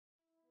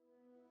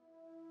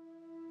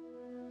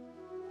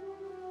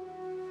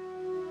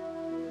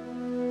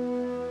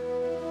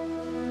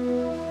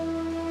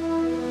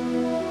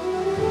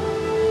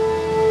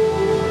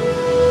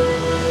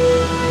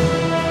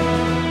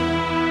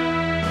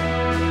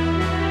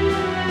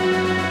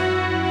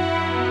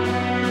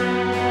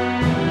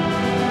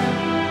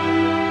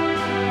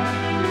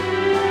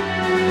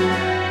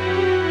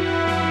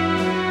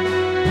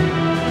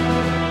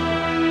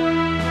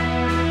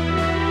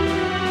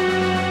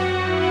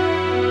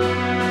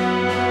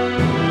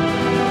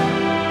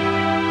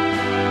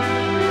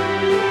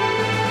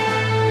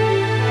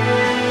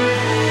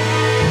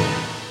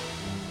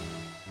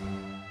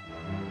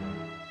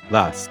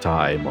Last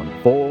time on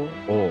Four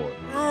Oars.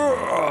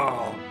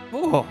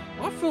 Oh,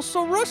 I feel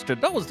so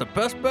rested. That was the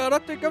best bed I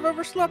think I've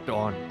ever slept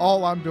on.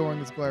 All I'm doing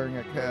is glaring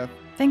at Kev.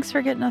 Thanks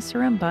for getting us a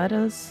room, bud. It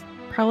was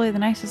probably the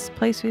nicest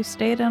place we've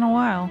stayed in a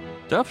while.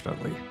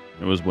 Definitely.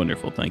 It was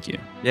wonderful, thank you.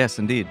 Yes,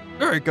 indeed.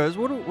 All right, guys,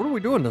 what are we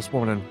doing this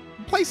morning?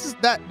 Places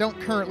that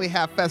don't currently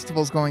have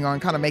festivals going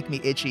on kind of make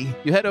me itchy.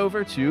 You head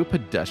over to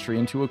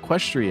Pedestrian to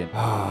Equestrian.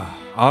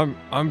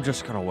 I'm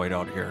just gonna wait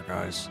out here,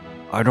 guys.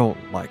 I don't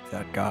like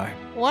that guy.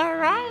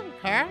 Where I'm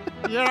from,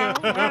 you know,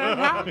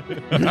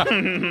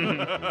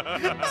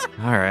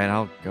 All right,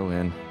 I'll go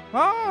in.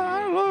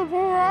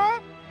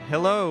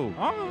 Hello.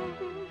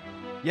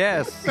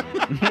 Yes.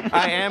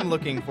 I am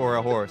looking for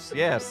a horse.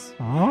 Yes.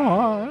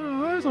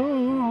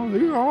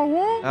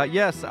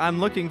 Yes, I'm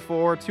looking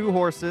for 2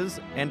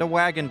 horses and a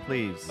wagon,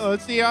 please.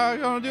 Let's see how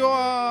I'm going to do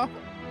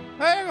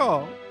there you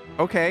go.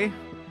 Okay.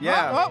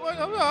 Yeah.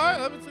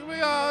 Let me see.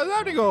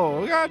 There we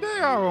go. We got a day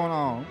going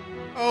on.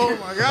 Oh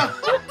my God.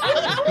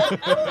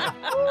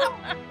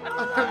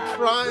 I'm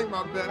trying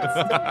my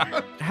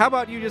best. How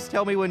about you just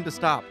tell me when to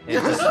stop? And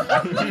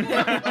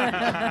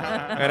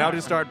I'll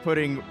just start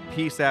putting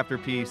piece after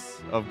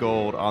piece of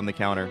gold on the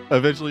counter.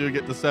 Eventually, you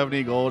get to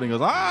 70 gold, and he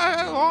goes,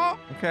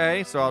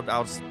 Okay, so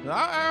I'll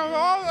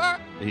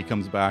He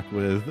comes back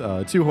with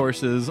 2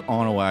 horses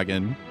on a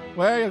wagon.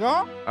 Where you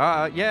go?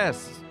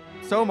 Yes.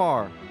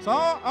 Somar. So,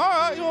 all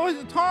right, you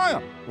always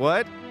tired.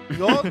 What?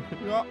 You're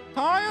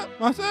tired?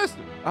 My sister.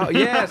 Oh,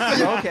 yes.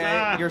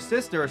 Okay. Your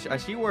sister,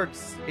 she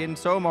works in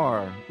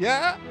Somar.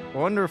 Yeah.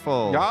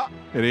 Wonderful. Yeah.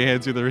 And he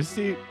hands you the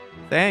receipt.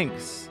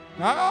 Thanks.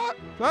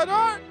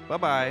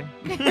 Bye-bye.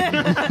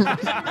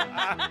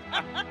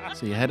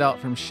 So you head out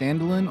from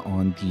Chandlin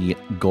on the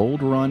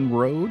Gold Run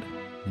Road,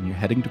 and you're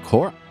heading to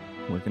Cora.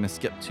 We're going to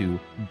skip to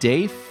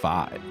day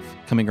 5.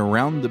 Coming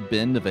around the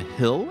bend of a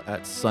hill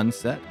at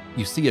sunset,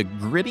 you see a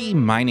gritty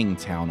mining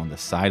town on the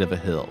side of a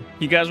hill.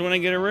 You guys want to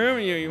get a room?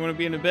 You want to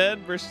be in a bed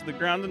versus the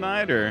ground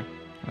tonight, or?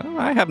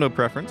 I have no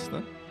preference.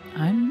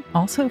 I'm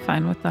also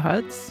fine with the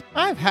huts.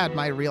 I've had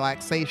my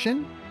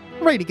relaxation.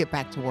 Ready to get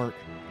back to work.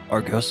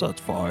 I guess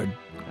that's fine.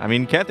 I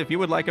mean, Keth, if you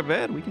would like a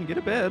bed, we can get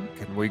a bed.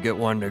 Can we get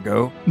one to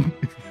go?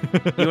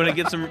 You want to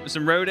get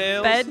some road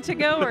ales? Bed to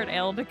go or an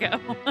ale to go?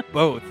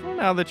 Both. Well,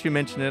 now that you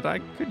mention it, I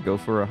could go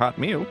for a hot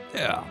meal.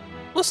 Yeah.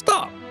 Let's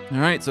stop. All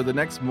right, so the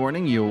next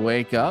morning you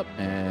wake up,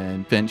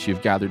 and Finch,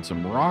 you've gathered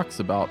some rocks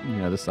about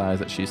the size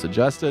that she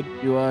suggested.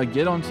 You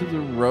get onto the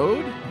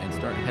road and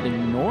start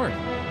heading north.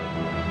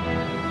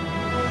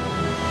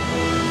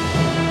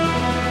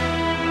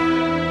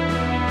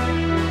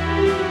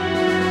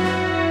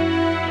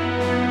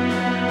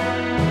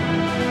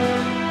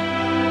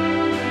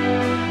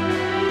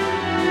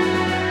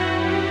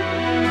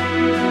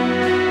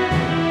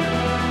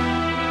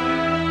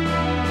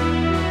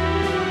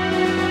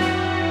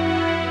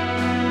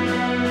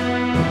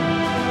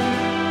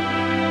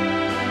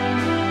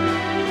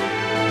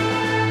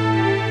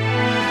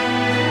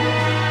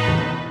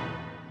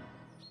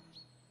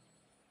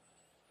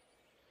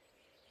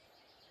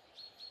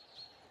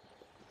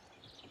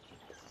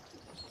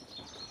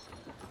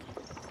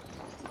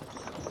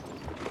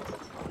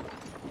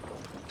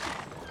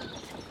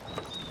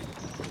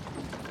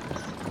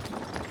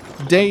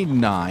 Day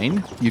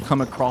 9, you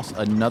come across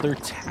another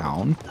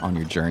town on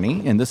your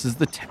journey, and this is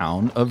the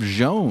town of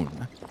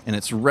Jaune. And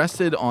it's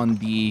rested on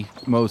the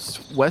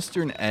most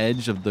western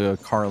edge of the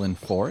Carlin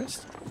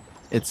Forest.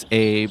 It's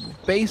a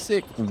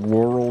basic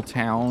rural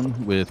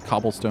town with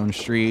cobblestone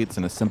streets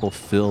and a simple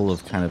feel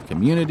of kind of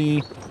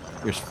community.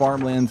 There's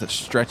farmlands that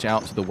stretch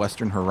out to the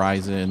western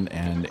horizon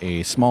and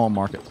a small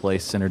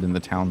marketplace centered in the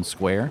town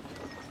square.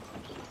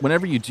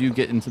 Whenever you do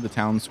get into the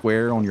town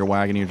square on your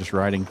wagon, you're just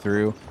riding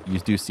through, you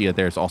do see that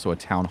there's also a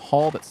town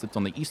hall that sits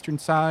on the eastern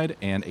side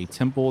and a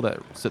temple that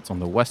sits on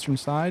the western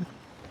side.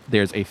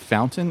 There's a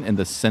fountain in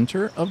the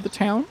center of the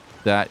town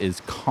that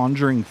is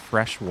conjuring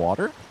fresh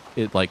water.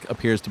 It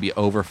appears to be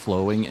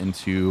overflowing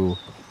into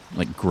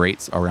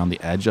grates around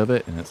the edge of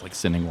it, and it's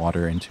sending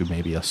water into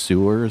maybe a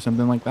sewer or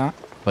something like that.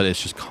 But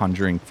it's just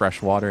conjuring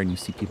fresh water, and you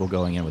see people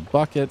going in with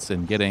buckets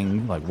and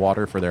getting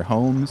water for their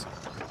homes.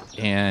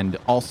 And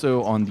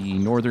also on the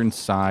northern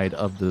side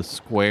of the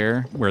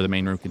square where the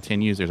main road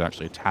continues, there's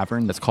actually a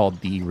tavern that's called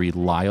the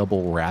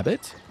Reliable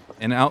Rabbit.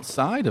 And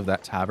outside of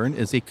that tavern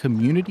is a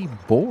community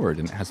board,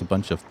 and it has a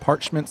bunch of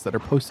parchments that are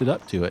posted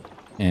up to it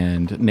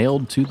and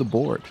nailed to the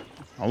board.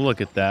 I'll look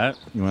at that.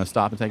 You want to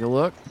stop and take a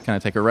look? Kind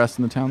of take a rest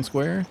in the town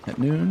square at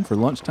noon for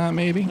lunchtime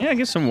maybe? Yeah,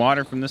 get some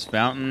water from this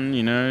fountain,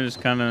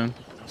 just kind of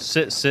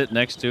sit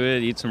next to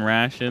it, eat some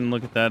ration,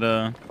 look at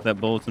that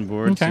bulletin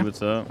board, Okay. see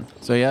what's up.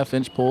 So yeah,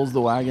 Finch pulls the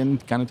wagon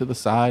kind of to the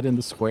side in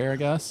the square, I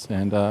guess,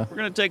 and We're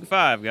going to take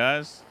 5,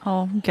 guys.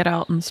 I'll get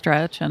out and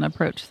stretch and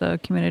approach the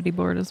community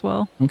board as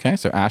well. okay,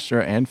 so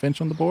Astra and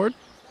Finch on the board.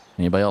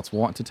 Anybody else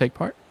want to take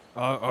part?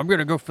 I'm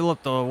gonna go fill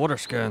up the water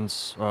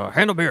skins.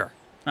 Handle beer.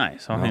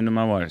 Nice, I'll hand him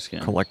my water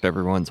skin. Collect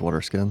everyone's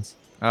water skins.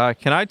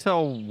 Can I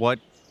tell what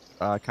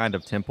kind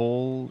of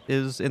temple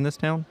is in this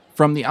town?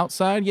 From the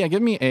outside, yeah,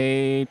 give me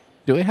a...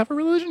 Do they have a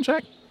religion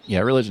check? Yeah,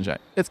 religion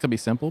check. It's going to be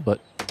simple, but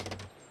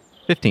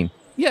 15.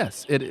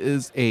 yes, it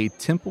is a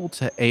temple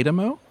to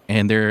Adamo.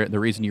 And the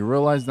reason you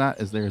realize that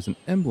is there's an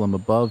emblem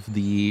above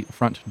the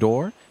front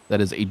door that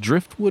is a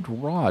driftwood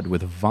rod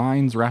with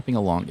vines wrapping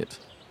along it.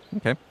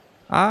 Okay.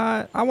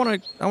 I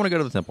want to go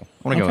to the temple.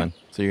 I want to go Okay. in.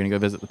 So you're going to go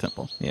visit the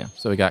temple. Yeah.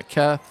 So we got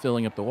Keth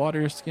filling up the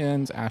water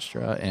skins,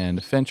 Astra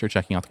and Finch are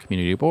checking out the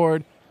community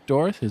board.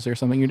 Dorth, is there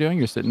something you're doing?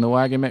 You're sitting in the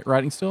wagon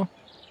riding still?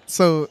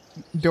 So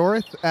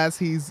Dorth, as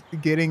he's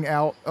getting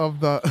out of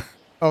the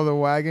of the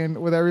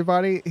wagon with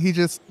everybody, he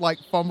just like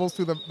fumbles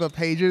through the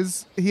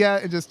pages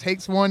and just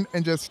takes one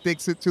and just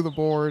sticks it to the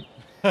board.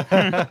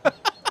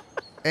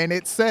 And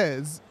it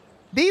says,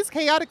 "These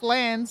chaotic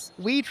lands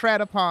we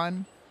tread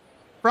upon,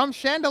 from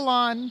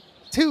Chandalon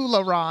to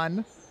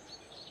Laron,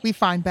 we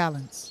find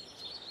balance.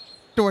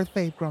 Dorth,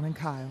 Faithgrum, and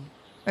Kyle."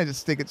 And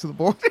just stick it to the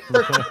board.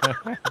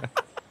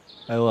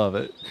 I love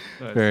it.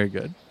 Very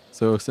good.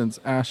 So since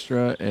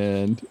Astra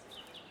and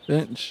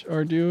Finch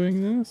are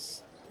doing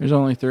this, there's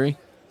only 3.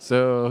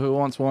 So who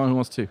wants 1? Who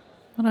wants 2?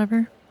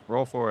 Whatever.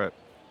 Roll for it.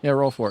 Yeah,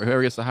 roll for it.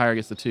 Whoever gets the higher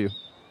gets the 2.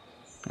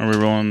 Are we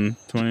rolling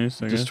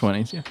 20s? I Just guess?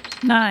 20s, yeah.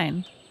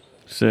 9.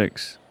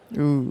 6.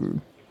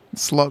 Ooh,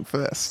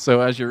 slugfest.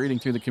 So as you're reading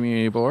through the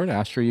community board,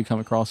 Astra, you come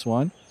across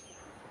one.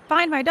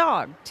 Find my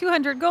dog.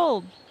 200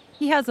 gold.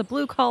 He has a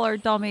blue-collar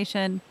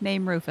Dalmatian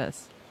named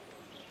Rufus.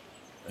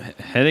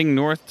 Heading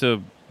north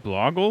to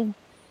Bloggle?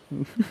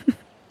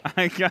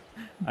 I got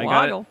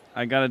Bloggle.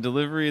 I got a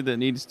delivery that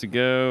needs to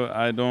go.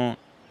 I don't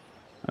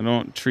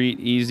treat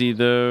easy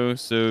though,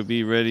 so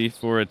be ready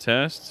for a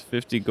test.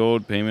 50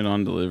 gold payment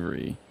on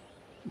delivery.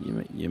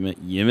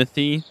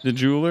 Yimothy the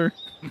jeweler?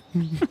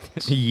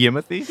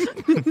 Yimothy?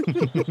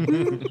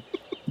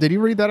 Did you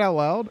read that out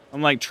loud?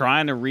 I'm like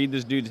trying to read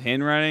this dude's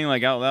handwriting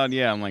like out loud.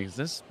 Yeah, I'm like, is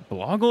this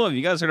Bloggle? Have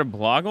you guys heard of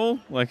Bloggle?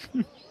 Like,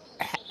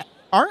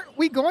 Aren't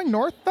we going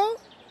north though?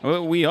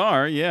 well, we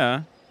are,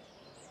 yeah.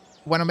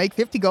 Want to make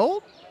 50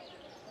 gold?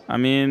 I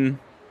mean,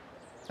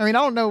 I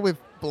don't know if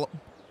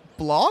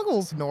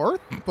Bloggle's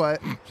north,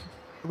 but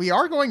we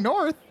are going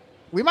north.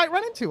 We might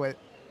run into it.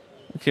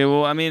 okay,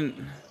 well, I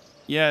mean,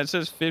 yeah, it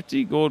says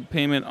 50 gold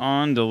payment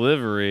on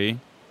delivery.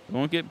 We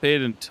won't get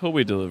paid until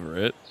we deliver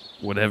it,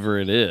 whatever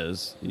it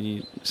is.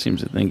 He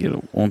seems to think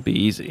it won't be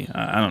easy.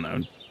 I don't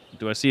know.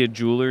 Do I see a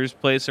jeweler's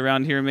place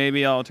around here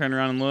maybe? I'll turn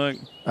around and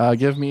look.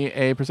 Give me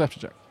a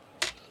perception check.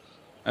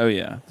 Oh,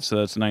 yeah. So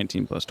that's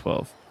 19 plus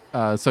 12.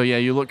 So yeah,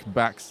 you look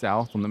back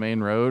south on the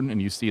main road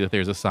and you see that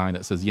there's a sign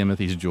that says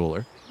Yimothy's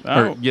Jeweler. Or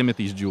Oh,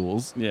 Yimothy's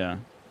Jewels. yeah.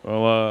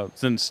 Well,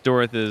 since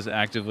Dorth is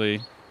actively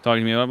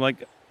talking to me, I'm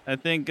like, I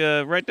think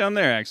right down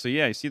there, actually.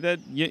 Yeah, you see that?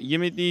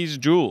 Yimothy's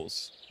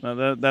Jewels.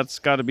 That's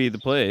got to be the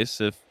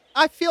place. If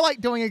I feel like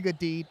doing a good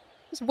deed.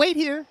 Just wait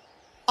here.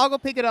 I'll go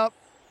pick it up.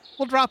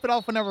 We'll drop it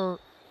off whenever,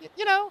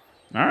 All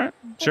right,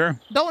 sure.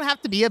 don't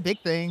have to be a big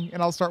thing.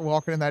 And I'll start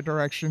walking in that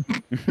direction.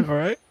 All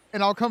right.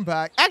 And I'll come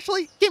back.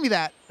 Actually, give me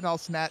that. And I'll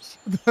snatch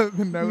the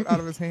note out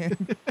of his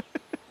hand.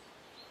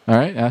 All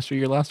right, Astra,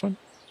 your last one.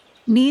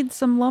 Needs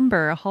some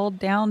lumber hauled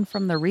down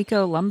from the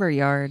Rico lumber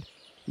yard.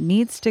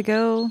 Needs to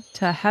go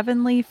to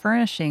Heavenly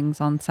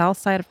Furnishings on south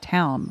side of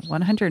town.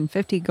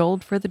 150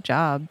 gold for the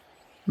job.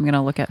 I'm going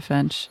to look at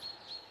Finch.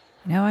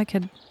 I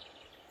could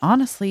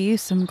honestly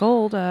use some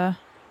gold.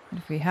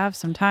 If we have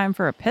some time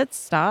for a pit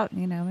stop,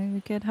 maybe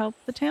we could help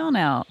the town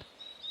out.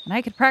 And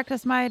I could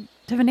practice my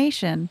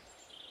divination.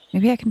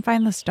 Maybe I can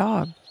find this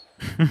dog.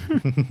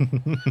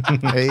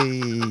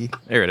 Hey.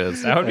 There it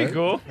is. That would be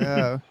cool.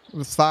 Yeah.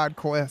 The side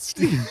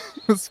quest.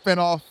 The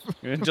spin-off.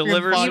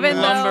 Deliver some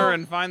Even lumber though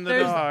and find the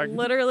There's dog.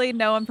 literally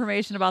no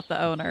information about the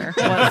owner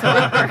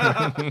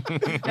whatsoever.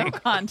 No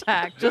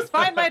contact. Just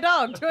find my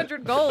dog.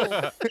 200 gold.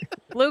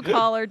 Blue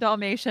collar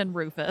Dalmatian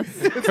Rufus.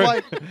 It's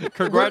like,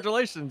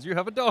 Congratulations, you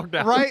have a dog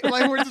now. right?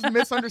 Like we're just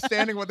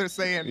misunderstanding what they're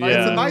saying. Like, it's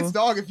Yeah. a nice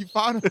dog if you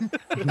find him.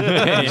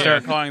 You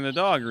start calling the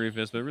dog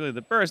Rufus, but really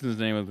the person's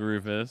name was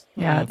Rufus.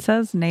 Yeah, it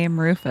says name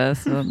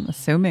Rufus. So I'm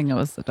assuming it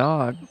was the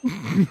dog.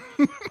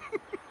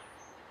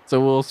 So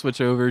we'll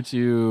switch over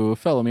to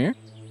Felomir.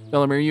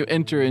 Felomir, you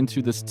enter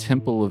into this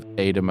temple of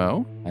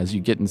Adamo. As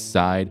you get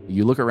inside,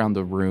 you look around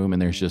the room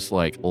and there's just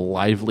like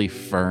lively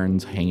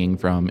ferns hanging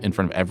from in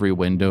front of every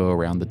window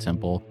around the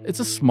temple. It's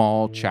a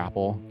small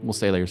chapel. We'll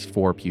say there's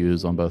 4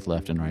 pews on both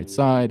left and right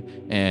side,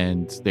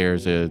 and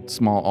there's a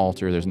small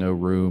altar. There's no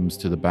rooms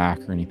to the back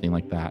or anything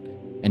like that.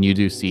 And you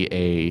do see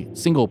a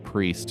single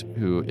priest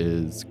who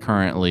is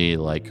currently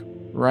like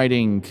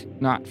writing,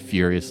 not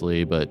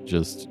furiously, but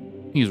just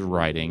he's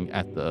writing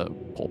at the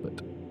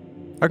pulpit.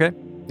 Okay.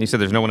 You said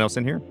there's no one else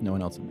in here? No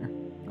one else in there.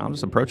 I'll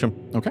just approach him.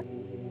 Okay.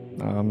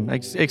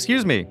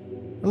 Excuse me.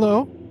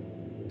 Hello.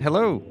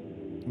 Hello.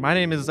 My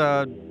name is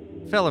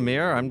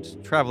Felomir. I'm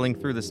traveling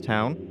through this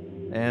town.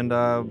 And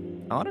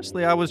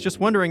honestly, I was just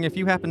wondering if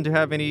you happen to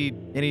have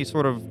any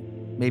sort of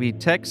maybe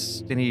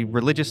texts, any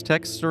religious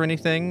texts or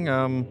anything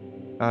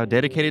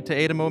dedicated to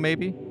Adamo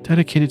maybe?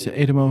 Dedicated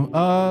to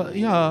Adamo.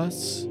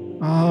 Yes.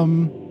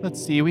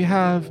 Let's see. We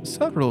have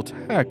several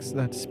texts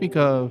that speak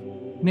of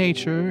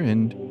nature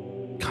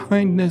and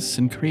kindness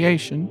and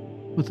creation.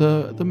 But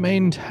the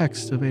main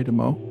text of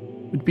Adamo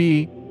would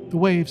be the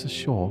waves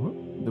ashore.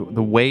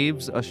 The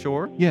waves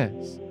ashore? Yes.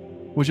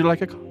 Would you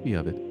like a copy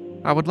of it?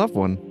 I would love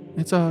one.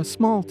 It's a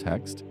small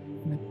text,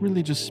 and it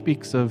really just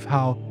speaks of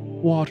how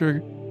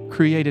water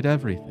created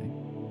everything.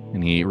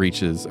 And he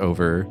reaches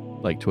over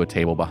like to a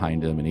table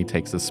behind him, and he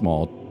takes a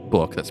small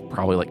book that's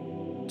probably like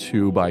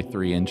 2 by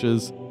 3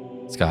 inches.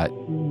 It's got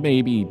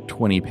maybe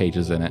 20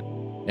 pages in it,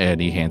 and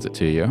he hands it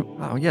to you.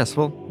 Oh, yes.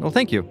 Well,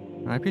 thank you.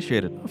 I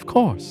appreciate it. Of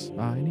course,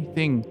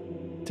 anything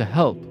to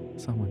help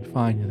someone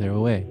find their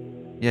way.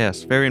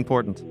 Yes, very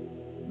important.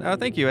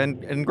 Thank you,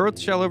 and growth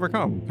shall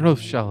overcome. Growth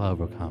shall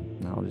overcome.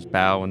 I'll just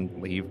bow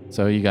and leave.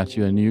 So you got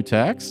you a new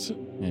text,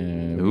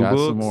 and we New got some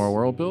books. more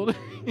world building.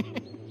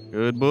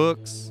 Good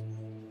books.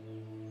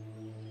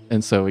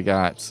 And so we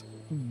got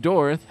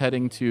Dorth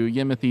heading to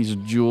Yimothy's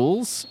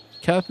Jewels.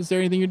 Keth, is there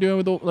anything you're doing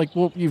with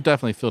well, you've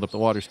definitely filled up the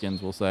water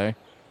skins, we'll say.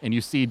 And you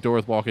see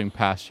Dorth walking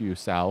past you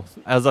south.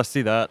 As I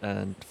see that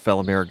and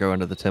Felomir go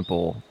into the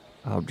temple,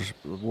 I'll just,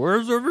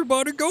 Where's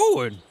everybody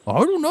going? I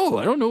don't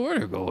know where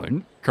they're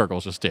going.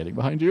 Kirkle's just standing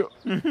behind you.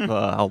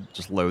 I'll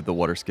just load the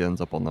water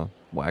skins up on the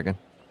wagon.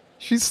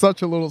 She's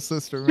such a little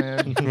sister,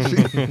 man.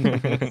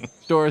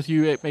 Dorth,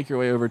 you make your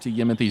way over to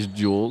Yimothy's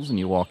Jewels and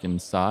you walk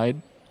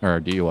inside. Or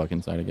do you walk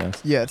inside, I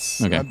guess?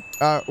 Yes. Okay.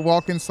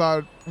 Walk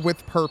inside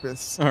with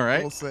purpose. All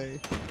right. We'll say.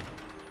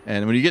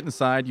 And when you get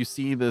inside, you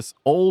see this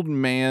old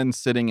man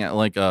sitting at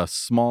like a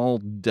small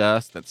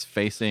desk that's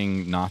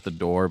facing not the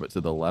door, but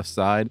to the left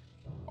side.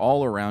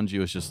 All around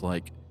you is just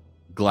like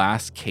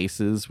glass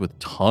cases with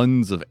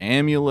tons of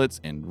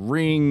amulets and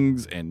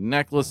rings and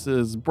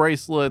necklaces,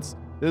 bracelets.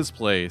 This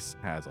place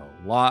has a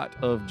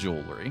lot of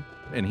jewelry.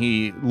 And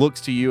he looks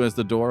to you as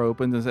the door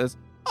opens and says,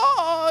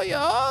 "Oh,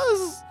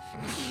 yes."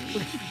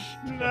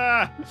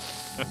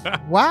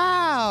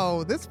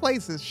 Wow, this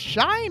place is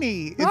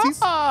shiny.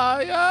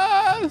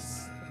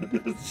 Yes.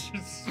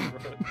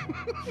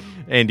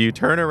 And you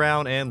turn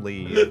around and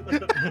leave.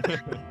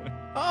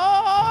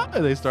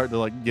 And they start to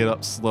like get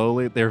up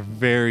slowly. They're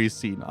very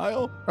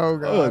senile. Oh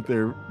god.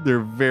 They're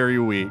very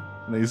weak.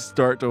 And they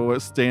start to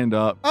stand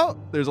up. Oh,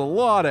 There's a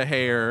lot of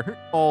hair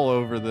all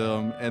over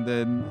them, and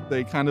then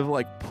they kind of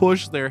like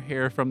push their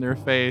hair from their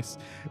face,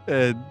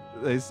 and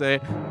they say,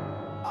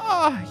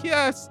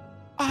 yes,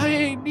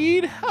 I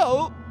need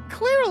help."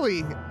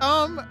 clearly.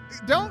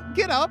 Don't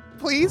get up,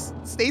 please.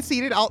 Stay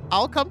seated.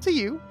 I'll come to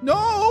you.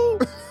 "No,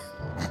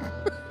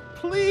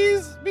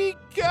 please be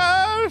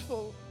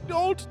careful.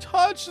 Don't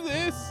touch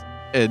this."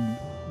 And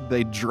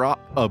they drop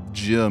a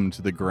gem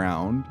to the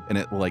ground, and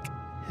it like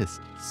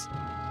hisses,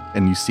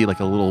 and you see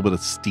like a little bit of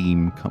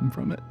steam come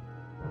from it.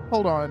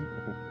 Hold on.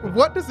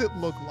 What does it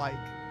look like?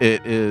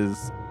 It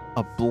is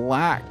a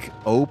black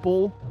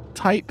opal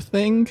type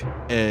thing,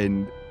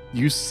 and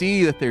you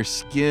see that their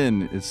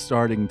skin is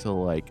starting to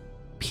like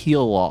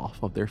peel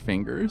off of their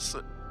fingers.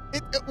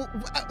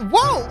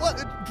 Whoa!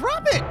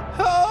 Drop it!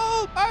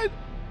 Help!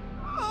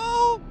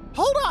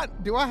 Hold on.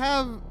 Do I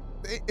have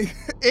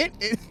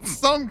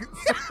some?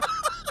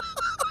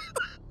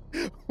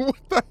 What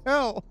the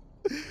hell?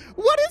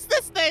 What is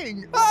this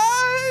thing?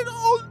 I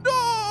don't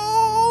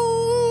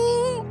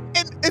know.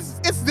 And is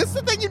this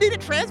the thing you need to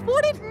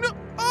transport it? No.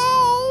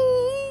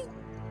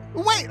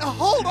 Wait,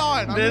 hold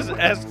on. This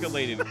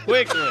escalated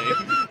quickly.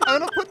 I'm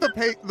gonna put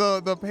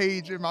the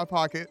page in my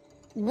pocket.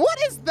 What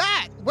is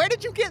that? Where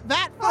did you get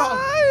that from?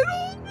 I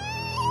don't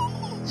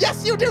know.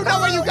 Yes, you do know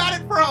where you got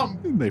it from.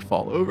 And they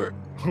fall over.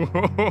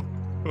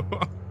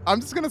 I'm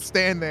just gonna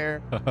stand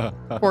there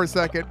for a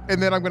second,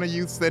 and then I'm gonna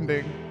use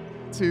sending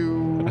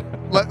to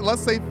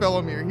let's say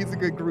Felomir. He's a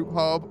good group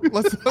hub.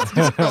 Let's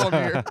use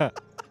Felomir.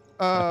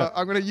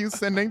 I'm gonna use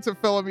sending to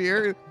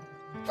Felomir.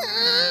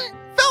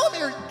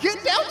 Felomir,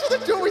 get down to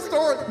the jewelry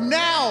store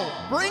now.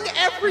 Bring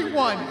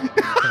everyone.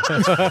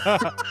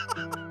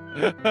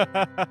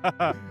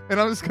 And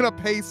I'm just gonna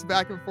pace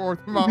back and forth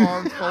with my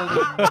arms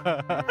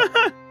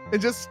folded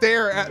and just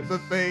stare at the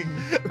thing.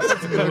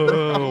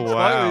 Oh,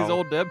 Why are wow. these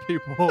old dead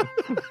people?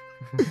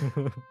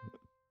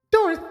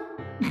 Dorth.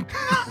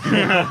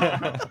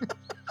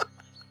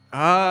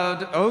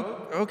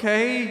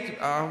 Okay.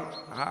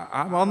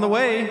 I'm on the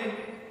way.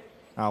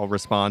 I'll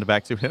respond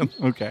back to him.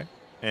 Okay.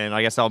 And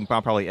I guess I'm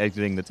probably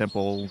exiting the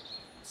temple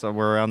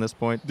somewhere around this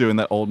point. Doing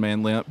that old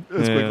man limp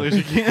as quickly as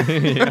you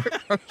can. Yeah.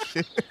 Oh,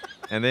 shit.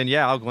 And then,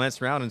 I'll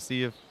glance around and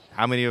see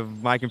how many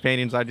of my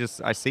companions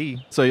I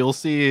see. So you'll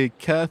see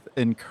Keth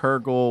and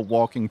Kurgle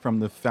walking from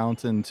the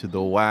fountain to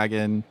the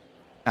wagon.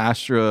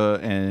 Astra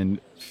and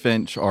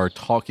Finch are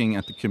talking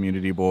at the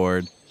community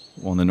board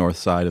on the north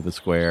side of the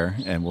square,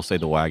 and we'll say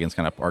the wagon's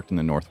kind of parked in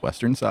the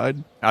northwestern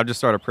side. I'll just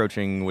start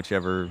approaching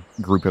whichever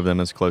group of them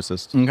is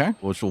closest. Okay.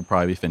 Which will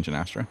probably be Finch and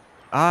Astra.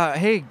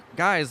 Hey,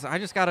 guys, I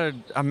just got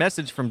a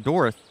message from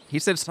Dorth. He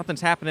said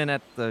something's happening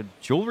at the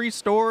jewelry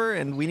store,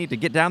 and we need to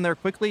get down there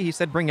quickly. He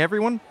said bring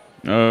everyone.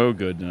 Oh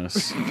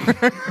goodness.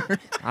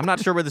 I'm not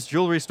sure where this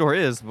jewelry store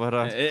is, but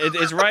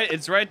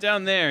It's right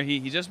down there.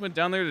 He just went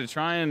down there to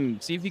try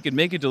and see if he could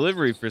make a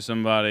delivery for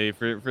somebody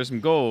for some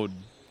gold.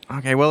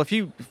 okay. Well, if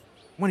you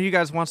one of you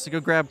guys wants to go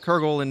grab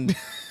Kurgle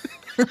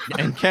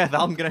and Kath,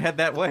 I'm gonna head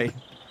that way.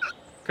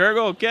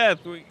 Kurgle, Kath,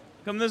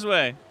 come this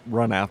way.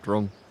 Run after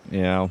him.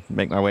 Yeah, I'll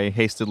make my way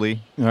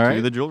hastily All right.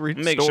 to the jewelry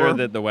Make store. sure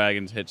that the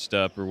wagon's hitched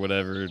up or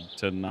whatever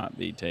to not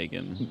be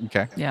taken.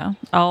 Okay. Yeah,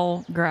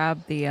 I'll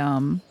grab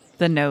the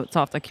notes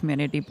off the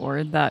community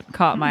board that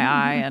caught my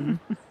eye, and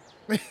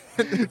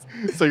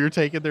So you're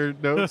taking their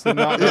notes and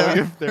not knowing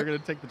if they're going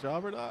to take the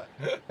job or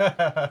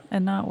not?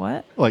 not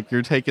what? Like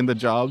you're taking the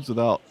jobs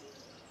without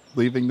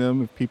leaving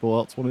them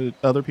if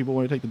other people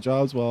want to take the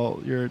jobs while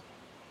you're...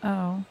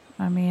 Oh,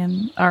 I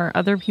mean, are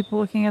other people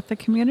looking at the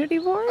community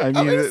board? I I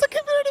mean, mean, it's a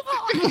community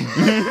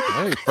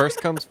board. Hey,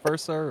 first comes,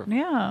 first serve.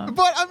 Yeah.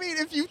 But I mean,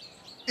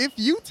 if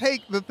you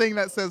take the thing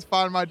that says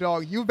 "find my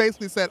dog," you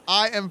basically said,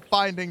 "I am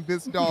finding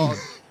this dog."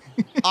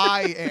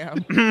 I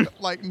am.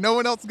 Like no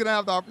one else is gonna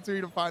have the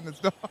opportunity to find this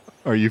dog.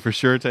 are you for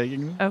sure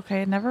taking them?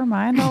 Okay, never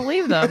mind. I'll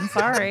leave them.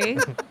 Sorry.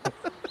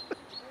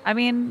 I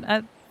mean,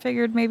 I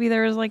figured maybe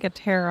there was like a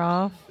tear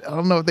off. I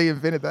don't know if they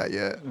invented that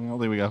yet. I don't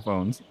think we got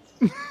phones.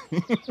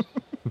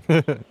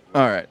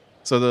 All right.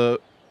 So the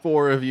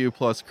 4 of you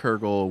plus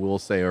Kurgle will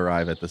say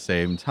arrive at the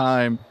same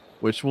time,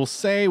 which we'll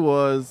say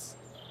was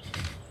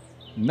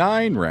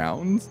 9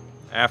 rounds.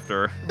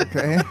 After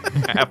Okay.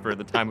 after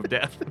the time of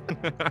death.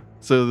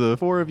 So the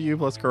 4 of you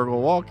plus Kurgle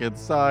walk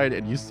inside,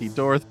 and you see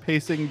Dorth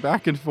pacing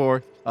back and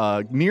forth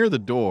near the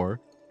door.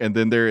 And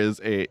then there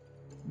is a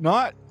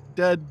not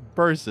dead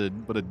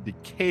person, but a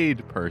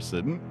decayed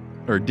person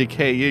or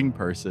decaying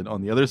person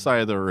on the other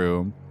side of the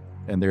room.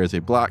 And there is a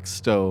black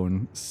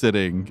stone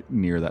sitting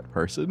near that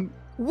person.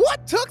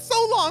 What took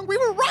so long? We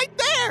were right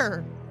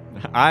there.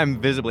 I'm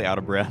visibly out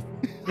of breath.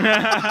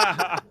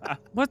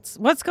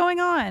 What's going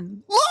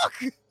on?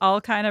 Look.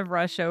 I'll kind of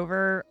rush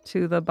over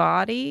to the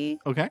body.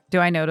 Okay. Do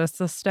I notice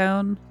the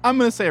stone? I'm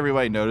going to say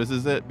everybody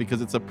notices it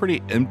because it's a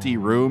pretty empty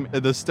room.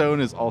 And the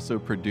stone is also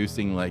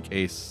producing like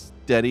a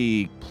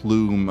steady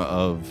plume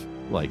of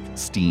like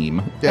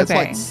steam. Yeah, it's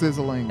Okay. like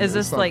sizzling. Is or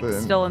this like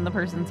something. still in the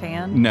person's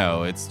hand?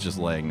 No, it's just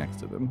laying next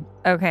to them.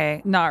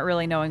 Okay, not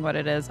really knowing what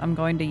it is. I'm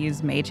going to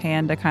use Mage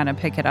Hand to kind of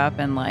pick it up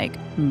and like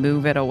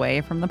move it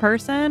away from the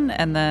person,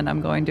 and then I'm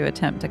going to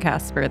attempt to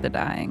cast Spare the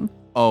Dying.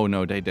 Oh,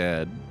 no, they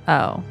dead.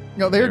 Oh,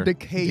 No, they're They're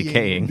decaying.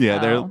 decaying. Yeah,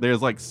 Oh.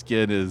 there's like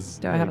skin is.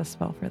 do I have a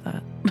spell for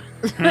that?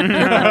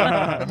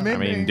 I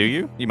mean, do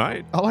you? You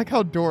might. I like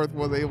how Dorth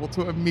was able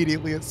to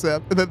immediately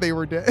accept that they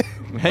were dead.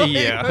 Hey,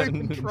 They yeah.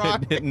 didn't even try.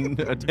 Didn't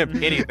attempt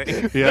anything.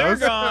 Yeah, I They're was,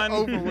 gone.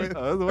 Over with.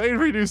 I was waiting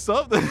for you to do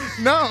something.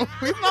 No,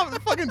 we're not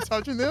fucking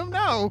touching them.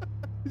 No.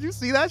 Did you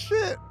see that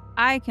shit?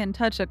 I can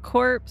touch a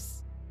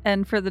corpse,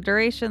 and for the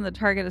duration, the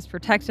target is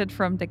protected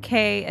from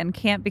decay and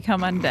can't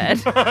become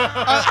undead.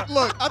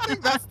 Look, I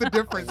think that's the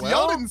difference.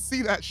 Y'all didn't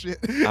see that shit.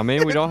 I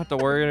mean, we don't have to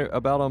worry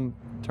about them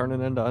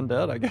turning into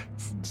undead, I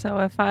guess. So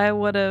if I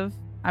would have,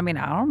 I mean,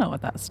 I don't know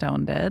what that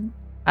stone did.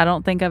 I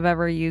don't think I've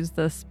ever used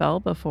this spell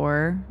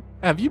before.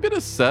 Have you been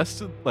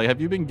assessed? Like,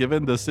 have you been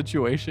given the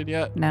situation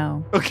yet?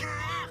 No. Okay.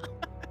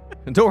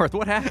 Dorth,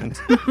 what happened?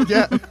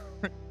 Yeah.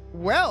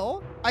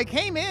 Well, I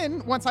came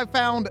in once I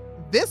found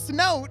this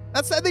note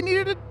that said they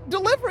needed a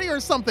delivery or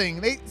something.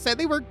 They said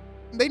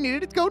they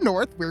needed to go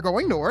north. We're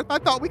going north. I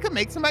thought we could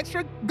make some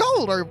extra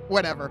gold or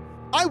whatever.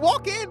 I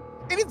walk in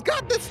and he's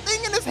got this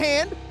thing in his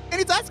hand and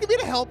he's asking me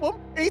to help him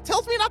and he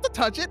tells me not to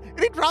touch it and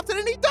he drops it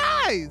and he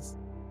dies.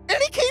 And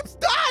he keeps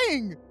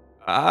dying.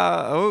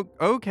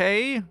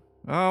 Okay.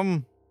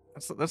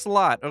 That's a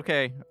lot.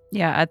 Okay.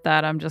 Yeah, at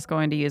that, I'm just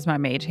going to use my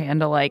Mage Hand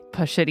to like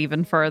push it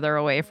even further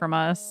away from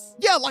us.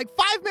 Yeah, like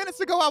 5 minutes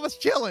ago I was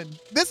chilling.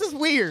 This is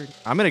weird.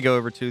 I'm gonna go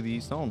over to the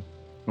stone.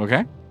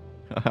 Okay.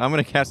 I'm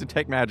gonna cast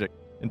Detect Magic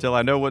until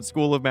I know what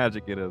school of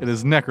magic it is. It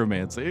is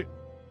necromancy.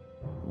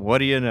 What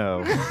do you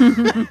know?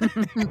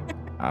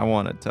 I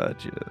want to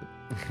touch it.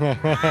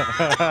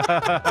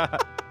 I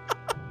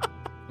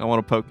want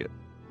to poke it.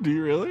 Do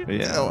you really?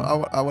 Yeah.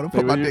 I want to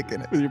put my dick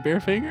in it. With your bare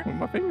finger? With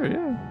my finger,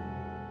 yeah.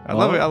 I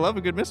love it. I love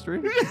a good mystery.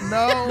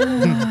 No.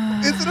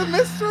 Is it a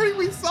mystery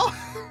we saw?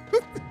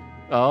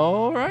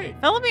 All right.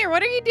 Felomir,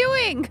 what are you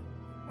doing?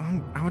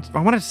 I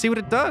wanted to see what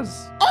it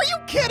does. Are you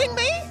kidding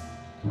me?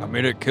 I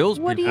mean, it kills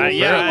What do people.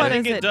 you Yeah, What I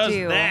think does it it does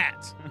do?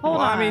 that. Hold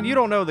well, on. I mean, you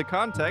don't know the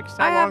context.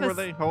 How I have long a were s-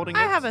 they holding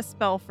I it? have a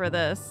spell for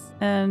this,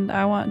 and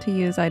I want to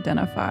use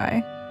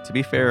Identify. To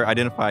be fair,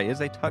 Identify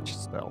is a touch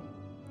spell.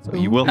 So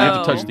you Ooh. will You have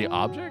have to Oh. touch the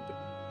object?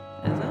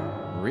 Is it?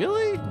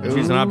 Really? to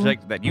choose an Ooh.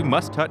 object that you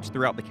must touch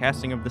throughout the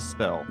casting of the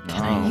spell,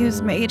 Can I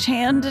use Mage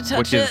Hand to touch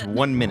which it? is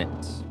 1 minute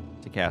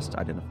to cast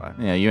Identify.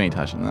 Yeah, you ain't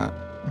touching that.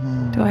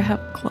 Do I have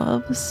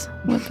gloves?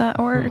 Would that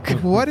work?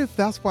 What if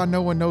that's why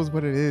no one knows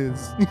what it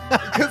is?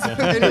 Because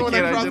anyone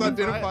that Can't tries to identify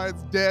identify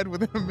it's dead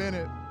within a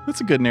minute.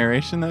 That's a good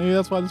narration. Maybe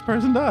that's why this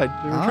person died.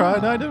 They were trying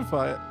to Ah.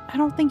 identify it. I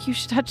don't think you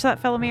should touch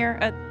that, Felomir.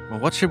 Well,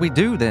 what should we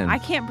do then? I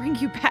can't bring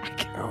you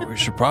back. Oh, we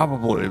should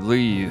probably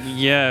leave.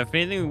 Yeah, if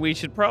anything, we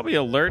should probably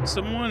alert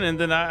someone, and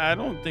then I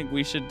don't think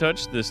we should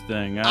touch this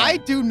thing. I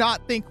do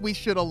not think we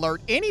should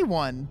alert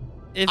anyone.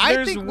 If I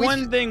there's think we one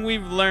should- thing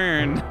we've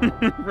learned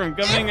from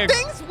coming If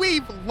things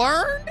we've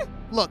learned,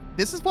 look,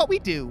 this is what we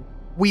do.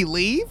 We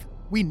leave,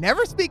 we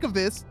never speak of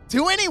this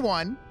to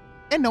anyone,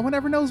 and no one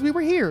ever knows we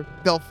were here.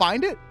 They'll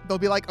find it, they'll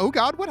be like, oh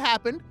God, what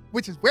happened?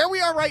 Which is where we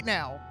are right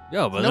now.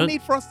 Yeah, but No then,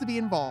 need for us to be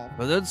involved.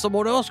 but then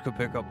someone else could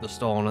pick up the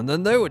stone, and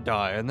then they would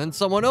die, and then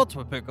someone else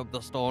would pick up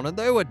the stone, and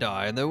they would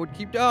die, and they would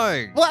keep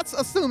dying. Well, that's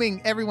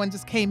assuming everyone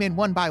just came in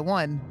one by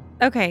one.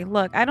 Okay,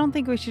 look, I don't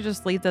think we should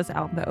just leave this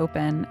out in the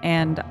open.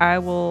 And I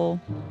will.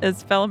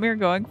 Is Felomir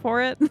going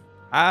for it? No,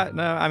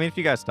 I mean, if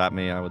you guys stop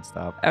me, I would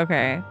stop.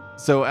 Okay.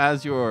 So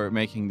as you're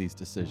making these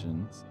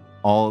decisions,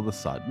 all of a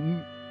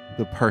sudden,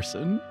 the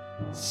person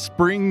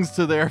springs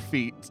to their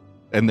feet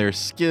and their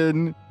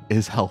skin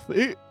is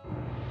healthy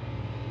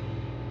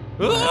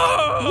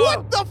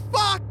What the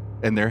fuck?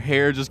 and their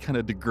hair just kind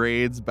of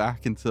degrades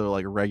back into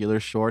like regular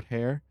short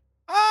hair.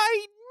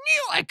 I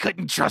knew I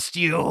couldn't trust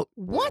you.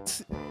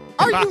 What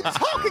are you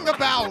talking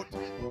about?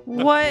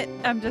 What?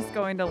 I'm just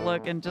going to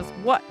look and just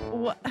what?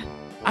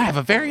 I have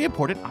a very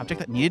important object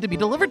that needed to be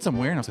delivered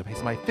somewhere, and I was going to pay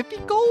somebody 50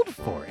 gold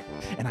for it.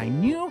 And I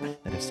knew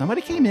that if somebody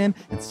came in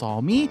and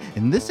saw me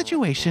in this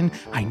situation,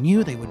 I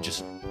knew they would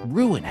just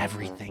ruin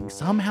everything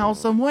somehow,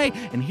 some way.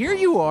 And here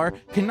you are,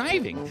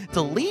 conniving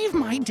to leave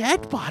my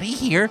dead body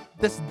here,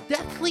 this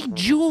deathly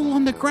jewel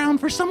on the ground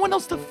for someone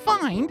else to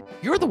find.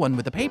 You're the one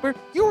with the paper.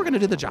 You were going to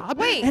do the job.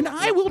 Wait. And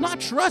I will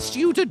not trust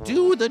you to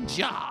do the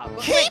job.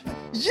 Keep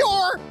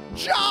your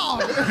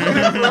job.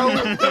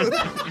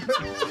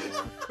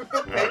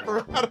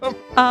 Paper at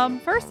him.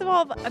 First of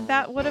all,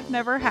 that would have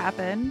never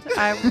happened.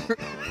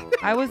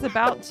 I was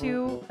about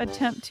to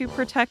attempt to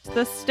protect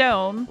the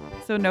stone,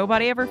 so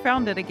nobody ever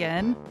found it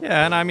again.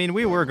 Yeah, and I mean,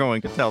 we were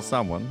going to tell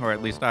someone, or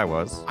at least I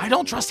was. I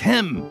don't trust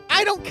him.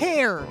 I don't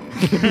care.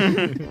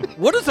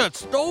 What does that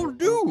stone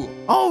do?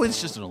 Oh,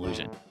 it's just an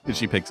illusion. And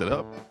she picks it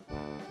up.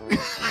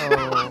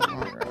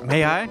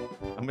 May I?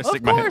 I'm gonna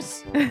stick Of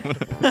course.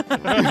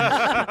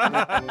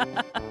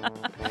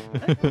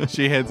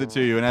 She hands it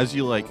to you, and as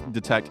you like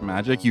detect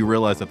magic, you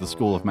realize that the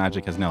school of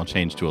magic has now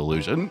changed to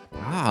illusion.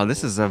 Ah,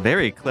 this is a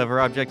very clever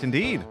object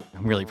indeed.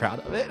 I'm really proud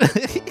of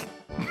it.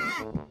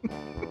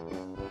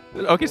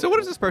 Okay, so what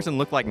does this person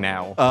look like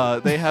now?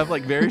 They have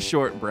like very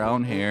short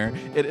brown hair.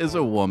 It is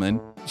a woman.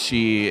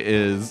 She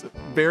is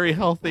very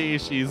healthy.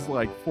 She's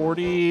like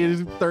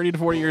 30 to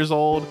 40 years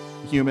old,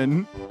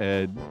 human,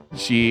 and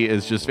she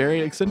is just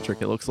very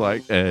eccentric, it looks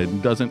like,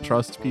 and doesn't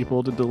trust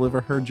people to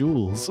deliver her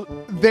jewels.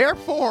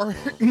 Therefore,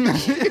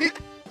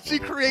 she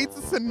creates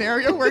a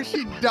scenario where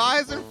she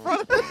dies in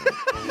front of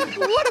him.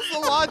 What is the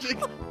logic?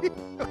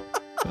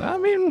 I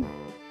mean,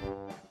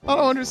 I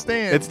don't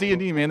understand. It's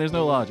D&D, man. There's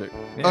no logic.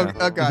 yeah.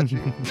 I got you.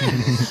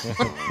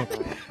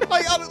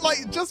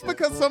 like, just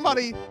because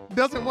somebody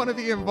doesn't want to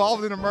be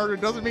involved in a murder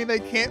doesn't mean they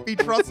can't be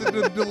trusted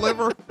to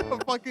deliver a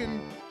fucking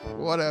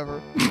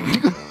whatever.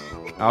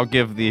 I'll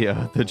give the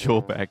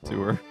jewel back to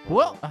her.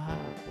 Well,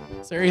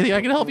 is there anything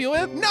I can help you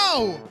with?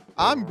 No,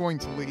 I'm going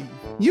to leave.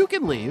 You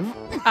can leave.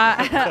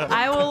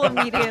 I will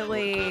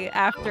immediately,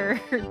 after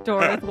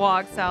Dorith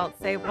walks out,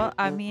 say, "Well,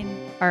 I mean,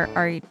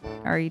 are you?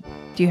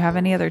 Do you have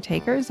any other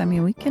takers? I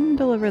mean, we can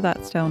deliver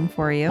that stone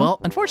for you." Well,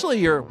 unfortunately,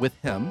 you're with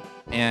him,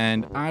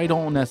 and I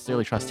don't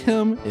necessarily trust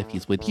him if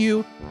he's with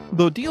you.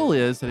 The deal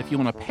is that if you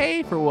want to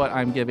pay for what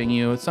I'm giving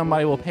you,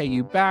 somebody will pay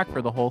you back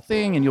for the whole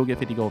thing, and you'll get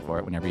 50 gold for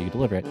it whenever you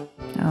deliver it.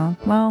 Oh,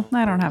 well,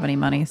 I don't have any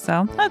money,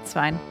 so that's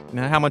fine.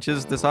 Now, how much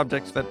is this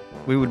object that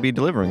we would be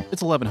delivering?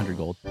 It's 1,100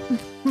 gold.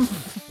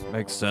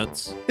 Makes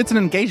sense. It's an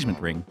engagement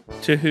ring.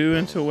 To who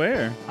and to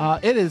where?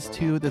 It is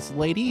to this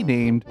lady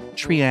named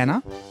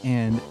Triana,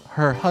 and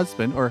her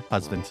husband, or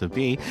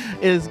husband-to-be,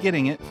 is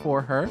getting it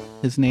for her.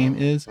 His name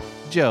is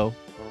Joe.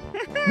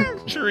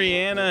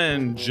 Triana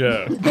and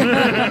Joe.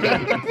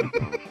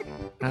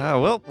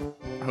 Well,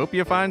 I hope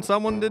you find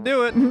someone to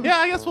do it. Yeah,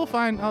 I guess we'll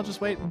find. I'll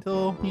just wait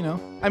until,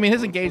 I mean,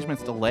 his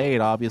engagement's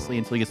delayed, obviously,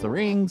 until he gets the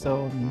ring,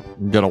 so.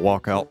 I'm gonna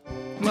walk out.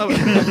 No,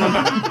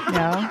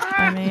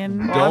 I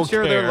mean, Well, I'm Don't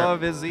sure their care.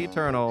 love is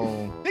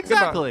eternal.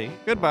 Exactly.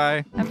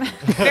 Goodbye. I'm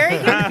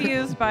very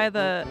confused by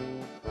the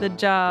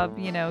job,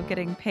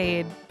 getting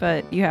paid,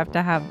 but you have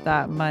to have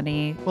that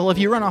money. Well, if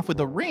you run off with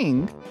the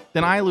ring,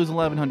 then I lose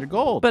 1,100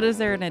 gold. But is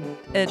there an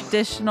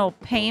additional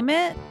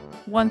payment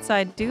once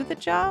I do the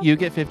job? You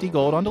get 50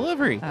 gold on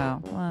delivery. Oh,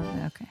 well,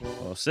 okay.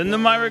 Well, send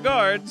them my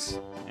regards,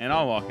 and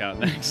I'll walk out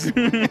next.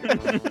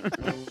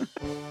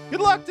 Good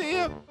luck to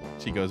you.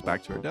 She goes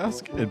back to her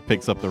desk and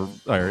picks up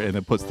and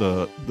it puts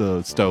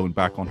the stone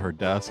back on her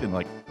desk in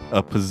like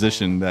a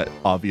position that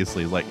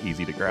obviously is like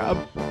easy to grab.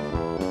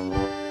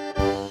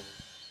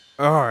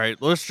 All right,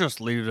 let's just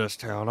leave this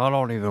town. I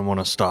don't even want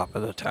to stop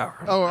at the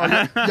tavern. Oh,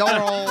 y'all are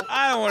all.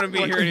 I don't want to be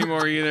here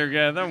anymore either,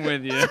 guys. I'm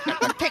with you.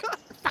 I can't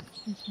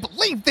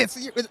believe this.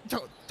 You're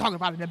talking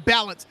about an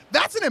imbalance.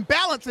 That's an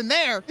imbalance in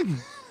there.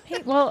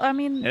 Hey, well, I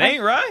mean, It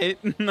ain't right.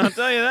 I'll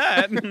tell you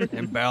that.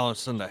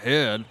 Imbalance in the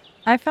head.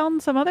 I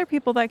found some other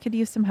people that could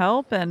use some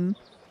help, and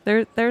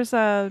there's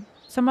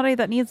somebody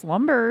that needs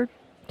lumber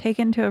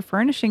taken to a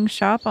furnishing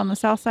shop on the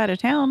south side of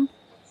town.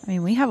 I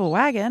mean, we have a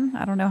wagon.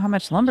 I don't know how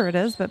much lumber it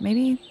is, but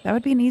maybe that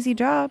would be an easy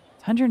job.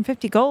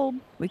 150 gold.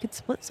 We could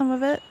split some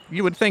of it.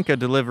 You would think a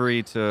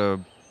delivery to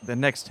the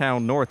next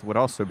town north would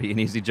also be an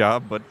easy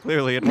job, but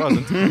clearly it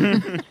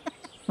wasn't.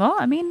 Well,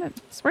 I mean,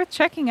 it's worth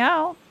checking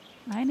out.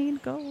 I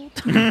need gold.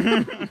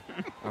 I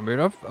mean,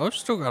 I've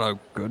still got a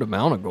good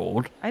amount of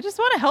gold. I just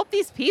want to help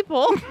these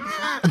people.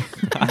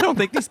 I don't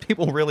think these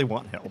people really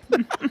want help.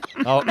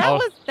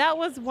 That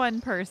was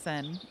one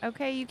person.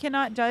 Okay, you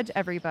cannot judge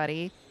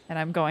everybody. And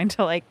I'm going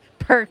to like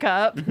perk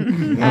up as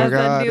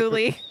God. a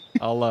newly.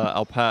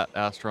 I'll pat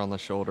Astra on the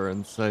shoulder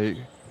and say,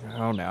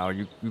 Oh, now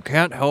you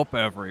can't help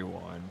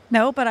everyone.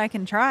 No, but I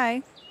can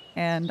try.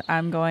 And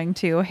I'm going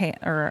to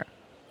or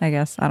I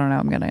guess I don't know.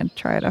 I'm gonna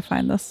try to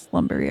find this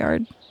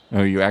lumberyard.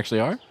 Oh, you actually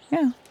are?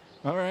 Yeah.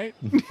 All right.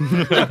 Look,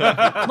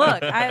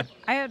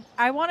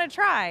 I want to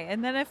try,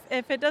 and then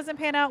if it doesn't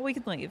pan out, we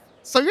can leave.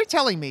 So you're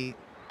telling me,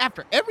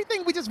 after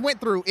everything we just went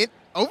through it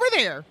over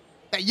there,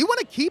 that you want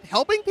to keep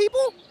helping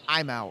people?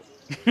 I'm out.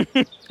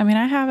 I mean,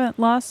 I haven't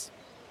lost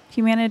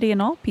humanity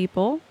in all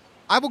people.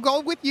 I will go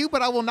with you,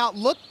 but I will not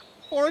look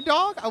for a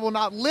dog. I will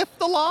not lift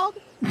the log.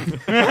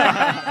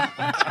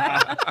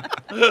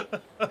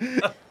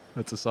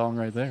 That's a song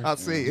right there. I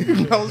see.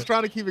 I was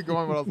trying to keep it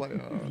going, but I was like,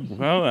 oh.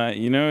 Well,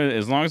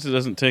 as long as it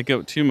doesn't take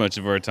up too much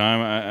of our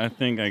time,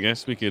 I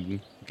guess we could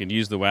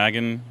use the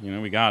wagon.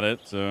 We got it,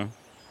 so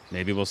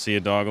maybe we'll see a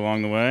dog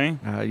along the way.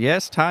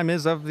 Yes, time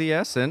is of the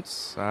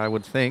essence, I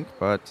would think,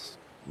 but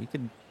we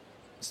could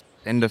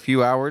spend a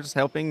few hours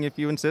helping if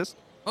you insist.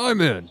 I'm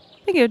in.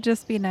 I think it would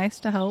just be nice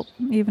to help,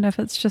 even if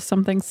it's just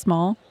something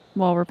small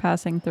while we're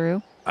passing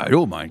through. I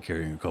don't mind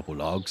carrying a couple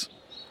logs.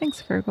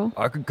 Thanks, Fergal.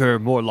 I can carry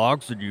more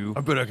logs than you.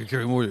 I bet I could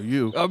carry more than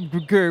you. I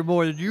can carry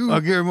more than you.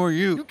 I'll carry more than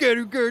you. You can't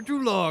even carry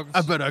 2 logs.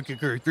 I bet I could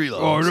carry 3 Oh,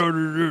 logs.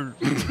 no.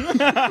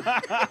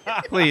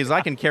 Please,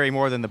 I can carry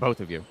more than the both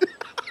of you.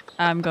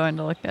 I'm going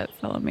to look at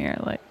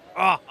Philomere like,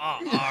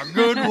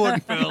 Good one,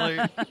 Philly.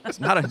 It's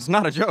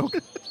not a joke.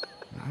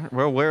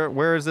 Well,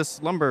 where is this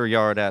lumber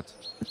yard at?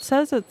 it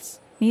says it's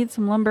needs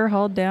some lumber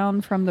hauled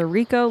down from the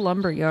Rico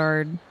lumber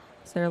yard.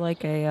 Is there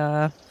like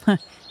a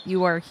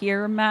you are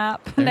here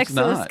map There's next to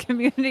not. this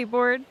community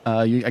board?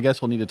 I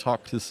guess we'll need to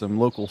talk to some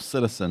local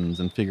citizens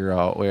and figure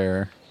out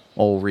where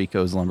old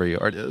Rico's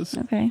lumberyard is.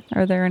 Okay.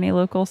 Are there any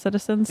local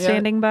citizens Yeah.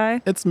 standing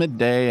by? It's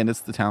midday and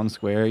it's the town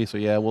square, so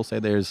yeah, we'll say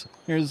there's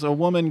a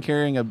woman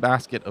carrying a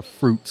basket of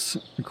fruits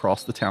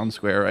across the town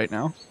square right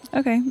now.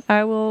 Okay.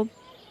 I will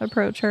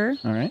approach her.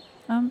 All right.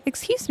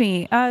 Excuse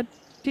me.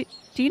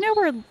 Do you know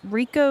where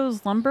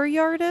Rico's lumber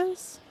yard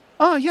is?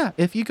 Oh yeah,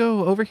 if you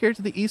go over here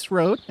to the east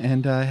road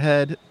and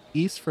head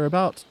east for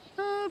about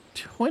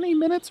 20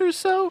 minutes or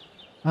so,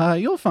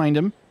 you'll find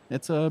him.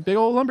 It's a big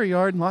old lumber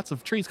yard and lots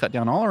of trees cut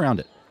down all around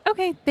it.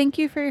 Okay. Thank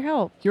you for your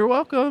help. You're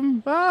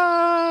welcome.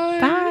 Bye.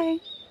 Bye.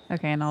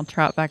 Okay, and I'll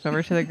trot back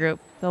over to the group.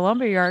 The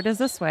lumber yard is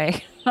this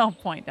way. I'll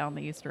point down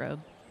the east road.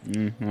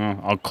 Well,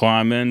 I'll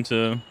climb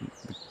into,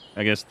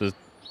 I guess, the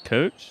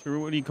coach, or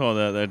what do you call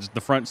that? That's the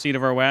front seat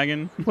of our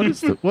wagon. What is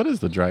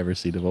the driver's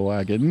seat of a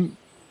wagon?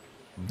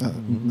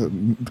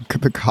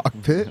 The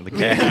cockpit? The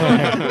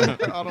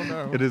cab. I don't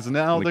know. It is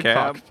now The the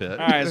cab. cockpit.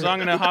 All right, so I'm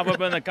gonna hop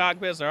up in the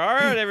cockpit. So, all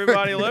right,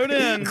 everybody, load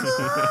in.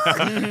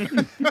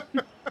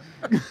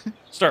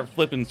 Start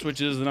flipping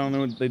switches, and I don't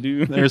know what they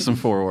do. There's some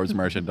Four Oars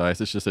merchandise.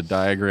 It's just a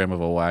diagram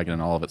of a wagon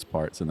and all of its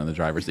parts, and then the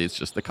driver's seat's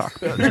just the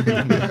cockpit.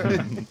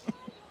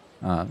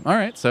 All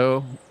right,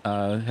 so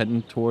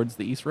heading towards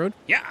the east road.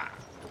 Yeah.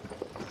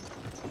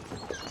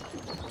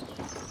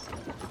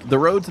 The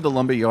road to the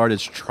lumber yard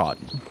is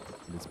trodden.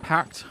 It's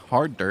packed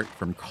hard dirt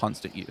from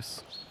constant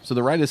use, so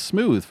the ride is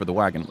smooth for the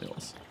wagon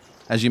wheels.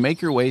 As you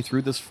make your way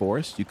through this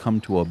forest, you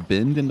come to a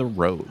bend in the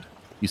road.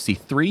 You see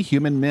 3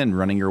 human men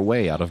running your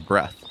way out of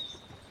breath.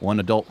 One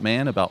adult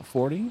man about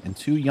 40 and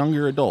 2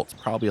 younger adults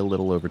probably a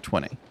little over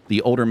 20.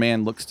 The older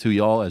man looks to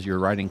y'all as you're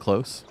riding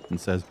close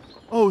and says,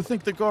 "Oh,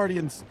 thank the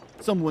guardians.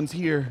 Someone's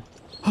here.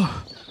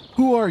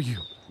 Who are you?"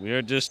 We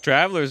are just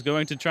travelers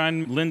going to try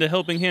and lend a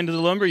helping hand to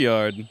the lumber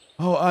yard.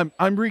 "Oh,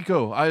 I'm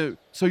Rico.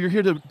 So you're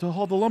here to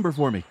haul the lumber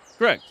for me.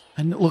 Correct.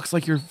 And it looks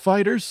like you're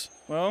fighters."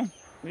 Well,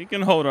 we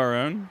can hold our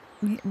own.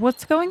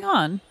 What's going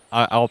on?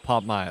 I'll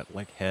pop my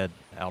head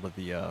out of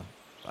the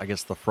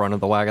the front of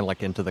the wagon,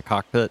 into the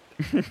cockpit,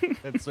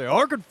 and say,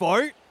 "I can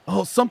fight."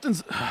 "Oh,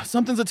 something's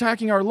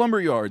attacking our lumber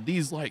yard.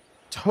 These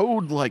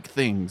toad-like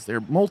things. They're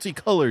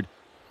multicolored.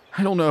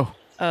 I don't know."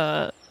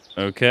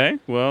 Okay.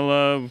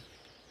 Well,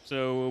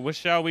 so what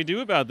shall we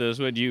do about this?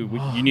 Would you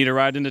need a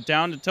ride into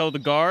town to tell the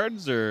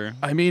guards, or?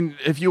 I mean,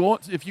 if you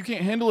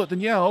can't handle it, then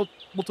yeah, we'll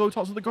go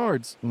talk to the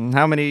guards.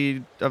 How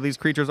many of these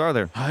creatures are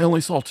there? I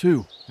only saw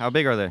 2. How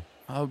big are they?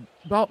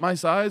 About my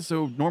size,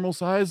 so normal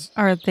size.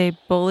 Are they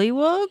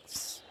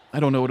bullywugs? I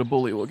don't know what a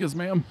bullywug is,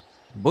 ma'am.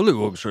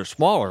 Bullywugs are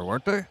smaller,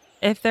 weren't they?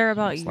 If they're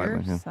about Slightly,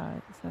 your yeah.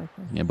 size. Okay.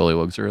 Yeah,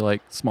 bullywugs are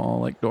small,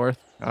 like Dorth.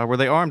 Were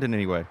they armed in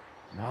any way?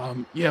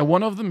 Yeah,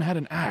 one of them had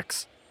an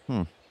axe.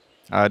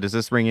 Does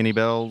this ring any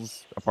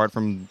bells apart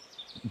from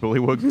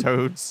bullywug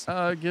toads?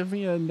 Give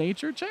me a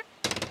nature check.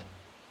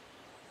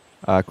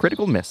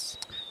 Critical miss.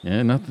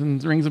 Yeah, nothing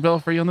rings a bell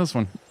for you on this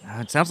one.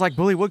 It sounds like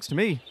bullywugs to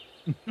me.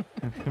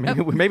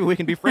 Maybe we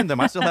can befriend them.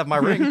 I still have my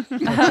ring.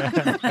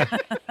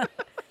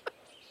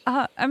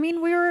 I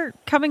mean, we were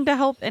coming to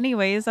help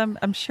anyways.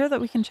 I'm sure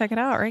that we can check it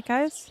out, right,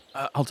 guys?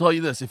 I'll tell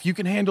you this: if you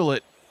can handle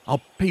it,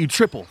 I'll pay you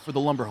triple for the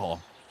lumber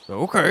haul.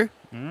 Okay.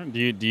 All right.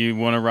 Do you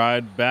want to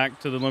ride back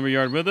to the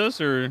lumberyard with us,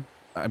 or?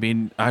 I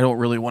mean, I don't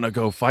really want to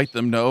go fight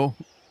them. No,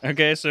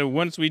 Okay, so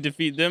once we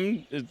defeat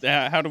them,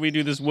 how do we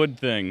do this wood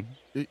thing?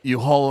 you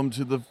haul them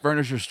to the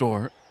furniture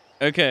store.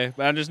 Okay,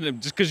 but I'm just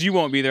because you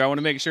won't be there, I want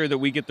to make sure that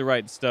we get the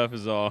right stuff.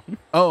 Is all.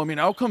 Oh, I mean,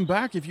 I'll come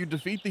back if you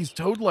defeat these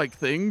toad-like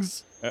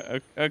things.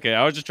 Okay,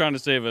 I was just trying to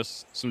save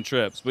us some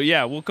trips, but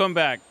yeah, we'll come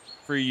back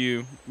for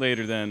you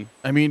later then.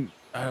 I mean,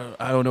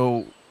 I don't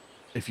know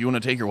if you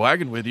want to take your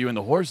wagon with you and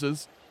the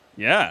horses.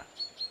 Yeah,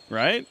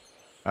 right.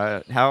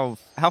 How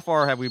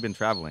far have we been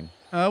traveling?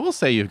 We'll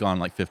say you've gone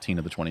like 15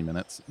 of the 20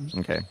 minutes.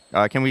 Okay.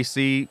 Can we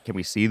see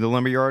the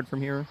lumberyard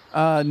from here?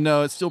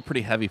 No, it's still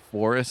pretty heavy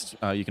forest.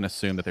 You can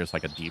assume that there's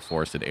like a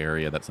deforested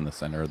area that's in the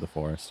center of the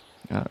forest.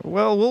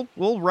 Well,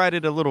 we'll ride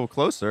it a little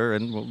closer,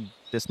 and we'll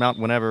dismount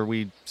whenever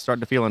we start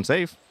to feel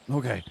unsafe.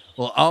 Okay.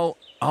 Well,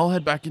 I'll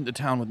head back into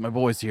town with my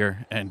boys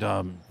here, and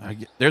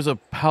there's a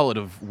pallet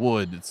of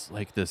wood. It's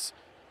like this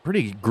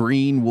pretty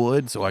green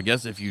wood, so I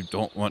guess if you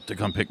don't want to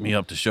come pick me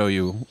up to show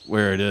you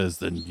where it is,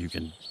 then you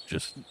can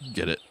just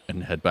get it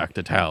and head back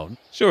to town.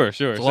 Sure. It's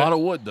a lot of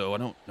wood, though. I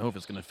don't know if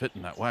it's going to fit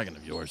in that wagon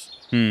of yours.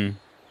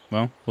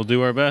 Well, we'll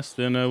do our best,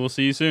 then we'll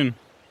see you soon.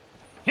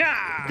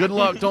 Yeah. Good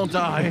luck. Don't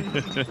die.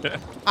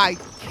 I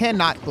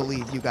cannot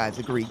believe you guys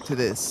agreed to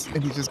this.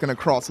 And he's just going to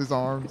cross his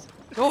arms.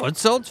 Oh, it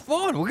sounds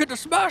fun. We get to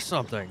smash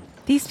something.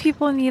 These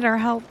people need our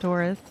help,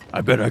 Doris.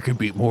 I bet I could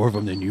beat more of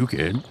them than you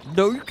can.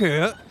 No, you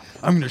can't.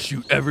 I'm going to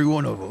shoot every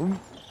one of them.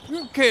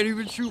 You can't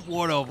even shoot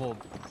one of them.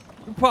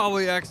 You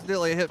probably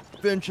accidentally hit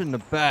Finch in the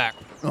back.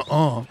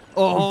 Oh,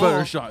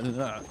 better shot than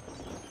that.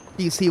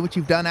 Do you see what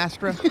you've done,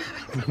 Astra?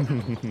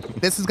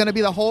 This is going to be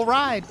the whole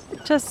ride.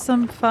 Just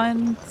some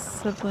fun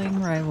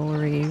sibling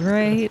rivalry,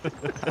 right?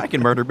 I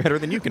can murder better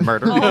than you can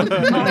murder. all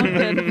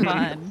good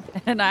fun.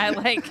 And I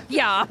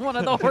one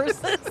of the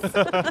horses.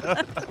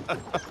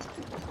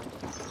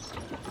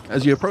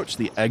 As you approach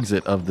the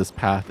exit of this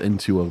path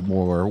into a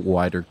more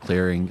wider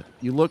clearing,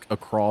 you look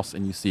across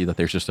and you see that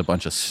there's just a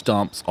bunch of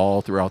stumps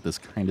all throughout this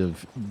kind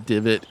of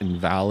divot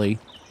and valley.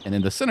 And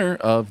in the center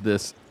of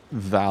this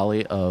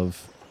valley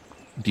of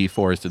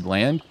deforested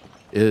land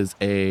is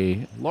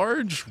a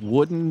large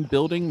wooden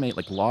building made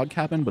like log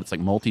cabin, but it's like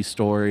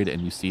multi-storied,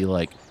 and you see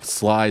like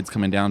slides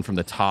coming down from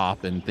the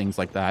top and things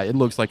like that. It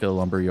looks like a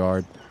lumber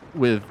yard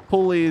with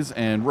pulleys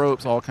and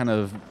ropes all kind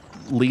of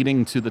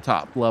leading to the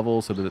top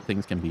level so that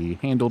things can be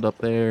handled up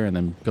there and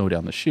then go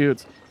down the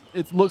chutes.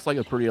 It looks like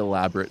a pretty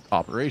elaborate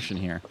operation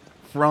here.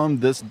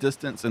 From this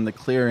distance in the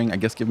clearing, I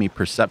guess give me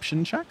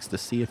perception checks to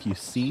see if you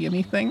see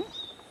anything.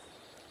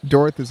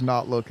 Dorth is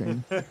not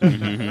looking.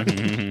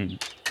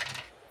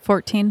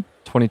 14.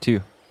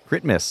 22.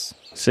 Crit miss.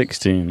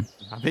 16.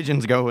 My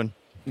vision's going.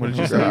 What did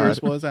you say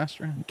yours was,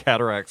 Astra?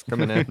 Cataracts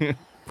coming in.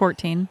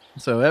 14.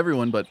 So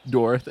everyone but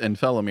Dorth and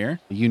Felomir,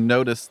 you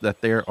notice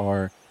that there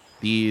are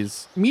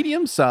these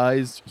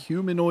medium-sized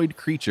humanoid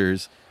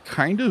creatures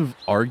kind of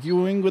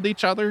arguing with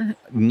each other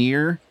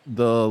near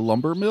the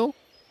lumber mill.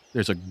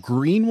 There's a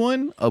green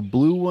one, a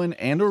blue one,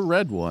 and a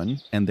red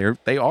one, and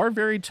they are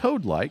very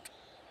toad-like.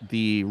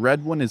 The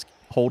red one is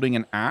holding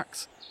an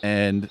axe,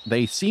 and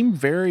they seem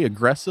very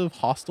aggressive,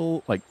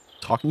 hostile, like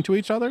talking to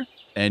each other.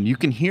 And you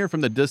can hear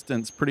from the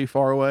distance pretty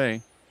far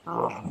away.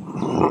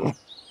 It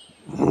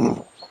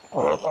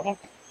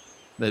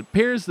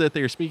appears that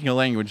they're speaking a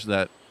language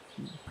that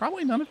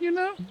probably none of you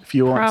know. If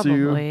you want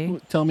Probably.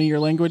 to tell me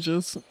your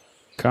languages.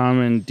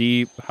 Common,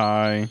 deep,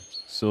 high,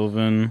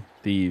 Sylvan,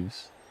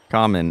 thieves.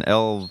 Common,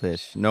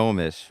 elvish,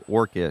 gnomish,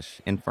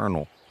 orcish,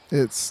 infernal.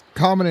 It's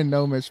common and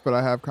gnomish, but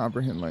I have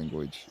comprehend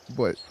language.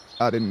 But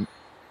I'm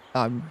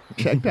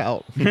checked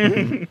out.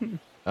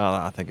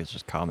 I think it's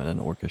just common and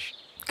orcish.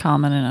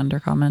 Common and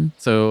undercommon.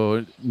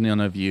 So none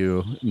of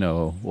you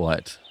know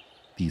what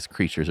these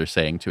creatures are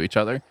saying to each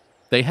other.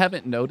 They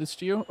haven't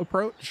noticed you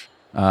approach.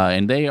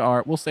 And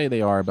we'll say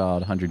they are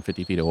about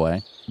 150 feet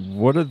away.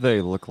 What do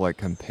they look like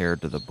compared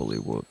to the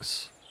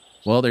bullywugs?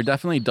 Well, they're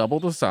definitely double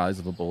the size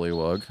of a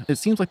bullywug. It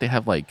seems like they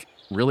have like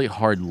really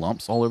hard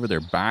lumps all over their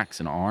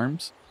backs and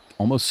arms,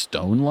 almost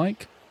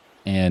stone-like.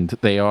 And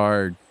they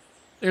look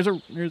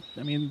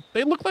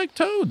like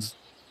toads,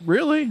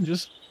 really,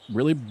 just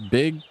really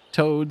big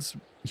toads,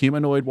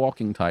 humanoid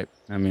walking type.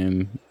 I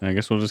mean, I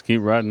guess we'll just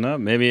keep riding up.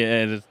 Maybe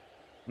I'm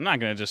not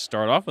going to just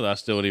start off with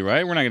hostility,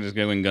 right? We're not going to just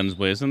go in guns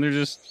blazing. They're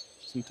just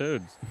some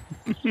toads.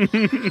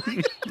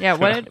 Yeah,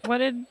 what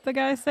did the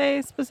guy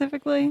say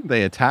specifically?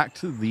 They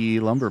attacked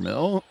the lumber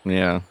mill.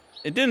 Yeah.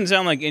 It didn't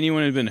sound like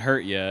anyone had been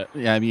hurt yet.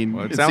 Yeah, I mean,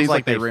 Well, it sounds seems like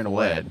like they they ran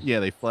away. fled. Yeah,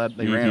 they fled.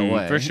 They ran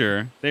away. For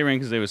sure. They ran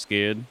because they were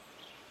scared.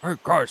 Hey,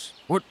 guys,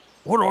 what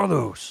are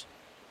those?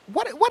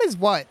 What is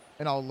what?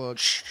 And I'll look.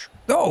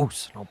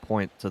 Those. I'll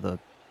point to the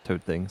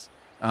toad things.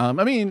 I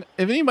mean,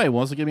 if anybody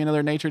wants to give me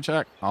another nature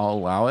check, I'll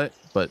allow it.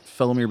 But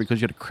Felomir,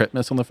 because you had a crit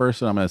miss on the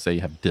first one, I'm going to say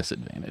you have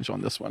disadvantage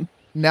on this one.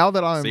 Now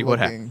that I'm See what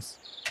looking,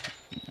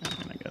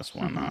 I guess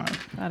why not?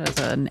 That is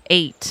an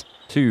 8.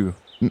 2.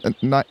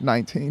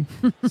 19.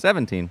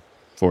 17.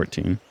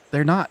 14.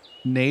 They're not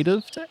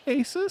native to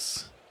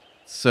Asus,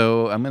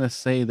 so I'm going to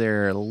say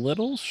they're a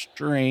little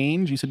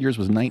strange. You said yours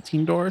was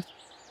 19, Dorth?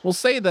 We'll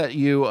say that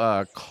you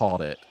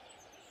caught it.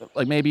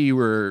 Like maybe you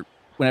were,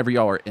 whenever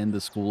y'all are in the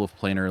School of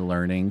Planar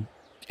Learning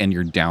and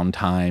your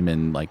downtime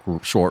and like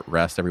short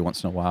rest every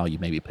once in a while, you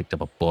maybe picked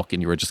up a book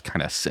and you were just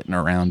kind of sitting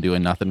around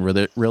doing nothing with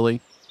it,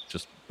 really.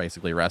 Just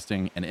basically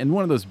resting. And in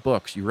one of those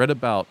books, you read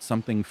about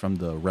something from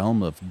the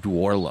realm of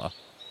Dwarla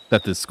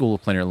that the School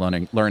of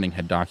Planar Learning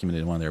had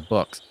documented in one of their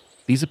books.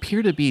 These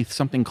appear to be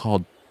something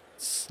called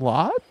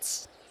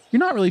slots. You're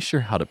not really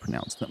sure how to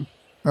pronounce them.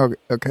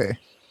 Okay.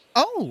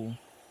 Oh,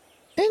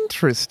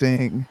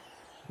 interesting.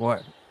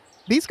 What?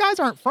 These guys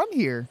aren't from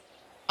here.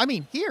 I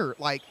mean, here,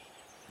 like,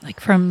 Like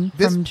from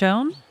This-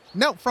 Joan?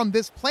 no, from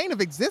this plane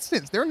of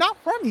existence. They're not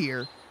from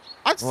here.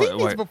 I've seen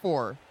these Wait.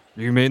 before.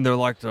 You mean they're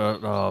like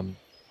the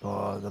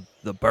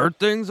bird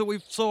things that we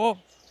saw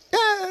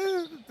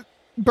Yeah,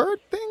 bird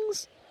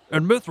things.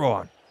 in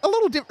Mithron? A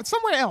little different.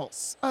 Somewhere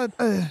else.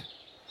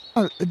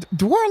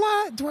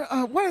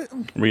 Dwarla? What?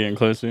 We getting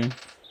closer?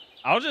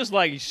 I'll just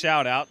like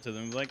shout out to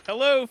them, like,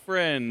 "Hello,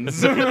 friends."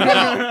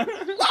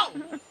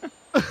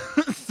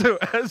 So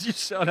as you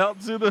shout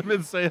out to them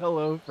and say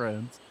hello,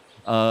 friends,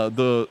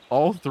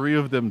 all three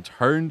of them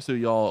turn to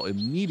y'all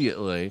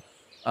immediately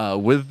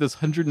with this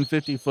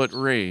 150-foot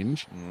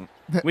range.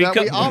 We that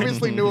come- we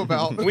obviously knew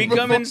about. We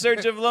come in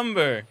search of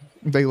lumber.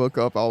 They look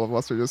up. All of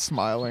us are just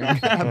smiling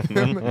at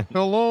them.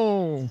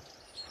 Hello.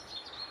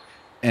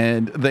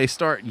 And they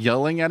start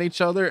yelling at each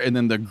other, and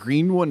then the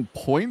green one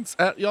points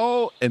at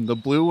y'all, and the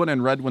blue one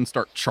and red one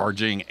start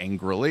charging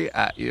angrily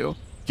at you.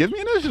 Give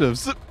me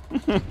initiatives.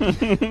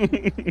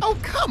 Oh,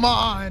 come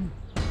on.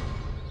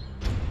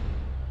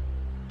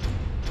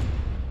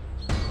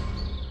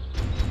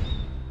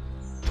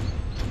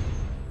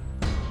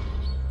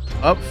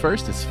 Up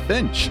first is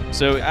Finch.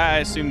 So I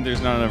assume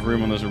there's not enough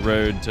room on this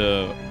road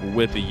to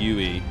whip a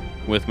Yui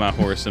with my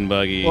horse and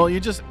buggy. Well, you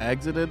just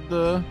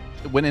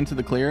went into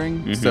the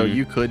clearing, so Mhm.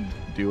 you could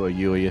do a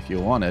Yui if you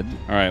wanted.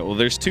 All right. Well,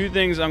 there's two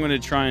things I'm going to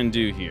try and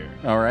do here.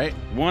 All right.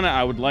 One,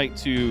 I would like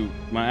to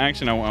my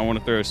action. I want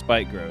to throw a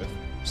spike growth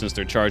since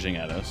they're charging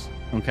at us.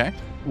 Okay.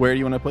 Where do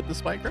you want to put the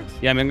spike growth?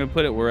 Yeah, I mean, I'm going to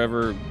put it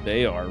wherever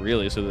they are,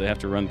 really, so that they have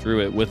to run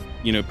through it with,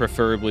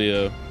 preferably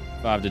a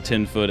 5 to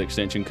 10 foot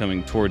extension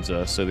coming towards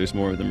us, so there's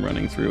more of them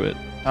running through it.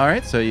 All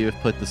right, so you've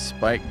put the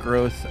spike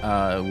growth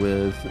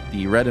with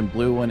the red and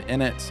blue one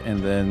in it, and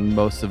then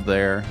most of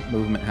their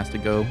movement has to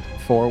go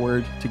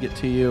forward to get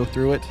to you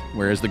through it,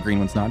 whereas the green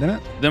one's not in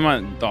it. Then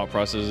my thought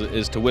process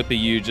is to whip a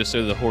U just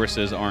so the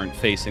horses aren't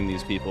facing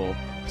these people.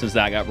 Since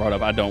that got brought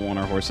up, I don't want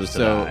our horses to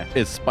So die.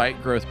 is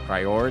spike growth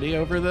priority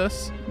over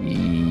this?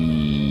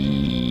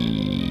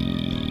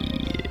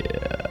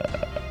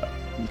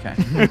 Okay.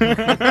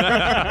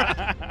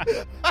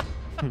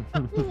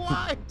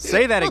 Why?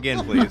 Say that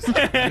again, please.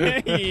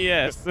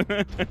 Yes.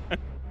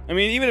 I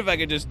mean, even if I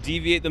could just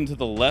deviate them to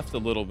the left a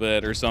little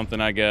bit or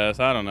something, I guess.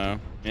 I don't know.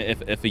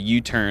 If a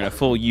U-turn, a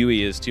full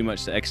Yui is too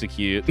much to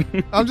execute.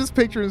 I'm just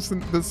picturing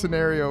the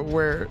scenario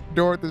where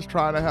Dorothy is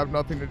trying to have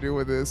nothing to do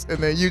with this, and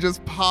then you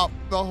just pop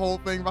the whole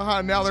thing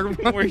behind. Now they're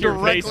Where running you're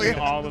directly. facing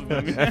all of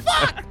them.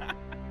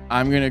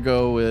 I'm going to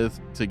go with,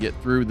 to get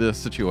through this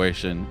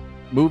situation,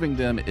 moving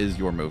them is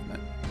your movement.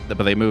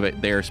 But they move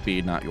at their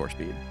speed, not your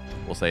speed.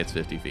 We'll say it's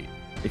 50 feet.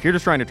 If you're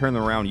just trying to turn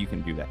them around, you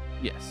can do that.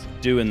 Yes.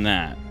 Doing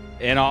that.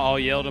 And I'll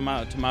yell to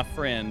my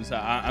friends.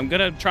 I'm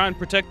gonna try and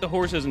protect the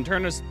horses and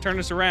turn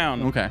us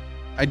around. Okay.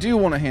 I do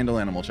want to handle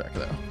animal check,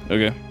 though.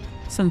 Okay.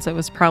 Since it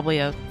was probably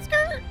a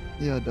skirt.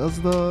 Yeah, does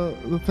the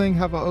thing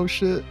have a oh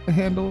shit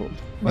handle?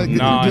 Like,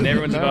 No, and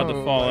everyone's about to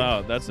No, fall like-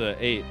 out. That's a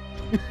 8.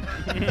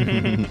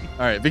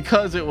 All right,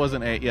 because it was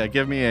an 8, yeah,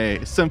 give me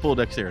a simple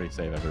dexterity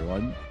save,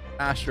 everyone.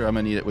 Astra, I'm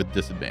going to need it with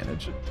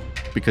disadvantage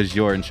because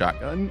you're in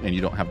shotgun and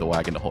you don't have the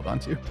wagon to hold on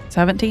to.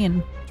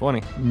 17.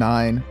 20.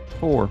 9.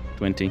 4.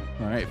 20.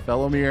 All right,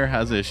 Felomir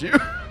has issue.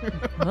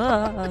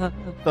 Ah.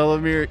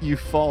 Felomir, you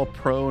fall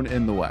prone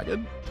in the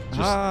wagon.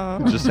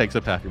 It just takes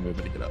up half your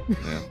movement to get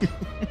up.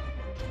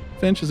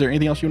 Finch, is there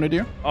anything else you want to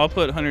do? I'll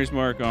put Hunter's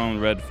Mark on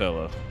Red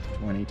Fellow.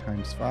 20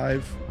 times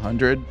 5,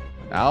 100.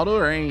 Out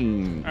of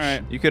range. All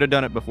right. You could have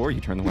done it before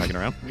you turned the wagon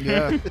around.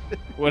 Yeah.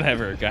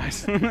 Whatever,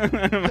 guys.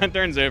 My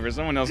turn's over.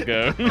 Someone else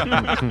go.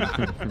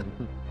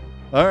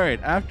 All right,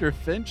 after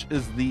Finch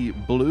is the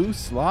blue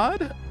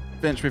slod.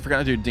 Finch, we forgot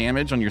to do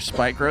damage on your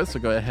spike growth, so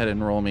go ahead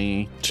and roll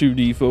me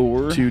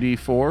 2d4.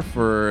 2d4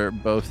 for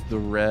both the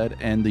red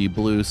and the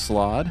blue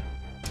slod.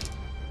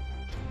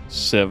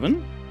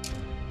 7.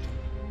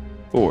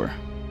 4.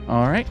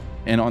 All right.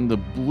 And on the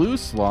blue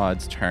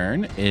slod's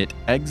turn, it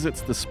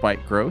exits the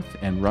spike growth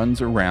and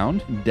runs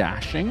around,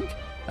 dashing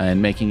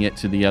and making it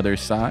to the other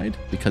side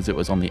because it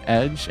was on the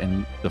edge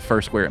and the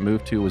first square it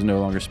moved to was no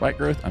longer spike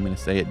growth. I'm going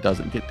to say it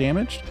doesn't get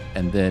damaged.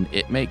 And then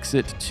it makes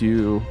it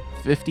to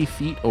 50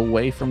 feet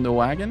away from the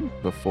wagon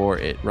before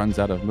it runs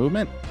out of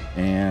movement.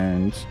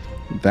 And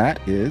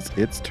that is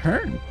its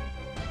turn.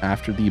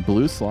 After the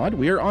blue slot,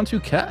 we are on to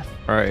Keth.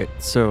 All right,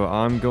 so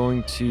I'm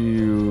going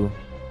to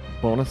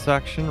bonus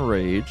action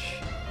rage,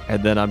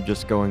 and then I'm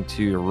just going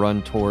to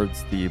run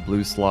towards the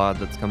blue slot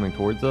that's coming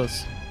towards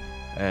us.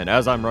 And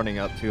as I'm running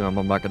up to him,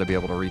 I'm not going to be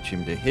able to reach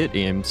him to hit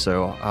him.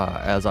 So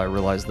as I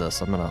realize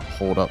this, I'm going to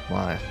hold up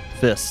my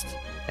fist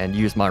and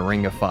use my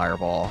ring of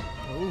fireball.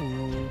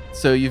 Ooh.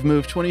 So you've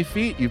moved 20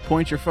 feet. You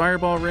point your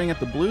fireball ring at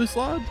the blue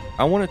slot.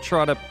 I want to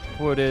try to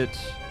point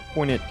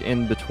it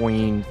in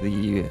between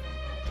the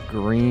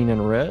green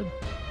and red.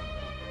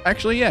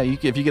 Actually, yeah,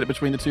 if you get it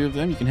between the two of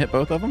them, you can hit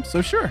both of them.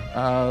 So sure.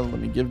 Let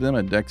me give them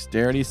a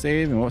dexterity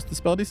save. And what's the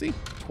spell DC?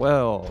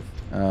 12.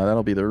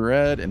 That'll be the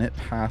red, and it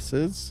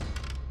passes.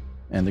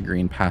 And the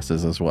green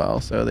passes as well.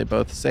 So they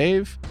both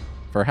save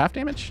for half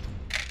damage.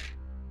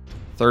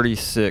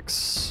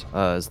 36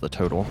 is the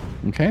total.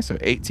 Okay, so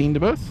 18 to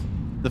both.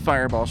 The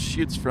fireball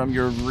shoots from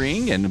your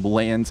ring and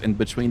lands in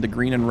between the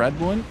green and red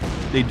one.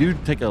 They do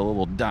take a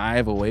little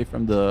dive away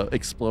from the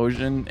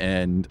explosion,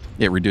 and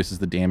it reduces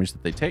the damage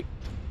that they take.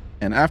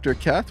 And after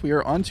Keth, we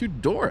are on to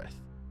Dorith.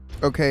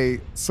 Okay,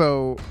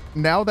 so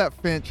now that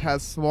Finch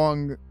has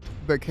swung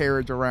the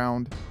carriage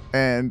around,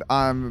 and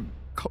I'm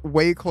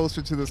way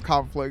closer to this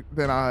conflict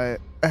than I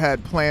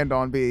had planned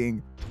on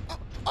being.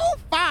 Oh,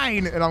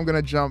 fine! And I'm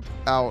gonna jump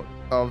out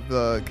of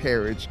the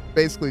carriage,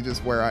 basically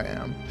just where I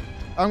am.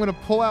 I'm gonna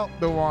pull out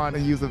the wand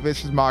and use a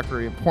vicious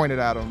mockery and point it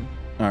at him.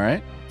 All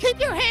right. Keep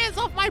your hands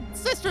off my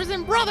sisters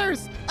and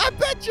brothers. I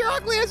bet you're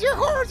ugly as your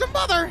whore's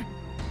mother.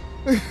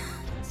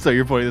 So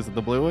you're pointing this at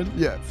the blue one?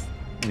 Yes.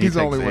 And He's he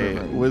the takes only one a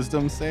remaining.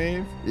 wisdom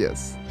save,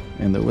 Yes.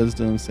 and the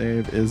wisdom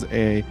save is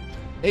a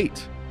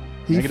 8.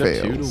 He Negative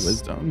fails. 2 to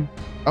wisdom.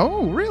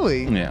 Oh,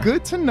 really? Yeah.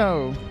 Good to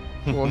know.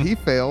 Well, he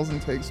fails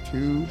and takes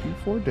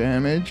 2d4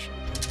 damage.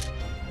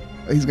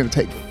 He's going to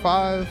take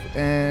 5,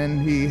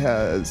 and he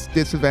has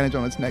disadvantage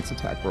on his next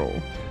attack roll.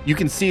 You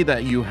can see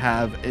that you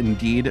have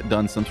indeed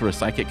done some sort of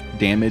psychic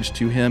damage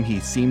to him. He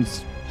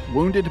seems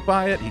wounded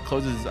by it. He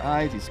closes his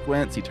eyes, he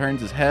squints, he turns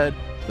his head,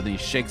 but then he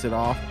shakes it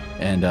off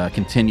and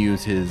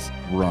continues his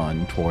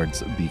run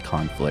towards the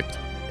conflict.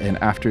 And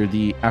after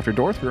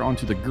Dorth, we're on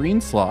to the green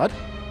slot.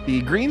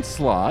 The green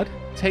slot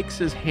takes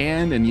his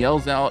hand and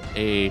yells out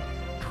a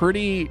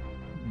pretty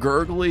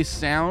gurgly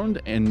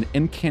sound and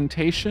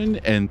incantation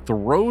and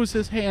throws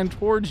his hand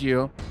towards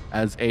you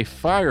as a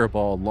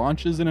fireball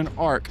launches in an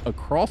arc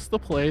across the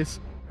place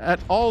at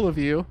all of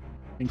you,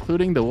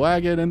 including the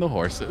wagon and the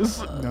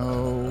horses.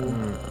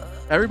 No.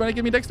 Everybody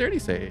give me dexterity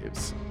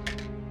saves.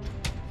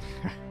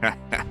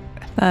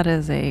 That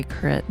is a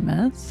crit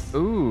miss.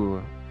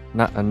 Ooh,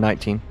 not a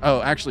 19.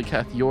 Oh, actually,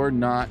 Keth, you're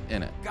not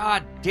in it.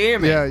 God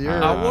damn it. Yeah,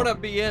 you're. I want to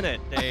be in it,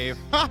 Dave.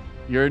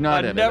 You're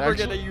not in I'm it. never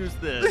Actually- going to use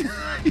this.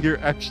 You're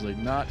actually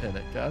not in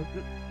it, Keth,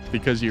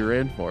 because you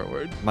ran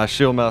forward. My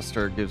shield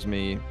master gives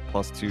me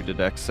 +2 to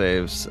dex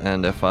saves,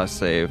 and if I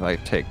save, I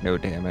take no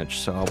damage,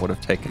 so I would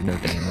have taken no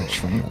damage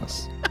from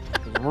this.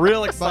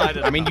 Real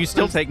excited. I mean, you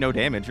still take no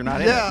damage. You're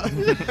not in Yeah.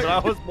 it. but I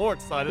was more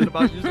excited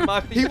about using my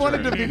feature. He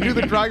wanted to do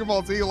the Dragon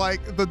Ball Z,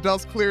 like the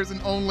dust clears and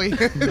only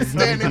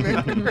standing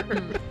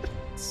there.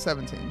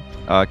 17.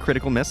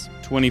 Critical miss.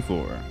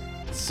 24.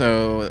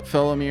 So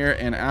Felomir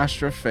and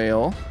Astra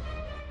fail.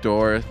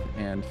 Dorth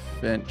and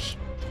Finch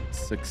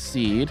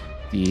succeed.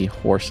 The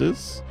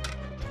horses.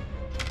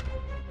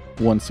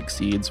 One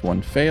succeeds,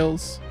 one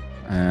fails.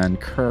 And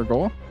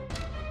Kurgle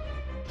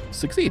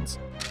succeeds.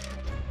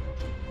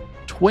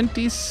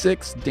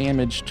 26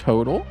 damage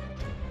total.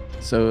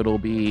 So it'll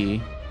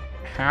be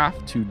half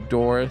to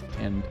Dorth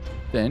and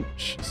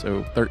Finch.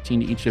 So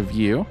 13 to each of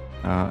you.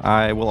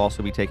 I will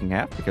also be taking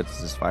half because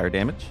this is fire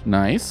damage.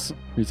 Nice.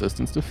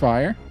 Resistance to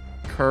fire.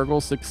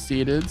 Kurgle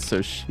succeeded,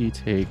 so she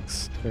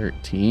takes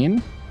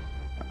 13.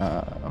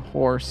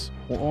 Horse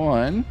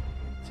 1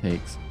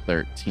 takes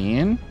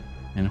 13.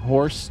 And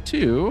horse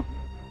 2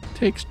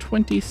 takes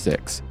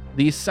 26.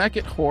 The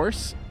second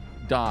horse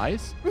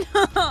dies.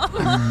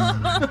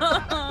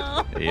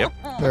 Yep.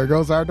 There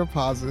goes our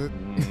deposit.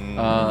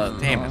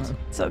 Damn it.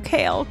 It's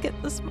okay. I'll get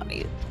this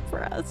money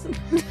for us.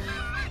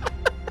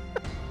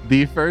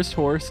 The first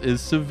horse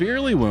is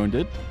severely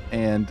wounded,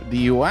 and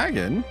the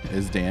wagon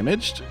is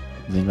damaged.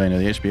 Does anybody know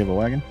the HP of a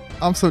wagon?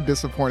 I'm so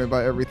disappointed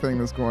by everything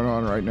that's going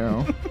on right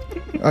now.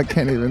 I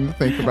can't even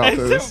think about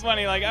It's this. so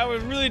funny. Like I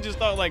was really just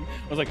thought like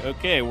I was like,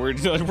 okay, we're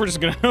just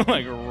gonna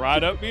like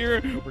ride up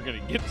here. We're gonna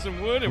get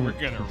some wood and we're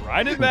gonna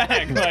ride it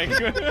back. Like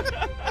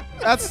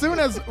As soon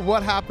as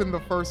what happened the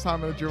first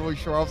time at the jewelry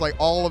store, I was like,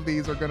 all of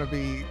these are gonna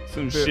be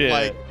some bit, shit.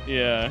 like,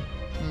 yeah.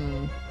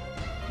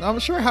 I'm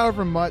sure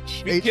however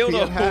much It killed HP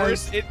a it has,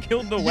 horse. It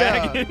killed the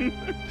Yeah. wagon.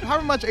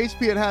 however much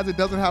HP it has, it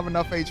doesn't have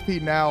enough HP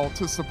now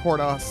to support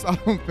us. I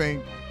don't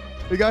think.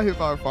 It got hit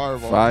by a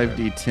fireball.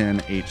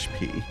 5d10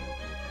 HP,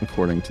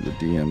 according to the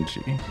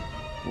DMG.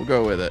 We'll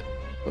go with it.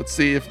 Let's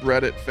see if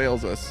Reddit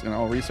fails us, and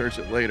I'll research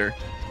it later.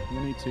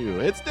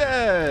 22. It's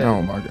dead!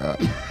 Oh my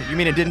god. You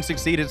mean it didn't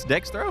succeed its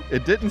dex throw?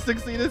 It didn't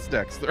succeed its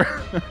dex throw.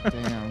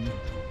 Damn.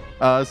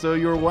 So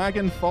your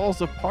wagon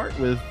falls apart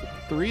with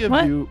 3 of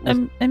What? you.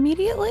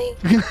 Immediately?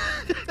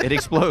 It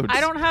explodes.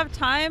 I don't have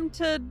time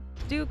to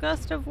do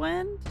gust of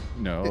wind.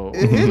 No.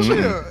 It hit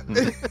you.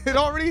 It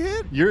already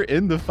hit. You're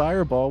in the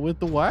fireball with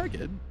the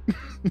wagon.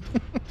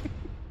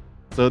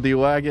 So the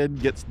wagon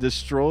gets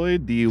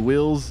destroyed. The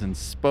wheels and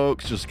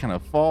spokes just kind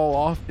of fall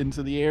off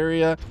into the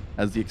area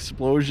as the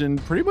explosion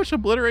pretty much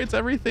obliterates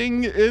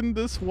everything in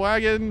this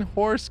wagon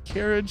horse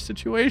carriage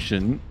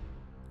situation.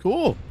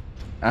 Cool.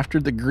 After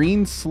the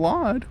green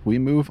slod, we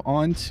move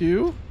on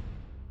to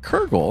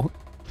Kurgle,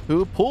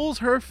 who pulls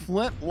her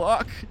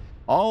flintlock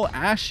all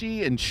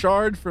ashy and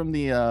charred from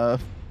the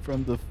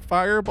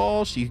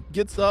fireball. She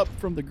gets up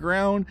from the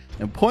ground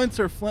and points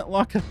her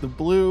flintlock at the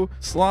blue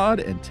slod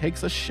and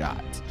takes a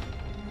shot.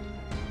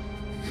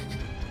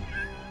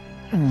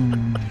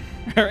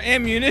 Her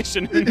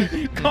ammunition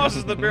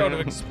causes the barrel to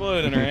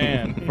explode in her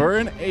hand. For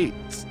an 8,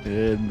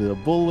 and the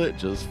bullet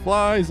just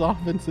flies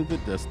off into the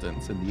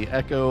distance, and the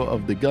echo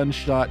of the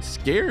gunshot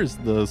scares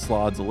the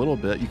slods a little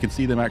bit. You can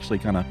see them actually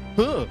kind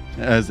of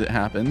as it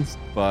happens,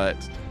 but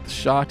the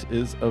shot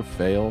is a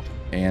fail,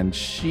 and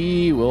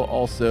she will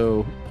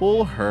also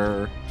pull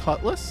her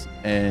cutlass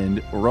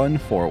and run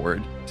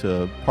forward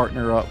to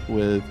partner up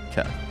with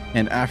Keth.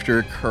 And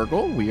after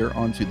Kurgle, we are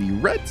onto the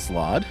red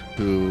slod,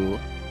 who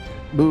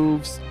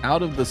moves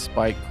out of the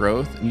spike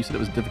growth, and you said it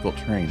was difficult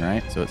terrain,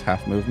 right? So it's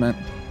half movement.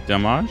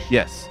 Damage?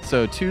 Yes.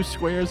 So 2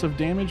 squares of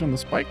damage on the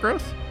spike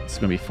growth. It's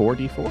going to be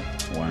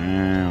 4d4.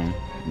 Wow.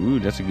 Ooh,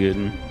 that's a good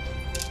one.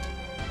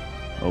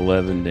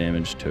 11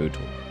 damage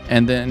total.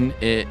 And then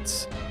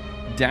it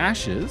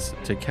dashes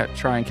to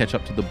try and catch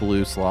up to the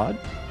blue slod,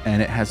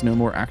 and it has no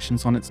more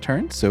actions on its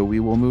turn. So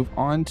we will move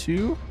on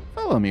to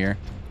Felomir.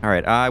 All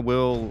right, I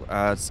will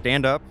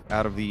stand up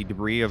out of the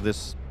debris of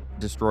this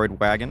destroyed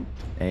wagon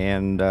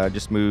and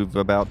just move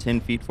about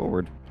 10 feet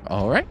forward.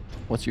 All right.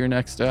 What's your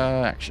next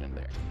action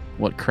there?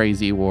 What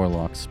crazy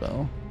warlock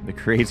spell? The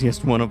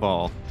craziest one of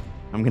all.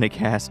 I'm going to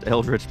cast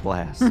Eldritch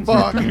Blast.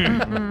 Fuck.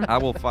 I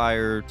will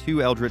fire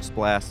 2 Eldritch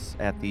Blasts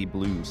at the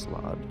blue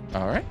slod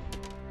All right.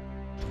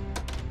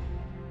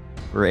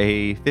 for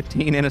a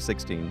 15 and a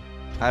 16.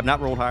 I have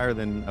not rolled higher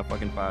than a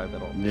fucking 5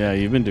 at all. Yeah,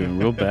 you've been doing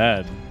real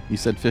bad. You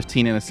said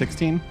 15 and a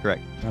 16?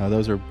 Correct.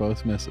 Those are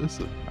both misses.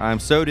 I'm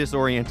so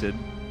disoriented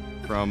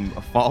from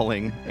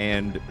falling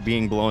and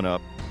being blown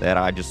up that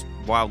I just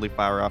wildly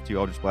fire off 2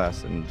 Eldritch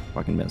Blasts and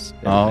fucking miss.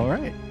 everything. All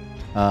right.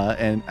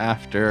 And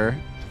after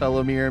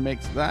Felomir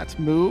makes that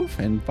move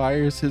and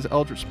fires his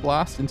Eldritch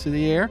Blast into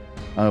the air,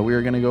 we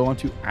are going to go on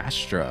to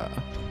Astra.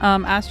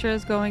 Astra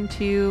is going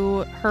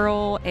to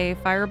hurl a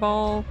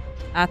fireball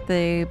at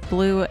the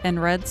blue and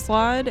red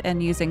slot,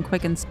 and using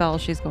Quicken Spell,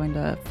 she's going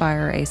to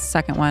fire a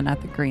second one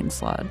at the green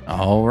slot.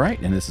 All right.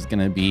 And this is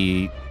going to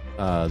be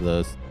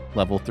the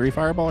level 3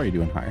 fireball, or are you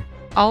doing higher?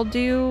 I'll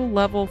do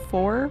level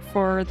 4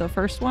 for the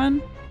first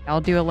one.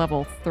 I'll do a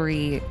level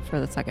 3 for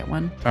the second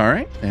one. All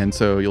right. And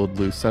so you'll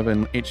lose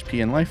 7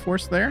 HP and life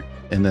force there.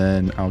 And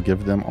then I'll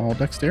give them all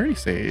dexterity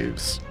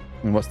saves.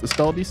 And what's the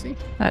spell DC?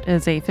 That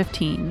is a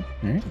 15.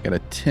 All right. Got a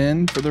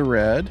 10 for the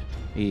red,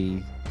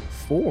 a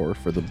 4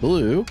 for the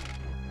blue,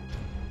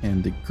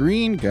 and the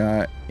green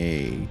got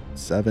a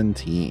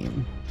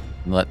 17.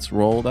 Let's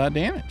roll that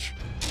damage.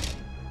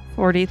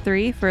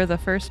 43 for the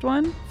first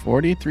one.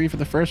 43 for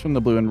the first one,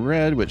 the blue and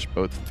red, which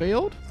both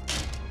failed.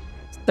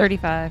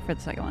 35 for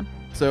the second one.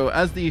 So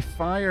as the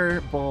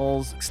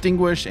fireballs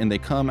extinguish and they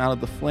come out of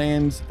the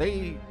flames,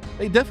 they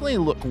definitely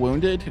look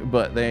wounded,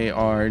 but they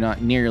are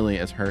not nearly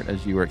as hurt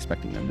as you were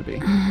expecting them to be.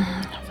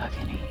 I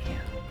fucking hate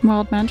you.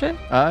 Wild magic?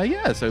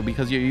 Yeah, so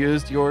because you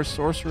used your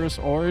sorceress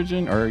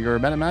origin or your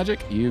meta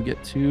magic, you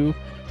get to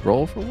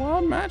roll for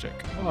wild magic.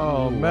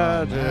 Oh,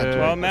 magic.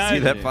 Well, See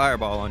that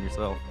fireball on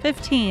yourself.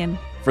 15.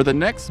 For the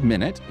next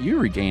minute, you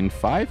regain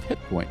 5 hit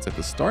points at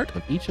the start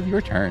of each of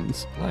your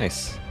turns.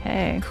 Nice.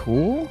 Hey.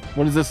 Cool.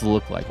 What does this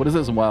look like? What does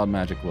this wild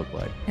magic look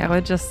like? I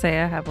would just say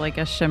I have like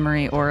a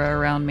shimmery aura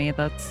around me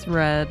that's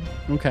red.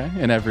 Okay,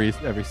 and every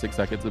 6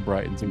 seconds it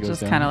brightens and It goes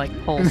just down. kind of like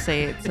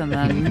pulsates and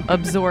then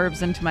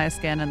absorbs into my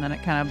skin, and then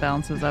it kind of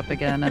bounces up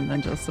again and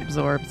then just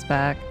absorbs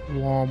back.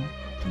 Womp.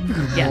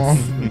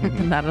 Yes.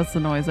 And that is the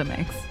noise it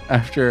makes.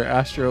 After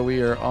Astro,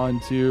 we are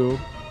on to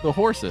the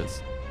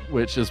horses,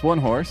 which is one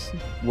horse.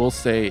 We'll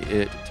say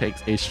it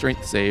takes a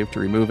strength save to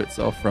remove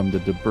itself from the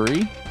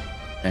debris,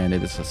 and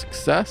it is a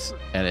success,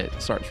 and it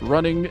starts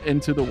running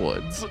into the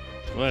woods.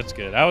 Well, that's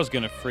good. I was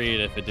going to free it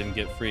if it didn't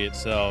get free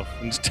itself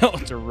and just tell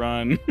it to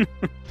run.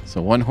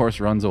 So one horse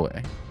runs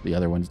away. The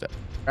other one's dead.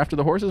 After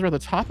the horses, we're at the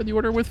top of the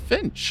order with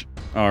Finch.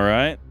 All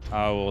right.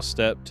 I will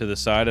step to the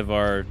side of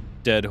our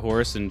dead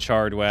horse and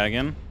charred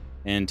wagon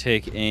and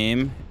take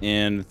aim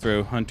and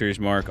throw Hunter's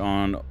Mark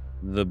on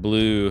the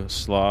blue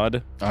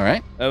slod. All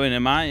right. Oh, and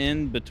am I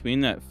in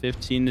between that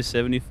 15 to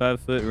 75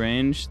 foot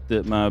range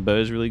that my bow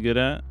is really good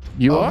at?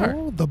 You are.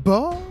 Oh, the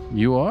bow.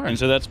 You are. And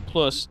so that's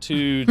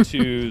 +2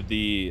 to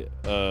the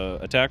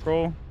attack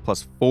roll.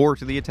 +4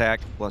 to the attack,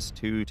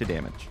 +2 to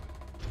damage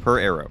per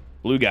arrow.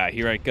 Blue guy,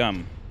 here I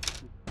come.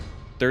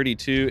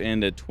 32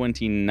 and a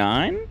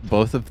 29.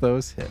 Both of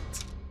those hit.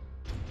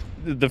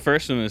 The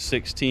first one is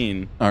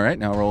 16. All right,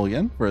 now roll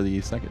again for the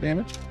second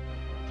damage.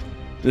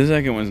 The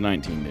second one's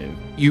 19, Dave.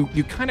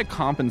 You kind of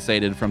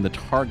compensated from the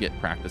target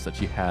practice that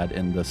you had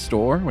in the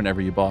store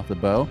whenever you bought the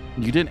bow.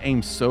 You didn't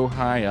aim so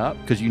high up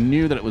because you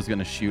knew that it was going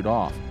to shoot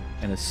off.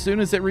 And as soon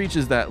as it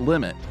reaches that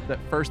limit, that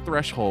first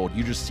threshold,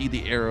 you just see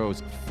the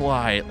arrows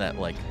fly at that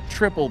like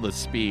triple the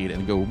speed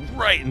and go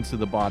right into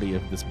the body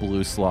of this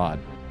blue slod.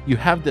 You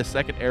have the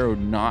second arrow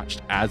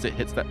notched as it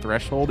hits that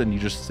threshold, and you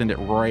just send it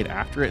right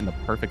after it in the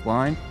perfect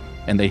line,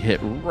 and they hit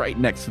right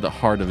next to the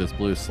heart of this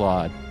blue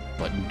slod.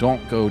 But you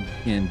don't go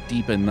in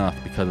deep enough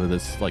because of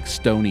this like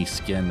stony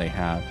skin they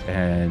have,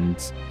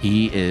 and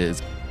he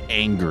is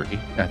angry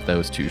at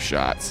those two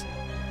shots.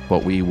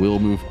 But we will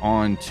move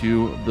on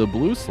to the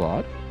blue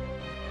slod.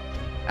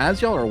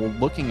 As y'all are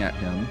looking at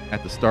him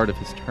at the start of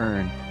his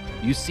turn,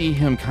 you see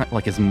him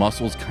like his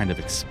muscles kind of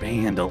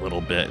expand a little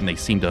bit, and they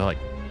seem to like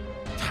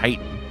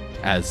tighten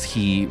as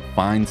he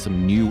finds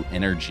some new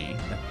energy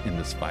in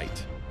this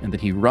fight. And then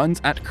he runs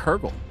at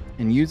Kurgle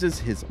and uses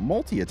his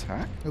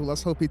multi-attack. Ooh,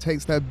 let's hope he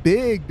takes that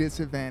big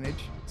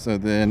disadvantage. So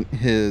then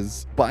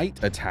his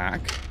bite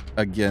attack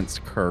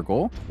against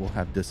Kurgle will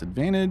have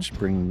disadvantage,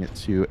 bringing it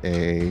to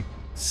a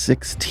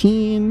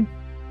 16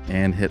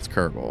 and hits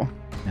Kurgle.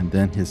 And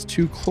then his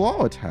two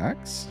claw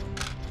attacks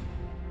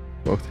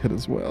both hit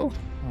as well.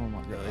 Oh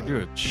my god. They do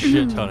a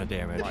shit ton of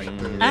damage. I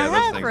those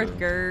have things are-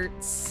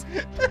 regrets.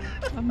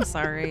 I'm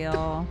sorry,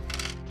 y'all.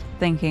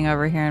 Thinking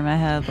over here in my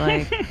head,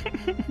 like,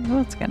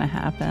 what's gonna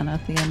happen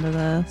at the end of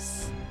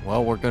this?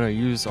 Well, we're gonna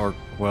use our.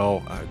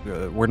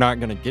 We're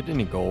not gonna get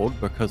any gold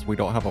because we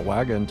don't have a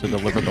wagon to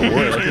deliver the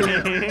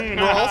wood.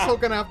 We're also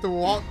gonna have to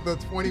walk the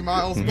 20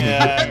 miles.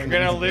 Yeah, we're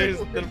gonna lose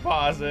the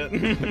deposit.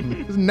 We're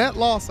It's net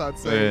loss, I'd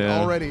say, Yeah.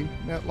 already.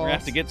 Net loss. gonna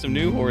have to get some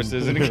new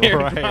horses and carry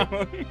Right.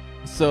 them.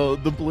 So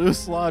the blue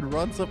slod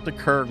runs up to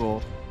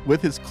Kurgle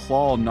with his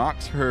claw,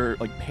 knocks her,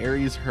 like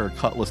parries her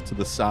cutlass to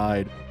the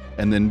side,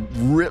 and then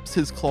rips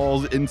his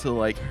claws into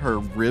like her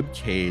rib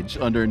cage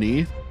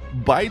underneath,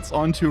 bites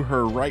onto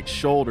her right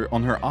shoulder,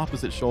 on her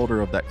opposite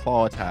shoulder of that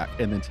claw attack,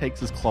 and then takes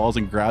his claws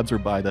and grabs her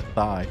by the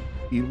thigh.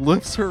 He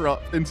lifts her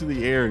up into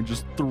the air and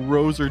just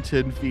throws her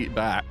 10 feet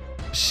back.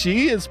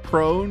 She is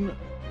prone,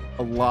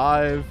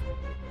 alive,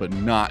 but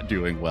not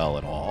doing well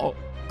at all.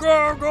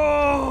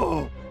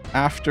 Gargle!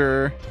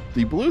 After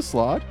the blue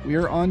slod, we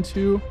are on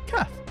to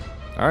Keth.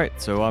 All right,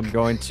 so I'm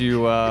going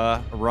to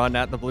run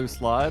at the blue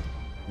slide,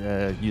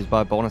 use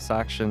my bonus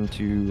action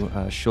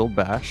to shield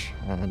bash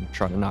and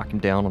try to knock him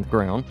down on the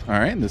ground. All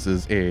right, this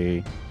is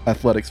a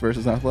athletics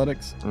versus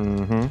athletics.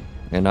 Mm-hmm.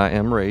 And I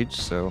am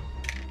raged, so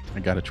I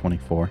got a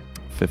 24.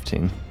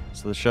 15.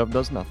 So the shove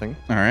does nothing.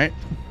 All right,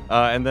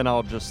 And then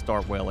I'll just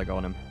start wailing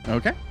on him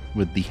okay.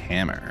 With the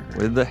hammer.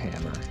 with the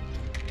hammer.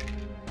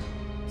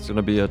 It's going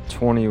to be a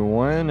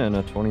 21 and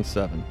a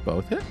 27.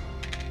 Both hit.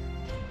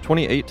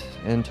 28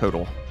 in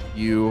total.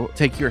 You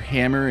take your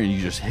hammer and you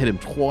just hit him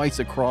twice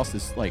across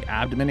his like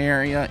abdomen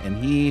area,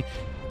 and he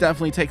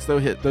definitely takes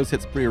those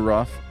hits pretty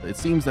rough. It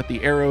seems that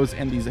the arrows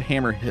and these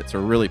hammer hits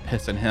are really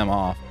pissing him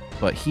off,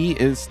 but he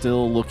is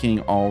still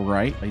looking all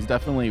right. He's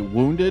definitely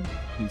wounded.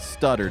 He's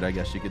stuttered, I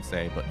guess you could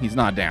say, but he's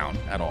not down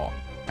at all.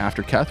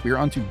 After Keth, we're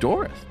on to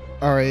Dorith.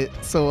 All right,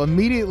 so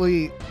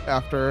immediately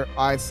after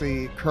I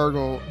see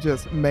Kurgle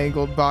just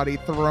mangled body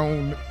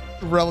thrown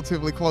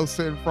relatively close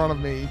to in front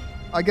of me,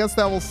 I guess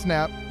that will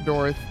snap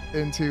Dorith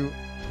into,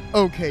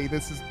 okay,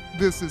 this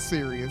is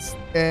serious.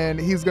 And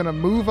he's gonna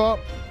move up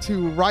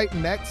to right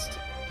next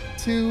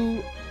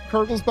to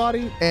Kurgle's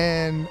body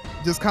and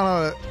just kind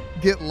of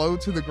get low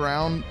to the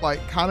ground,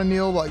 like kind of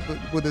kneel like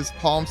with his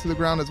palms to the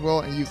ground as well,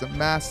 and use a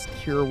mass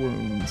cure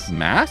wounds.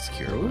 Mass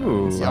cure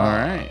wounds. Yeah. All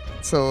right.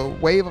 So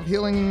wave of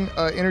healing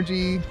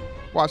energy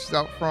washes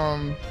out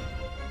from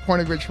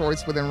point of your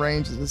choice within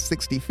range is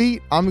 60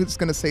 feet. I'm just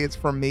going to say it's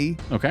from me.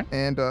 Okay.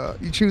 And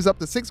you choose up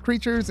to 6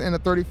 creatures in a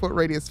 30-foot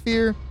radius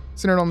sphere.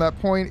 Centered on that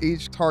point,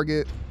 each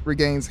target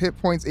regains hit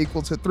points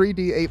equal to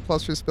 3d8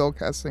 plus your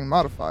spellcasting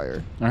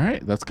modifier. All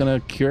right. That's going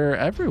to cure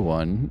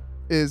everyone.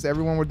 Is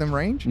everyone within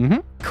range? Mm-hmm.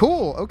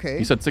 Cool. Okay.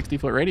 You said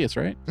 60-foot radius,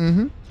 right?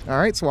 Mm-hmm. All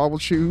right. So I will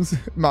choose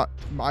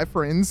my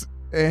friends,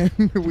 and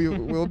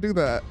we'll do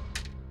that.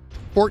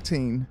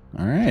 14.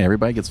 All right.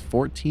 Everybody gets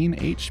 14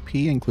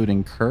 HP,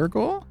 including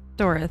Kurgle.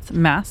 Dorith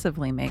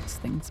massively makes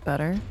things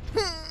better.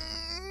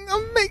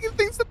 I'm making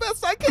things the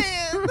best I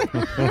can.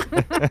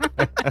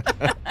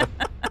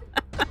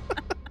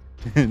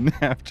 And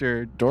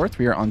after Dorth,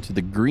 we are on to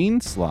the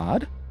green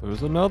slod.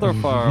 There's another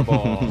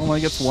fireball.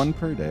 Only gets one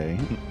per day.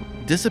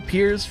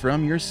 Disappears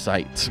from your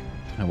sight.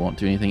 I won't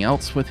do anything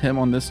else with him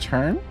on this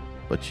turn,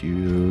 but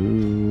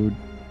I'm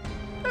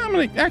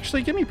gonna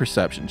actually give me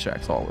perception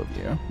checks, all of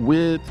you,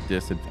 with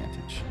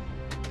disadvantage.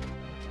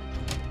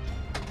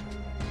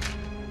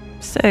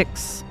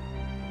 6.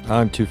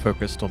 I'm too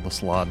focused on the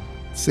slot.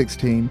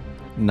 16.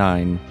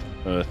 9.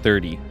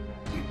 30.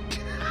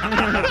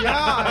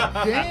 God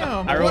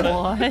Damn. I rolled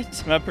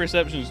What? My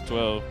perception's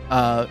 12.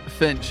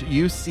 Finch,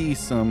 you see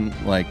some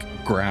like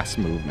grass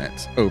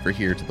movement over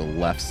here to the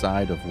left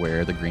side of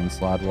where the green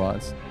slot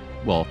was.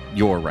 Well,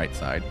 your right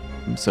side.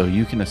 So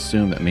you can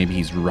assume that maybe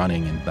he's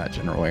running in that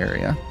general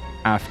area.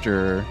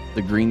 After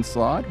the green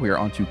slot, we are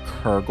onto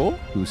Kurgle,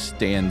 who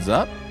stands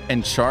up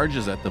and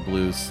charges at the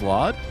blue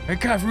slot. Hey,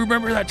 Kev,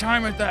 remember that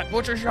time at that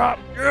butcher shop?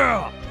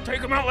 Yeah!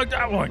 Take him out like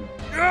that one!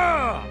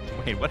 Yeah!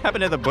 Wait, what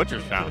happened at the butcher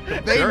shop?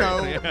 They Sure.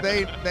 know.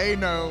 They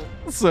know.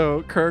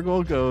 So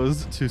Kurgle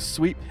goes to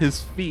sweep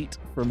his feet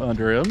from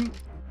under him.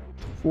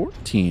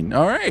 14.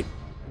 All right.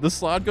 The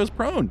slot goes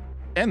prone.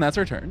 And that's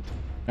our turn.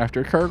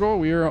 After Kurgle,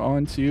 we are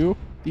on to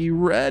the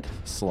red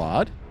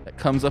slot that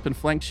comes up and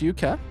flanks you,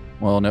 Kev.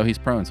 Well, no, he's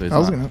prone, so he's I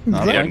was not, gonna-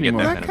 not Yeah, flanking get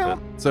anymore. that That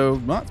count? So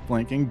not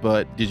flanking,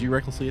 but did you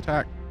recklessly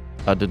attack?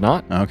 I did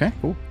not. Okay,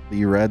 cool.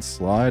 The red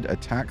slide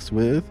attacks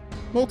with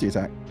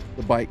multi-attack.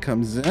 The bite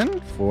comes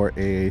in for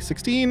a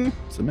 16.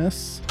 It's a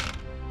miss.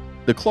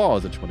 The claw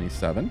is a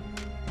 27.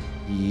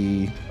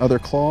 The other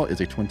claw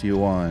is a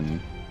 21.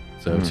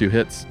 So 2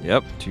 hits.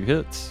 Yep, 2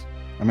 hits.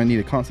 I'm gonna need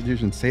a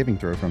Constitution saving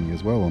throw from you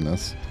as well on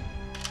this.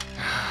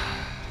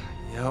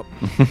 Yep.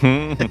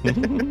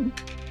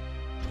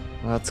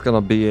 That's gonna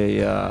be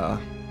a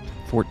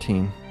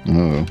 14.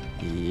 Oh.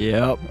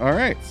 Yep. All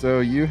right,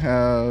 so you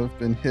have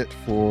been hit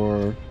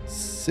for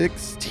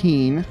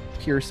 16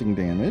 piercing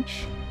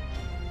damage.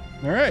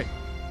 All right.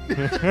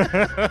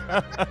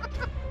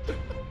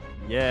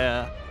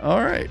 Yeah.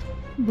 All right.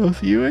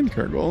 Both you and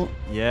Kurgle.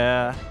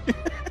 Yeah.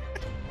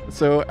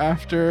 So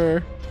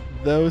after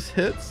those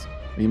hits,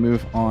 we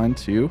move on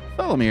to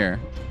Felomir.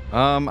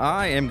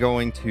 I am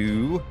going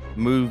to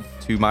move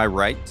to my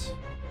right,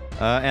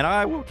 and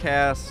I will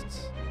cast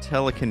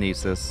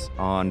telekinesis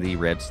on the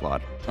red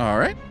slot. All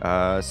right.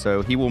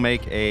 So he will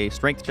make a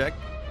strength check,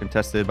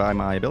 contested by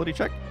my ability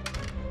check.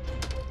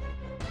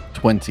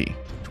 20.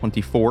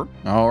 24.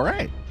 All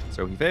right.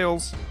 So he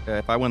fails.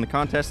 If I win the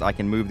contest, I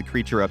can move the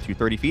creature up to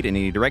 30 feet in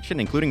any direction,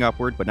 including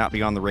upward, but not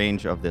beyond the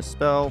range of this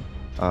spell,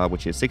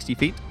 which is 60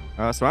 feet.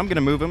 So I'm going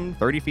to move him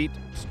 30 feet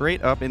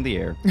straight up in the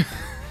air.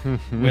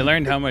 We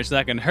learned how much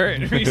that can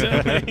hurt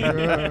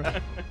recently.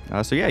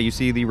 So yeah, you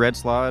see the red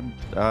slot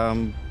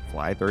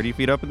fly 30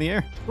 feet up in the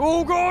air.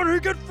 Oh god, he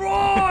can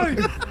fly!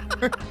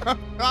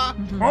 Ah,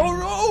 Oh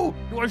no!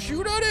 Do I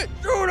shoot at it?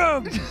 Shoot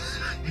him!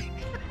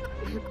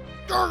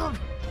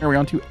 Here we're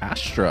on to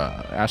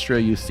Astra. Astra,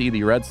 you see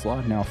the red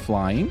slot now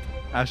flying.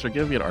 Astra,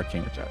 give me an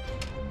Arcana check.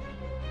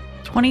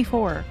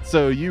 24.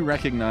 So you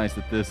recognize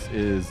that this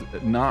is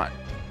not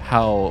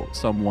how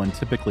someone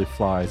typically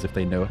flies if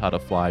they know how to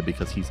fly,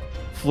 because he's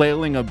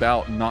flailing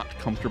about, not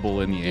comfortable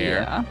in the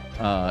air.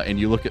 Yeah. And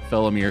you look at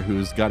Felomir,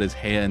 who's got his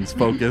hands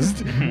focused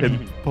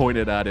and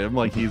pointed at him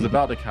like he's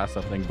about to cast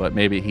something, but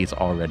maybe he's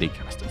already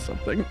casted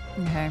something.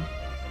 Okay.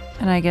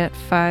 And I get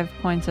 5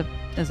 points of,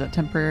 is it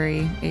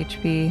temporary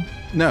HP?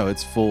 No,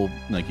 it's full,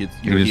 like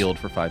you're was- healed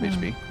for 5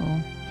 HP Oh,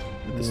 cool.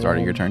 at the start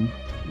of your turn.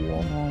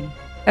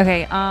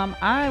 Okay,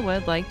 I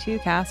would like to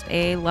cast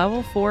a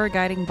level 4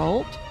 guiding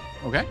bolt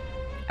Okay.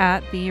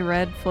 at the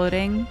red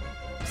floating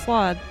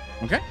slot.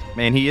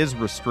 And he is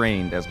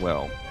restrained as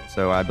well.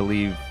 So I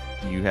believe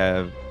you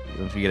have.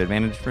 Don't you get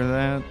advantage for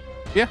that?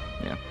 Yeah.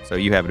 Yeah. So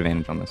you have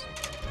advantage on this.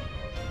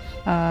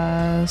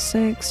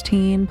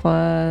 16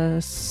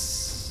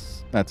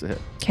 plus. That's a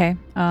hit. Okay,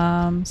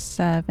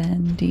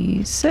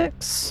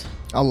 76.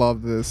 I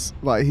love this.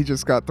 Like he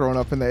just got thrown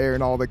up in the air,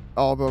 and all the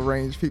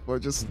ranged people are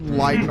just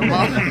lighting him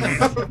up.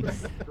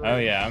 Oh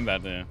yeah, I'm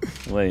about to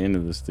lay into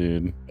this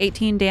dude.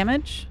 18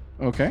 damage.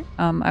 Okay.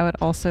 I would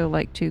also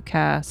like to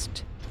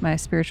cast my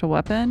spiritual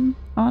weapon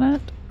on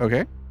it.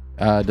 Okay.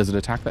 Does it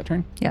attack that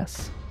turn?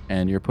 Yes.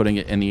 And you're putting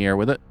it in the air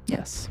with it?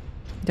 Yes.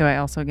 Do I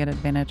also get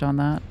advantage on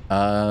that?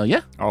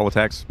 Yeah. All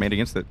attacks made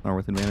against it are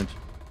with advantage.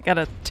 I got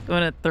a 2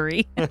 and a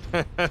 3.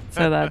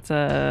 So that's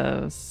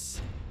a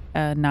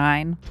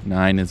 9.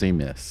 9 is a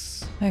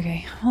miss.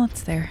 Okay, well,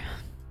 it's there.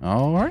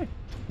 All right.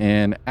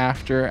 And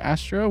after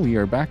Astra, we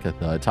are back at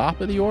the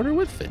top of the order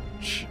with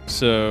Finch.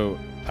 So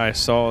I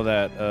saw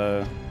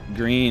that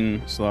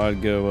green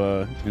slot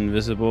go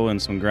invisible and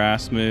some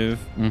grass move.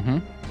 Mm-hmm.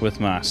 With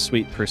my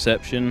sweet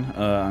perception,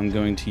 I'm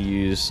going to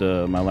use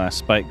my last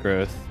spike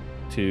growth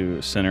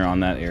to center on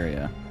that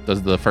area.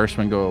 Does the first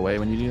one go away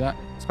when you do that?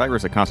 Spiker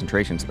is a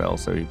concentration spell,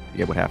 so you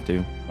would have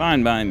to.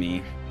 Fine by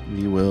me.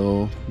 We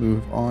will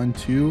move on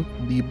to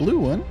the blue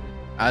one.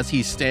 As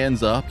he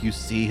stands up, you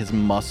see his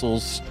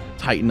muscles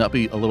tighten up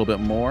a little bit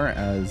more,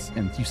 and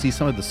you see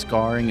some of the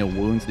scarring and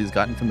wounds that he's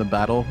gotten from the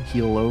battle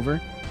heal over.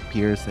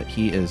 Appears that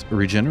he is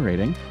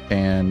regenerating,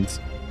 and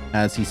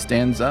as he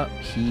stands up,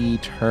 he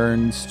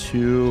turns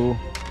to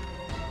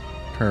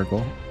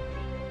Kurgle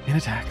and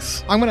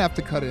attacks. I'm gonna have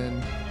to cut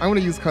in. I'm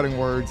gonna use cutting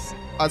words.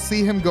 I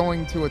see him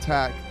going to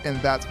attack, and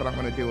that's what I'm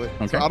gonna do it.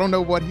 Okay. So I don't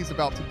know what he's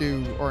about to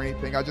do or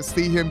anything. I just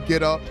see him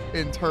get up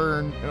and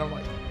turn, and I'm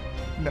like,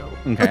 no.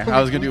 Okay,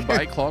 I was gonna do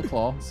bite,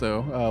 claw,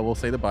 so we'll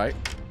say the bite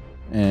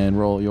and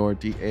roll your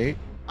d8.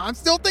 I'm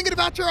still thinking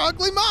about your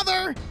ugly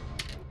mother.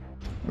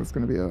 It's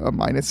gonna be a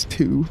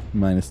 -2.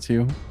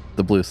 -2.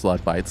 The blue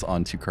slot bites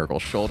onto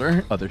Kurgle's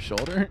shoulder, other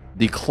shoulder.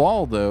 The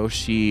claw, though,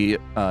 she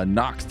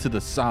knocks to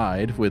the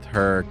side with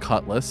her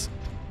cutlass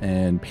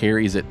and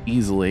parries it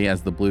easily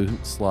as the blue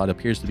slot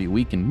appears to be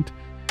weakened.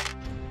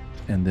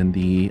 And then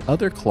the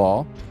other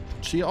claw,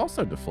 she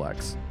also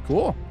deflects.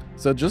 Cool.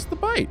 So just the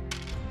bite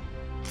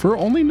for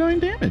only 9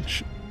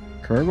 damage.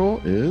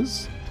 Kurgle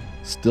is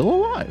still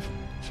alive.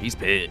 She's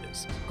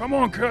pissed. Come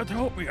on, Kath,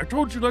 help me. I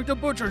told you like the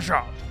butcher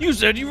shop. You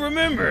said you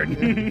remembered.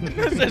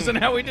 This isn't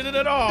how we did it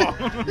at all.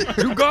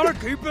 You gotta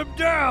keep him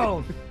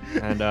down.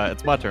 And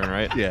it's my turn,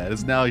 right? Yeah,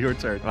 it's now your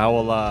turn. I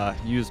will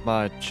use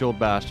my shield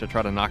bash to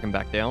try to knock him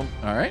back down.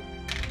 All right.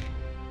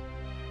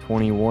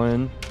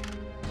 21.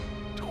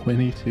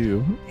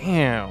 22.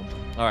 Damn.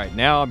 All right,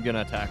 now I'm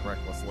gonna attack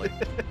recklessly.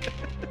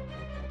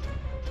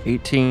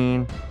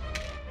 18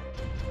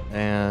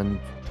 and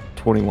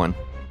 21.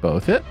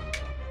 Both hit.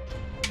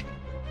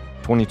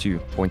 22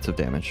 points of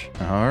damage.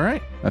 All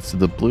right. That's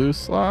the blue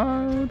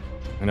slide.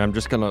 And I'm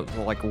just gonna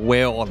like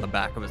wail on the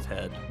back of his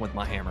head with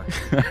my hammer.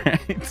 All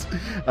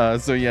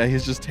right. So yeah,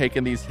 he's just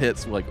taking these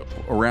hits like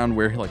around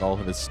where like all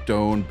of his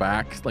stone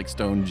back, like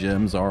stone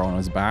gems are on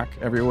his back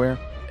everywhere.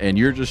 And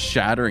you're just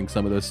shattering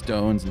some of those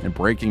stones and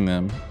breaking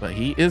them. But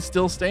he is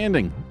still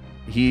standing.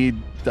 He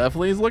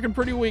definitely is looking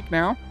pretty weak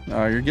now.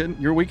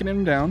 You're weakening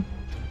him down,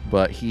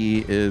 but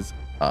he is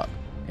up.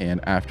 And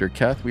after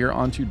Keth, we are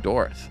on to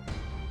Dorth.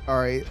 All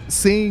right,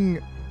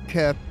 seeing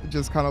Keth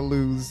just kind of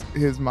lose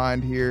his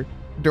mind here,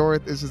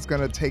 Dorth is just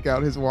going to take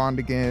out his wand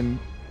again,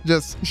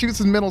 just shoots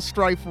his mental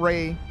strife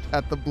ray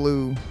at the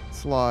blue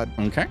slot.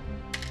 Okay.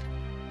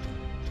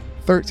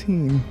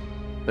 13.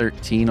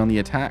 13 on the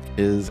attack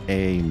is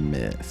a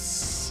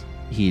miss.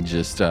 He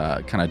just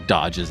kind of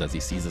dodges as he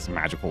sees this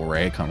magical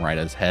ray come right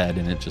at his head,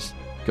 and it just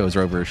goes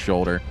over his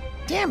shoulder.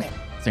 Damn it.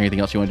 Is there anything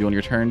else you want to do on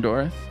your turn,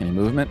 Dorth? Any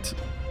movement?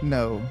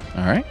 No.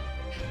 All right.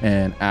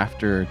 And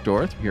after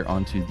Dorth, we're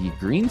on to the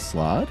green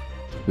slot,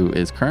 who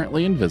is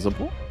currently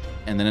invisible.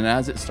 And then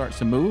as it starts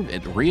to move,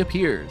 it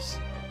reappears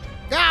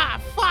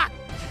Ah, fuck.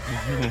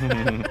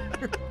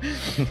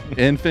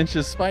 in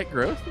Finch's spike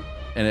growth.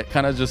 And it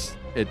kind of just,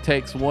 it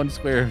takes 1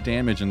 square of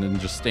damage and then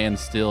just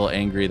stands still,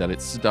 angry that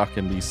it's stuck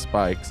in these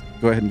spikes.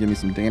 Go ahead and give me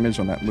some damage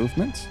on that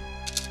movement.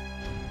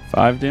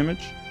 5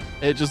 damage.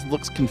 It just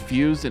looks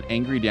confused and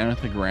angry down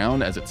at the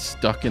ground as it's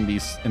stuck in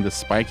the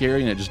spike area,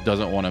 and it just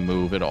doesn't want to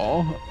move at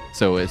all.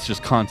 So it's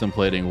just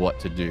contemplating what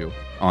to do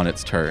on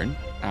its turn.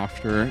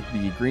 After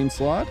the green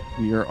slot,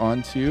 we are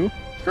on to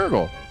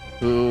Kurgle,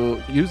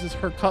 who uses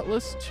her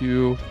cutlass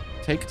to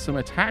take some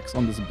attacks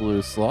on this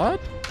blue slot.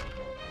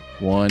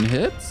 1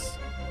 hits.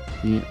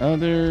 The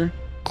other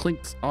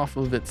clinks off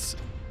of its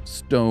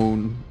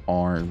stone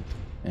arm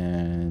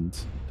and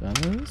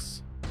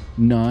does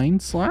 9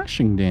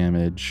 slashing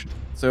damage.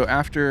 So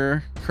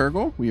after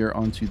Kurgle, we are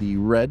onto the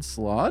red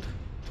slot.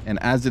 And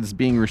as it is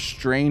being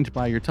restrained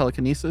by your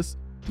telekinesis,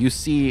 you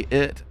see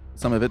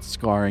some of its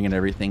scarring and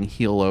everything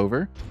heal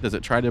over. Does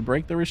it try to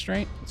break the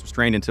restraint? It's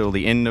restrained until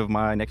the end of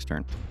my next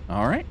turn.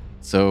 All right.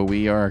 So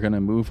we are going to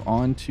move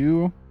on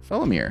to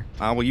Felomir.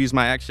 I will use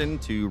my action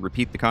to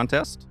repeat the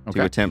contest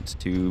Okay. to attempt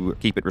to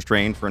keep it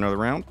restrained for another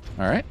round.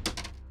 All right.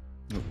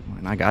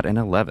 And I got an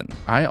 11.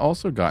 I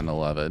also got an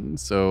 11.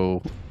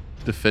 So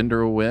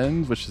Defender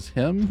wins, which is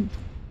him.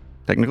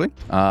 Technically?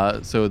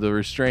 So the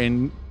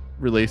restraint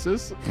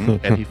releases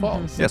and he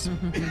falls. Yes.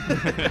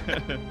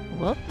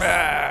 Whoops.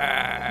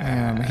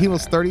 Man, he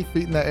was 30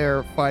 feet in the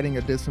air fighting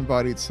a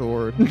disembodied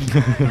sword.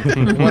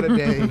 What a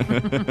day.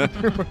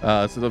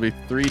 So there'll be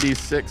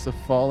 3d6 of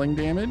falling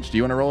damage. Do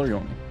you want to roll or you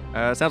want me?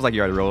 Sounds like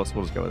you already rolled, so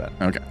we'll just go with that.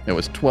 Okay. It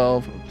was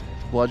 12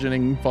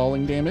 bludgeoning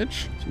falling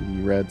damage to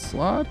the red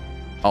slot.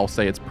 I'll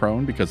say it's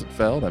prone because it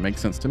fell. That makes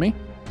sense to me.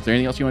 Is there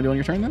anything else you want to do on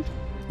your turn then?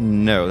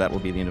 No, that will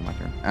be the end of my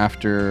turn.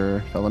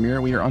 After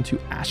Felomir, we are on to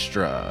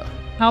Astra.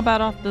 How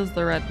bad off does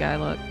the red guy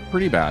look?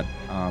 Pretty bad.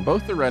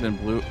 Both the red and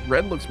blue.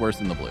 Red looks worse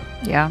than the blue.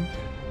 Yeah.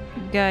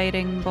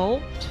 Guiding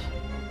bolt.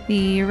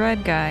 The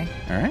red guy.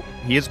 All right.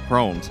 He is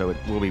prone, so it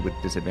will be with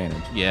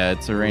disadvantage. Yeah,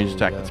 it's a ranged Ooh,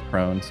 attack yeah. that's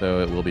prone, so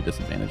it will be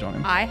disadvantage on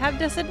him. I have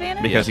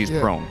disadvantage? Because he's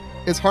Yeah. prone.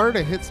 It's harder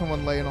to hit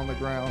someone laying on the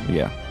ground.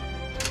 Yeah.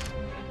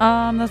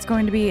 That's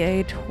going to be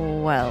a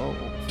 12.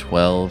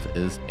 12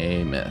 is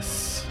a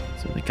miss.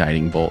 So the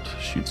guiding bolt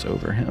shoots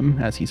over him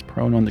as he's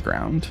prone on the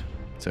ground.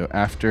 So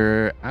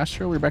after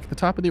Astra, we're back at the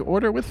top of the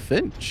order with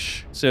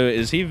Finch. So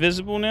is he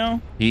visible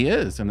now? He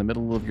is in the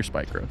middle of your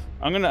spike growth.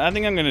 I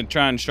think I'm gonna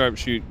try and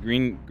sharpshoot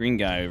green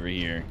guy over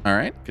here All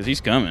right. because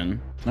he's coming.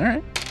 All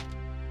right.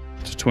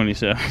 It's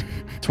 27.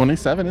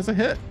 27 is a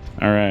hit.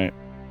 All right.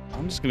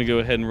 I'm just gonna go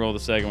ahead and roll the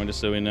second one just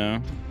so we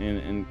know,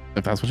 and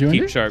If that's what you want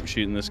keep to do.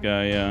 sharpshooting this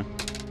guy. Yeah.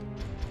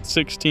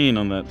 16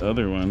 on that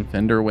other one.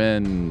 Fender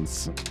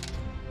wins.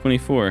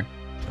 24.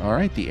 All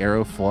right. The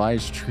arrow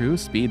flies true,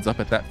 speeds up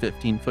at that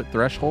 15-foot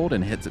threshold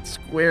and hits it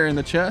square in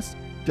the chest.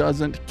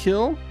 Doesn't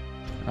kill,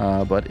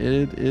 but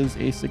it is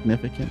a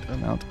significant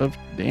amount of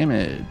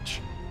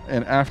damage.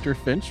 And after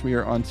Finch, we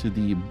are onto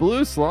the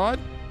blue slot.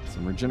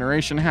 Some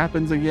regeneration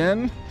happens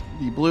again.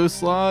 The blue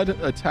slot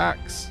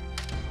attacks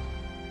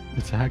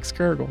attacks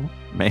Kurgle.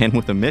 Man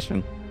with a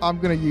mission. I'm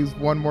gonna use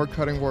one more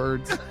cutting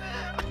words.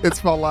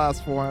 It's my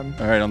last one.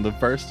 All right, on the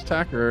first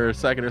attack or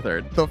second or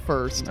third? The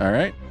first. All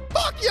right.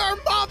 Fuck your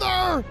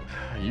mother!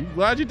 You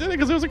glad you did it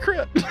because it was a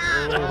crit.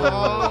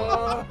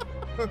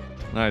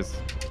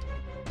 Nice.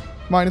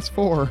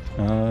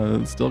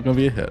 -4. It's still going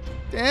to be a hit.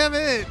 Damn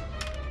it!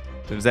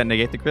 Does that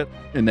negate the crit?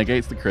 It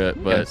negates the crit,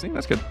 Yeah, but see,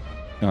 that's good.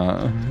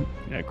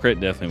 Yeah, crit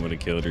definitely would have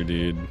killed her,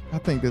 dude. I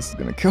think this is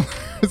gonna kill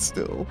her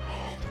still.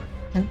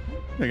 I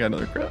got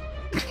another crit.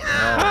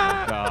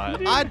 Oh,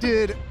 God. I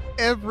did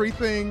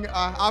everything.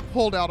 I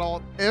pulled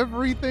out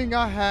everything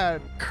I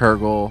had.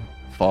 Kurgle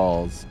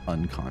falls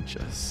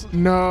unconscious.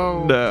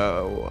 No.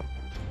 No.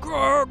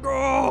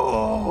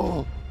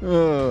 Kurgle!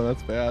 Oh,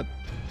 that's bad.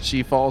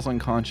 She falls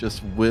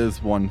unconscious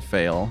with one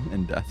fail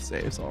in death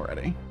saves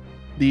already.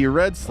 The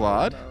red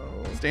slot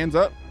stands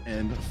up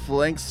and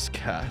flanks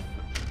Kath.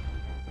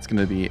 It's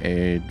going to be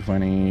a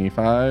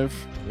 25,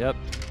 Yep.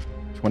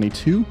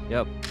 22,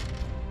 Yep.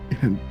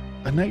 and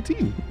a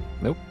 19.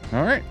 Nope.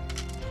 All right.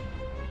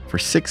 For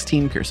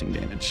 16 piercing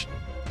damage.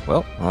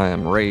 Well, I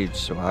am raged,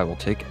 so I will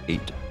take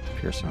 8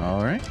 piercing.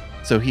 All right.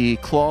 So he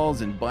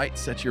claws and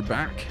bites at your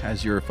back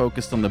as you're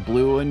focused on the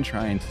blue one,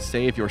 trying to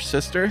save your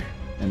sister,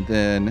 and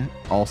then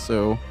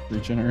also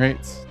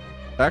regenerates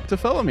back to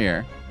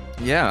Felomir.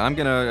 Yeah, I'm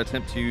gonna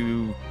attempt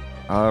to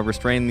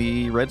restrain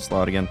the red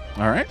slot again.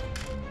 All right.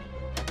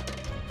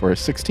 For a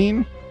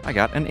 16, I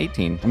got an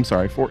 18. I'm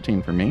sorry,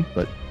 14 for me,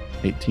 but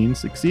 18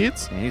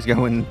 succeeds. And he's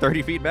going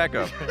 30 feet back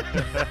up.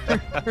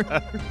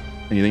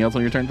 Anything else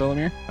on your turn,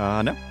 Felomir?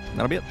 No,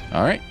 that'll be it.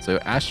 All right. So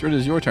Astrid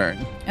is your turn.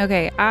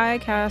 Okay, I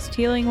cast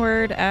Healing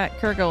Word at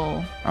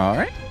Kurgle. All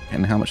right.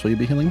 And how much will you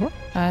be healing for?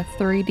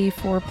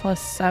 3d4 plus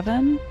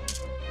 7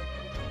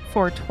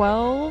 for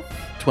 12.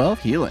 12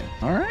 healing.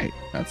 All right.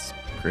 That's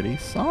pretty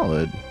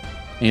solid.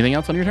 Anything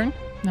else on your turn?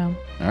 No.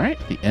 All right.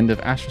 The end of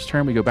Astrid's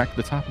turn. We go back to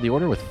the top of the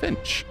order with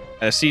Finch.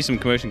 I see some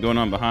commotion going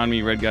on behind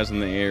me. Red guys in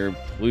the air,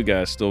 blue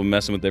guys still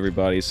messing with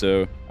everybody.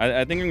 So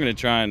I think I'm going to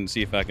try and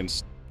see if I can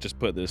just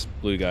put this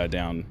blue guy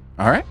down.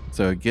 All right.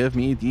 So give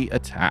me the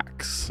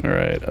attacks. All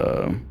right.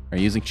 Are you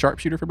using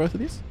sharpshooter for both of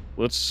these?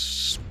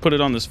 Let's put it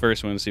on this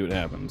first one and see what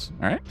happens.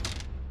 All right.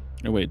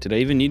 Oh, wait. Did I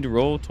even need to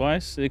roll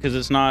twice? Because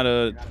it's not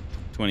a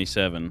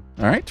 27.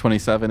 All right.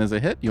 27 is a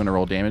hit. You want to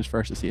roll damage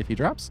first to see if he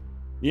drops?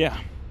 Yeah.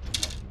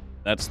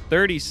 That's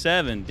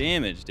 37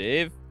 damage,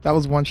 Dave. That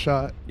was one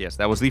shot. Yes,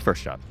 that was the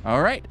first shot.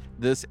 All right.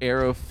 This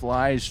arrow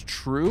flies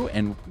true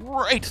and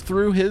right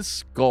through his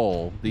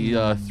skull.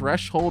 The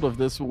threshold of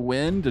this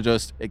wind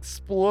just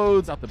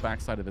explodes out the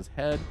backside of his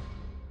head,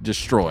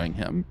 destroying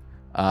him.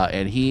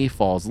 And he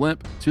falls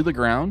limp to the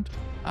ground.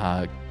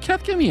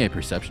 Keth, give me a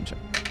perception check.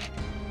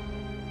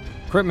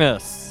 Crit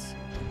miss.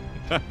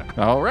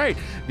 All right.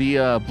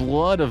 The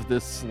blood of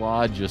this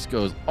slod just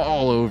goes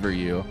all over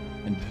you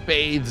and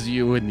bathes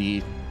you in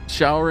the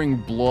showering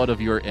blood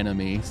of your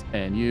enemies,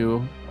 and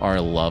you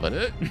are loving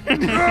it.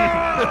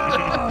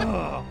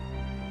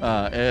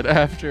 And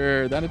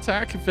after that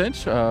attack,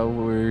 Finch,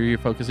 were you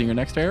focusing your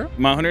next arrow?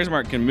 My Hunter's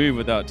Mark can move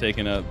without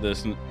taking up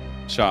this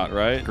shot,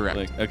 right?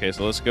 Correct. Okay,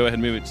 so let's go ahead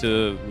and move it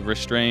to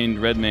restrained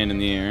red man in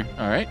the air.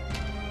 All right.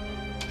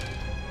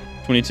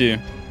 22.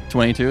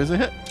 22 is a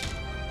hit.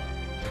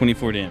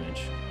 24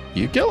 damage.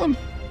 You kill him.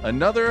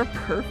 Another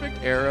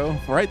perfect arrow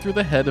right through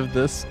the head of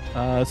this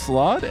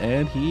slod,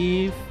 and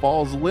he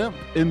falls limp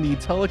in the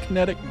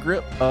telekinetic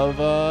grip of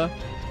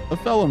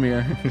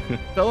Felomir.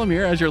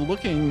 Felomir, as you're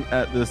looking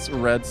at this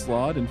red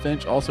slod, and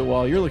Finch, also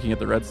while you're looking at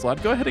the red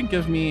slod, go ahead and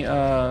give me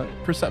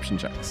perception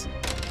checks.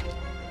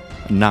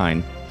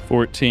 9.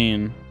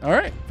 14. All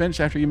right, Finch,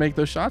 after you make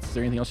those shots, is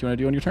there anything else you want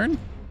to do on your turn?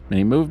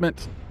 Any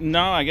movement?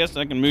 No, I guess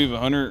I can move a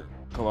Hunter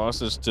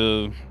Colossus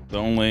to the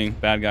only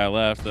bad guy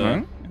left,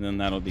 Alright. and then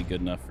that'll be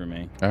good enough for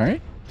me. All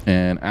right.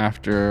 And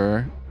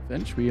after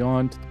Finch, we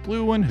on to the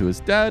blue one who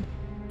is dead.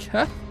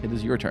 Keth, it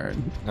is your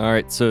turn. All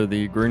right, so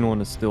the green one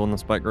is still in the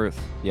spike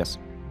growth. Yes.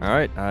 All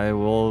right, I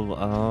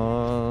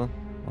will.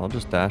 I'll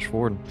just dash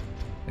forward,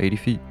 80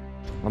 feet.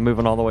 I'm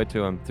moving all the way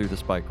to him through the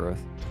spike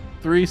growth.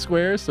 3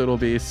 squares, so it'll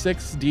be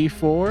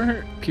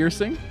 6d4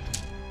 piercing.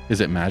 Is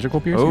it magical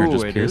piercing or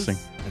just it piercing?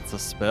 is. It's a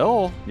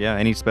spell. Yeah,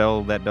 any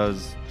spell that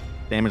does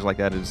damage like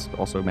that is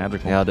also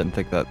magical. Yeah, I didn't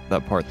think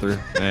that part through.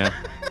 Yeah.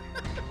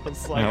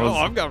 It's like, oh,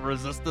 I've got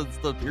resistance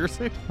to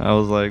piercing. I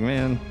was like,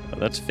 man.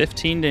 That's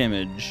 15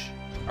 damage.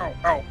 Ow,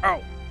 ow,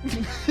 ow.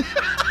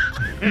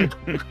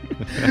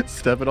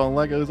 Stepping on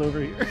Legos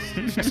over here.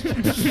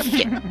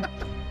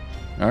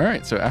 All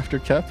right, so after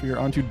Keth, you're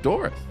on to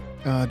Dorith.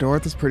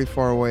 Dorith is pretty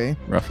far away.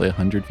 Roughly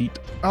 100 feet.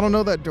 I don't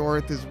know that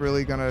Dorith is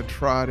really gonna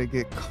try to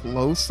get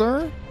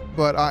closer,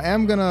 but I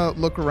am gonna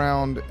look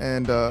around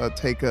and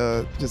take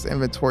a just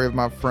inventory of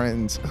my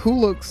friends. Who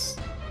looks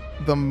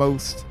the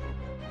most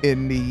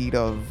in need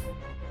of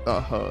a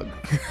hug?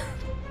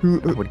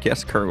 I would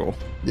guess Kurgle.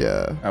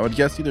 Yeah, I would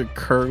guess either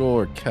Kurgle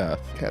or Keth.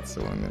 Cat's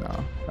the one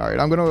now. All right,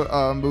 I'm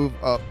gonna move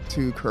up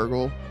to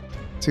Kurgle,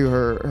 to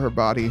her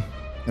body,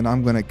 and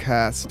I'm gonna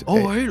cast.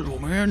 Hey, little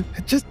man.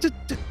 Just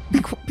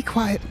be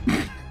quiet.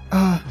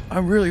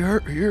 I'm really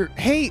hurt here.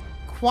 Hey,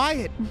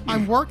 quiet.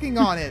 I'm working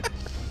on it.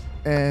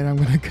 And I'm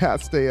going to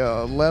cast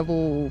a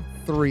level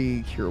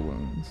 3 Cure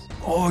Wounds.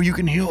 Oh, you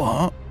can heal,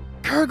 huh?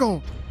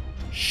 Kurgle,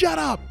 shut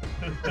up.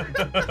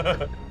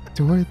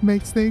 Dorth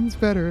makes things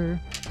better.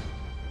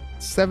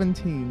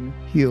 17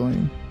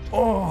 healing.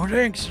 Oh,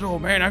 thanks, though,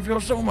 man. I feel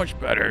so much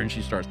better. And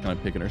she starts kind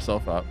of picking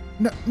herself up.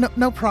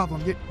 No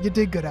problem. You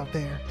did good out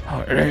there.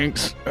 Oh,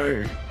 thanks.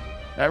 Hey,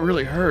 that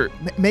really hurt.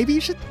 Maybe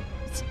you should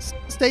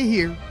stay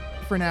here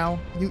for now.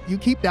 You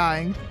keep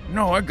dying.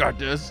 No, I got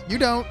this. You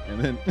don't. And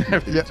then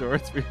after Yep.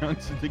 Dorth, we're on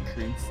to the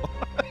green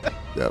slot.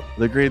 Yep.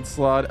 The green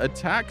slot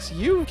attacks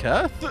you,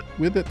 Keth.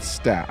 With its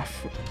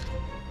staff.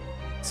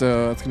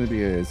 So that's going to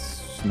be a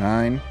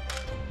 9,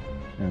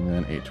 and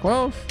then a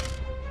 12,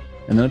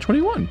 and then a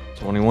 21.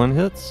 21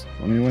 hits.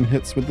 21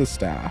 hits with the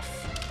staff.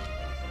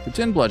 For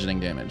 10 bludgeoning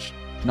damage.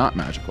 Not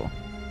magical.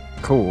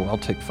 Cool. I'll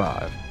take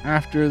 5.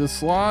 After the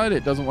slot,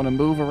 it doesn't want to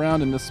move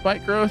around in the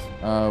spike growth.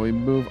 We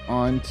move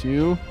on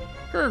to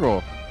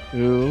Gurgle,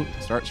 who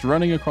starts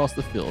running across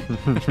the field.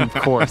 Of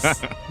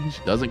course.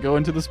 She doesn't go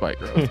into the spike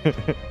growth.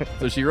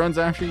 So she runs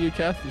after you,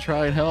 Keth, to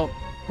try and help.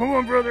 Come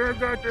on, brother, I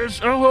got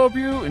this. I'll help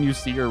you. And you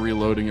see her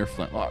reloading her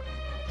flintlock.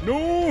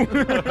 No!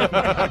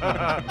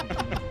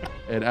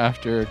 And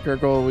after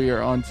Gurgle, we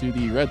are on to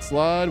the red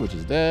slot, which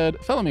is dead.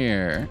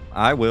 Felomir.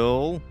 I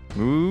will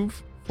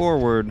move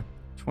forward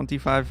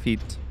 25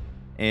 feet.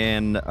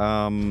 And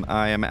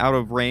I am out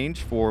of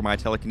range for my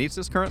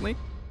telekinesis currently.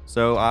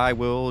 So I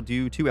will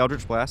do 2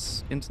 Eldritch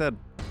Blasts instead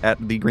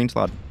at the green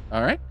slot.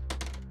 All right.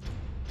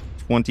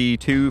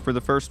 22 for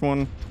the first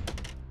one,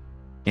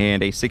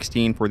 and a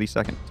 16 for the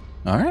second.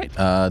 All right.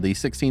 The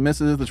 16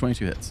 misses, the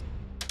 22 hits.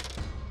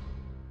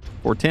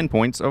 For 10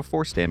 points of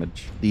force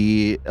damage.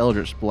 The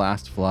Eldritch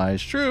Blast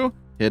flies true,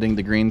 hitting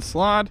the green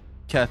slot.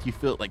 Keth, you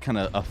feel like kind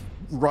of a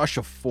rush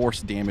of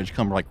force damage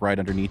come like right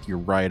underneath your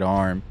right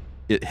arm.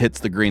 It hits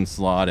the green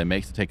slot and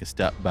makes it take a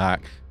step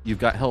back. You've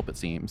got help, it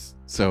seems.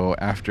 So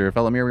after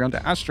Felomir, we're on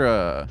to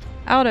Astra.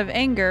 Out of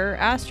anger,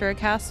 Astra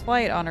casts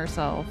flight on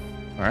herself,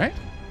 All right.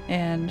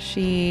 and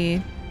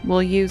she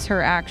will use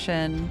her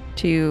action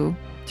to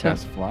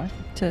Cast fly.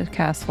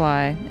 cast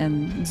fly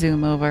and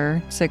zoom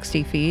over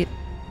 60 feet.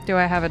 Do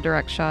I have a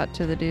direct shot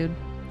to the dude?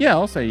 Yeah,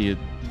 I'll say you,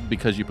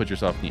 because you put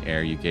yourself in the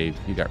air, you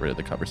got rid of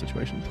the cover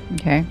situation.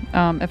 Okay.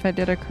 If I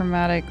did a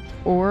chromatic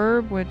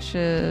orb, which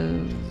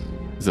is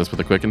Is this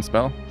with a quicken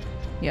spell?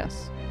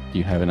 yes, Do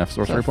you have enough it's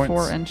sorcery a points?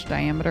 4-inch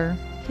diameter.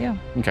 Yeah.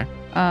 Okay.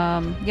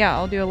 Yeah,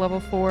 I'll do a level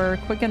 4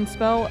 quicken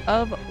spell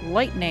of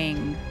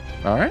lightning.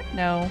 All right.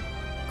 No,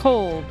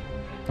 cold,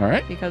 All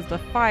right. because the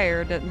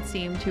fire didn't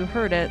seem to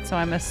hurt it. So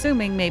I'm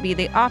assuming maybe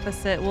the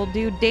opposite will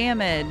do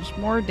damage,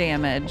 more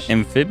damage.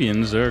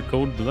 Amphibians are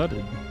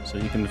cold-blooded, so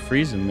you can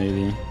freeze them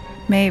maybe.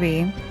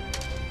 Maybe.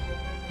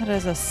 That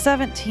is a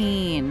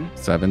 17.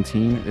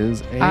 17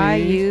 is a I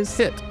use-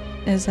 hit.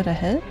 Is it a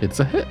hit? It's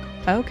a hit.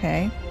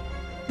 Okay.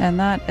 And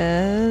that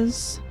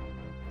is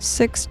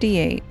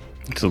 68.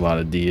 It's a lot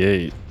of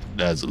D8.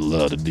 That's a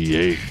lot of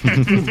D8.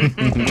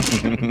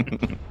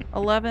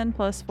 11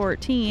 plus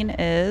 14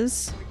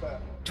 is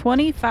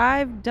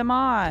 25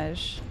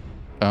 damage.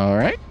 All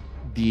right.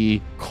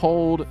 The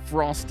cold,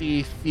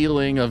 frosty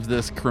feeling of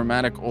this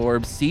chromatic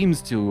orb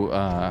seems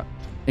to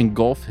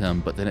engulf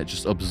him, but then it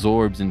just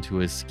absorbs into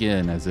his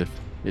skin as if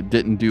it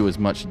didn't do as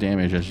much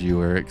damage as you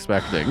were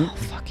expecting.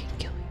 Fucking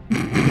kill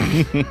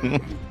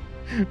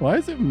Why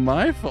is it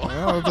my fault?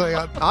 I was like,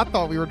 I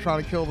thought we were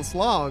trying to kill the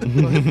slog.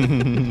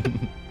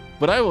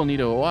 But I will need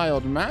a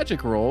wild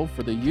magic roll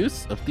for the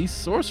use of these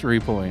sorcery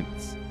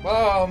points.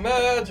 Wow,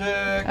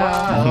 magic!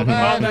 Wow,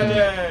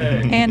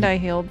 magic! And I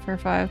healed for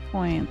 5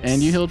 points.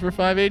 And you healed for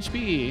 5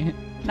 HP.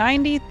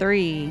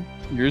 93.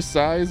 Your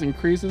size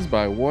increases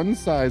by 1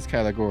 size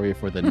category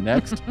for the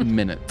next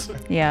minute.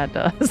 Yeah, it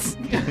does.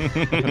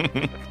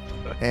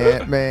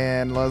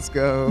 Ant-Man, let's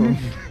go.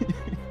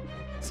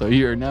 So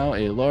you are now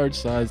a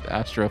large-sized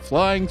Astra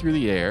flying through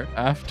the air.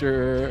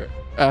 After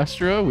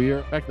Astra, we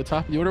are back at the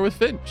top of the order with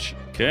Finch.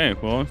 Okay,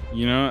 well,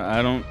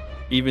 I don't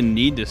even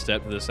need to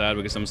step to the side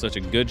because I'm such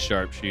a good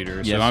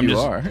sharpshooter. So Yes, I'm you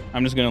just are.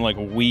 I'm just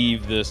gonna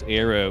weave this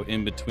arrow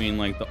in between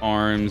the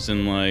arms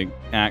and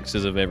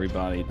axes of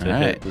everybody to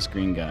Alright. hit this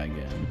green guy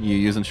again. You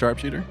using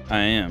sharpshooter? I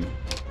am.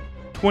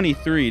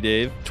 23,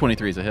 Dave.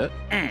 23 is a hit.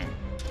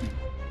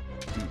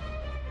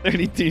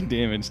 32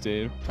 damage,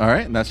 Dave. All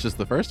right, and that's just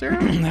the first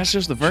arrow? That's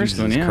just the first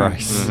one, yeah.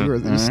 Christ.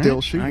 You're still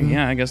Alright. shooting.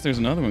 Yeah, I guess there's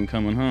another one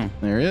coming, huh?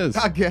 There is.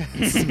 I guess.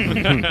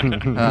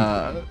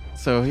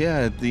 So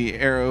yeah, the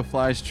arrow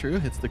flies true,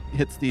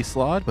 hits the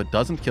slot, but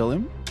doesn't kill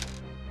him.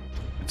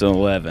 It's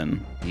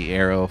 11. The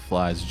arrow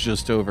flies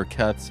just over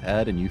Keth's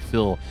head, and you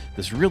feel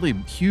this really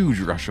huge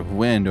rush of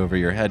wind over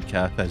your head,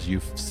 Keth, as you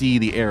see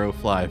the arrow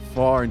fly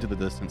far into the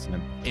distance and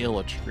impale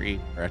a tree.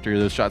 After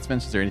those shots,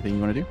 Finch, is there anything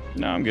you want to do?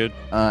 No, I'm good.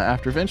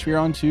 After Finch, we're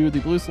on to the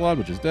blue slot,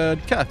 which is dead.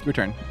 Keth, your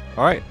turn.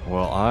 All right.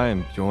 Well,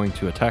 I'm going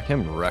to attack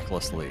him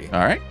recklessly.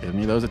 All right, give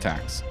me those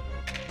attacks.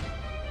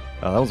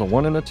 That was a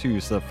 1 and a 2,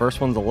 so the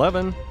first one's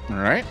 11, All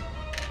right.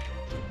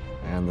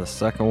 And the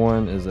second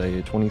one is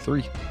a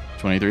 23.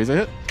 23 is a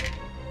hit.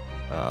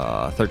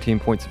 13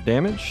 points of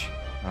damage.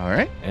 All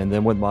right. And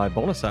then with my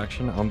bonus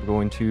action, I'm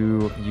going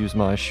to use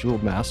my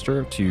Shield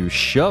Master to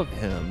shove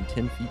him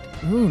 10 feet.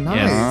 Ooh,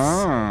 nice.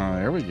 Ah,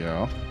 there we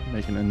go.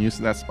 Making a use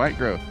of that spike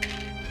growth.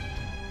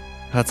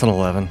 That's an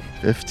 11.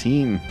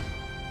 15.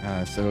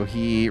 So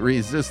he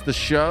resists the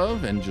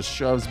shove and just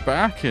shoves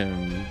back,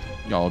 and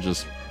y'all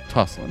just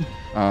tussling.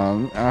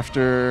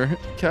 After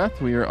Keth,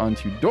 we are on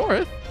to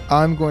Dorith.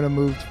 I'm going to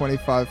move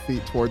 25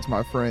 feet towards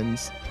my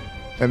friends,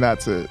 and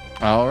that's it.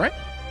 All right.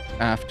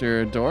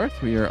 After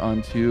Dorth, we are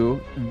on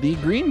to the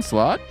green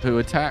slot, who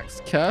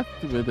attacks Keth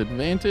with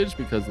advantage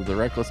because of the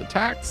reckless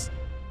attacks.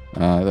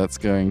 That's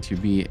going to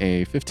be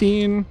a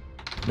 15,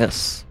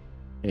 Miss.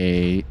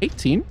 a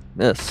 18,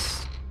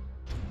 Miss.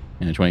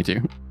 and a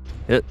 22.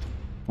 Hit.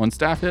 One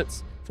staff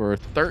hits for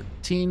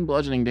 13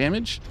 bludgeoning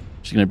damage.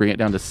 She's going to bring it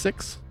down to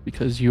 6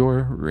 because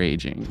you're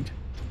raging.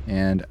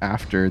 And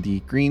after the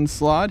green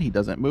slot, he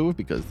doesn't move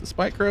because of the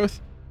spike growth.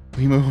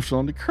 We moved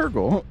on to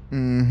Kurgle.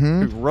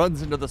 Mm-hmm. Who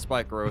runs into the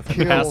spike growth and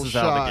Kill passes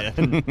shot. out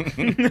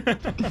again.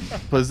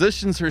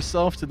 Positions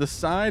herself to the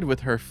side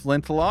with her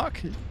flintlock,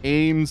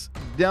 aims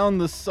down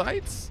the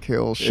sights,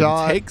 Kill and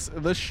shot. takes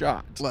the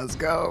shot. Let's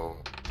go.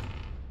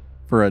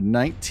 For a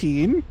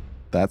 19,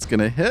 that's going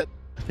to hit.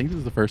 I think this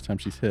is the first time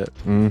she's hit.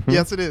 Mhm.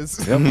 Yes, it is.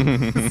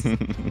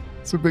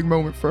 It's a big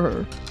moment for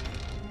her.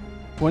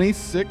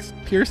 26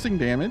 piercing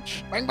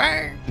damage. Bang,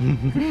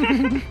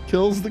 bang.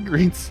 Kills the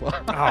green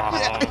slot.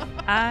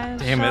 I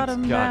Damn shot it.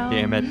 him God down.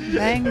 damn it.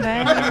 Bang,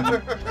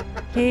 bang.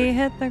 He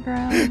hit the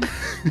ground.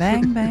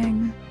 Bang,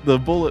 bang. The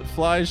bullet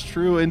flies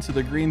true into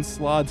the green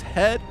slod's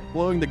head,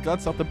 blowing the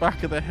guts out the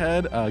back of the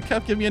head.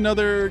 Kev, give me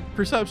another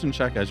perception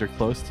check as you're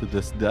close to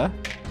this death.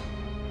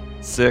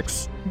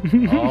 6.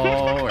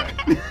 All right.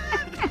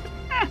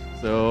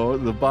 So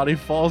the body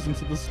falls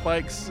into the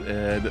spikes,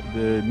 and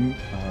then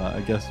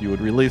I guess you would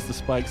release the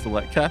spikes to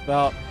let Keth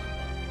out,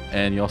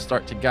 and you'll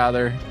start to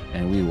gather,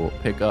 and we will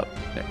pick up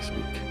next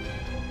week.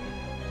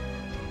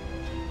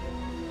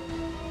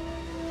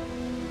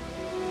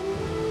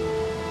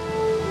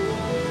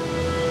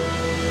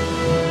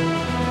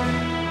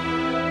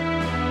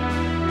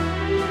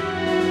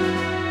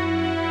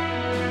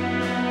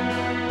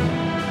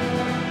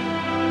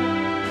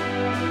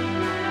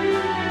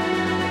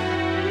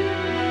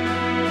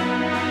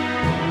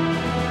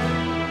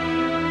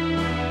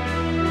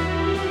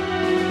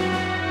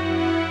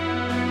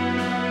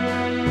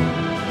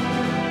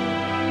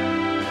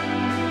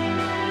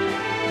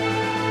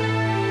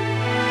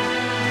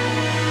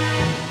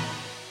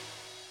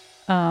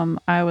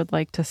 I would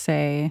like to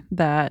say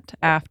that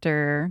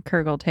after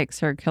Kurgle takes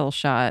her kill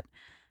shot,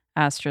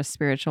 Astra's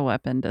spiritual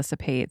weapon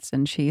dissipates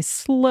and she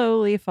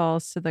slowly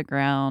falls to the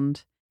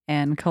ground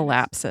and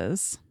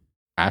collapses.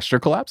 Astra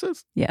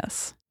collapses?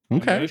 Yes.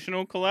 Okay.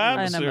 Emotional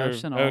collapse? An or-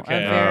 emotional,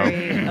 Okay. a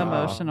very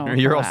emotional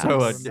You're also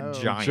a collapse. no.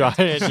 giant.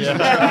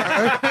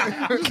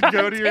 Yeah.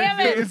 Go to your Damn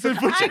it. knees and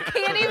put I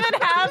can't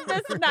even have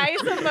this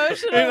nice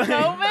emotional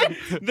moment.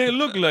 They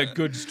look like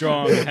good,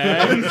 strong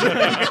hands.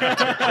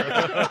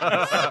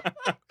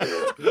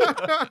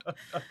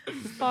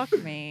 Fuck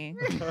me.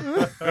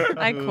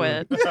 I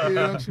quit. You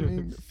know what you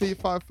mean? Fee,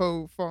 fi,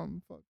 fo,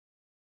 fum. Fuck.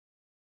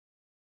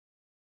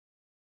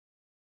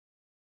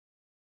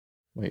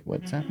 Wait,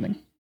 what's happening?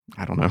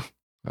 I don't know.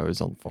 I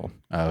was on the phone.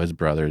 Oh, his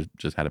brother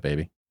just had a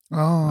baby.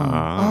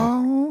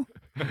 Oh.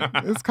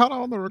 It's kind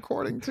of on the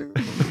recording, too.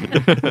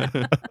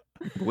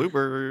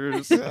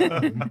 Bloopers.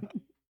 Yeah.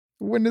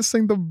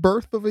 Witnessing the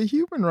birth of a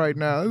human right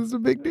now. This is a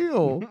big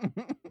deal.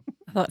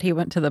 I thought he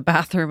went to the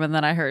bathroom and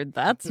then I heard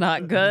that's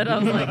not good. I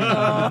was like,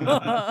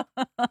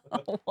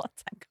 oh,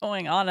 what's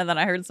going on? And then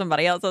I heard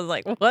somebody else. I was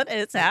like, what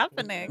is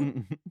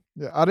happening?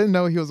 Yeah, I didn't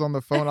know he was on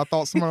the phone. I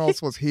thought someone else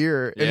was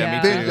here. And Yeah,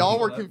 me then too. y'all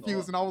were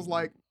confused, and I was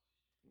like,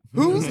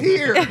 who's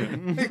here?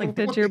 Like,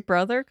 did your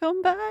brother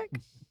come back?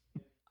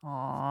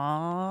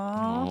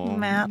 Aww,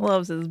 Matt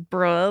loves his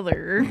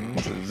brother.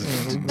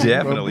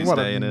 Definitely what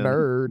staying a in.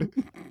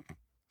 nerd.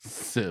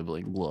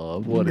 Sibling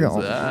love. What is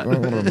Yeah, that? what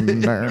a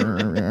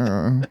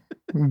nerd.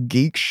 Yeah.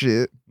 Geek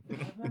shit.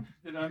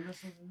 Did I miss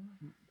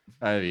something?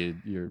 I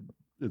mean,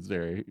 it's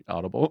very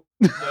audible.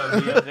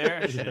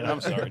 There? Shit,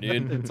 I'm sorry,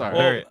 dude. It's all right.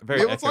 Well, Very,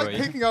 very It was like echoey.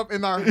 picking up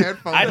in our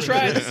headphones. I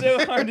tried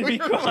so hard to We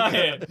be were like-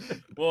 quiet.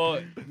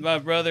 Well, my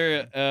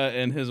brother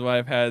and his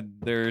wife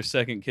had their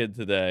second kid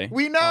today.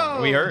 We know.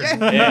 We heard.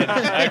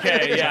 Yeah. And,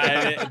 okay,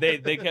 yeah, and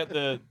they kept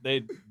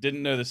they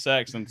didn't know the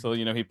sex until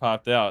he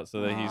popped out,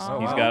 so that he's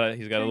Aw. got a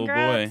little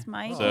boy. Congrats,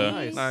 Mikey. So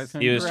Nice.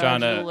 He was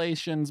trying to-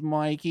 Congratulations,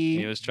 Mikey.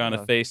 he was trying to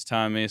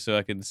FaceTime me so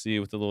I could see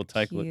what the little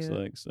tyke looks Cute.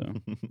 like. So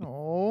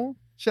Oh,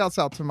 shouts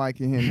out to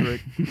Mikey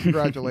Hendrick.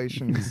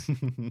 Congratulations.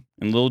 and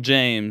little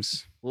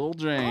James. Little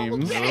James. Oh,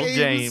 Little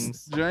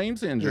James.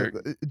 James Hendrick.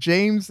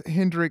 James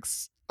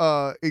Hendricks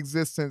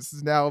existence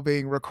is now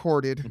being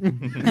recorded.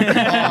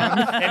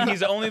 And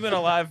he's only been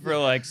alive for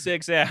like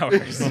 6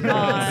 hours.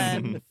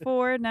 On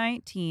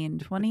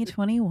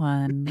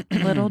 4/19/2021,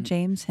 little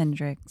James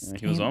Hendricks.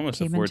 He was almost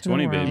a came into the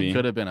 420 world. baby.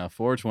 Could have been a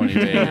 420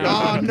 baby.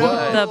 Oh,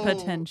 no. The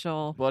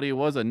potential. But he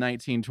was a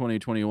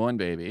 1920-21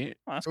 baby.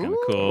 Oh, that's kind of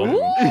cool.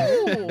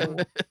 Ooh.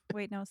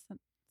 Wait, no, it's the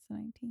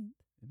 19th.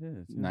 It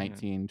is.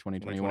 19,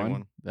 2021.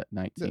 2021. That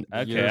 19.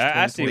 Okay,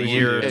 I see The what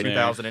year you did there.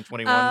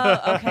 2021.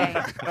 Oh, okay.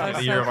 I The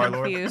was year so of our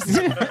Lord.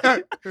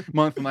 confused.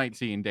 Month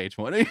 19, day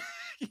 20.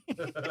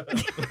 So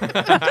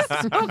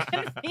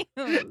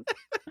confused.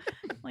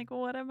 Like,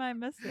 what am I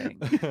missing?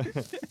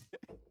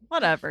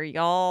 Whatever,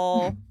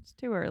 y'all. It's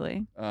too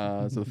early.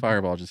 So the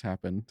fireball just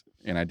happened,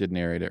 and I did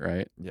narrate it,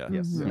 right? Yeah.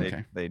 Yes, Mhm.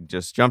 Okay. they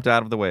just jumped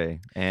out of the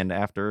way. And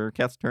after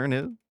Keth's turn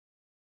is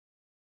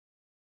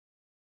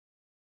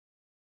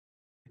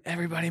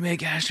Everybody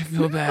make Asher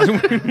feel bad when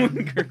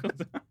Gurgle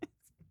dies.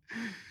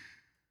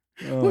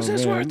 Was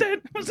this worth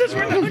it? Was this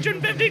worth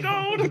 150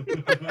 gold?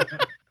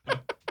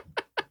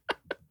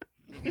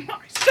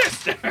 My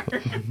sister.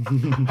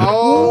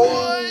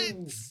 Oh,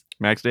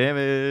 max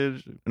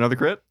damage. Another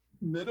crit.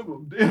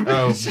 Minimum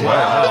Oh,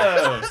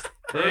 Wow. Dude,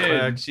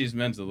 Perfect. she's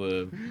meant to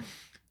live.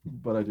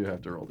 But I do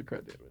have to roll the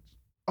crit damage.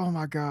 oh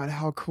my God!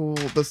 How cool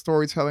the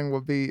storytelling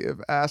would be if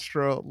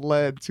Astra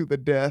led to the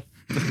death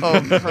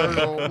of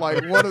Colonel.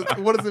 Like,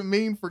 what does it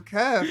mean for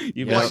Keth?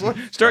 You Yeah. like,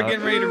 start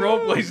getting ready to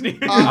roleplay, Steve.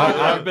 Oh my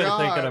I've been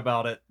thinking God.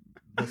 about it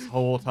this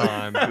whole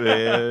time.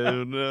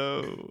 Oh,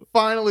 no.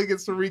 Finally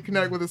gets to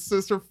reconnect with his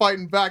sister,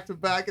 fighting back to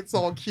back. It's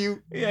all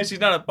cute. Yeah, she's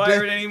not a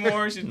pirate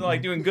anymore. She's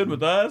like doing good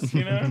with us,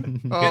 you know?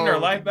 Getting her Oh,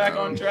 life back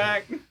no. on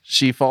track.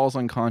 She falls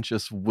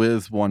unconscious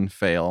with one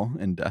fail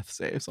in death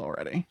saves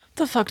already.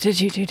 The fuck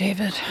did you do,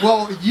 David?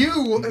 Well,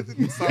 you.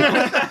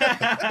 Sorry.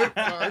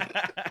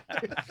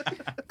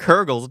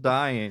 Kurgle's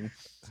dying.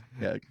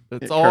 Yeah,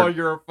 It's it all hurt.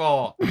 your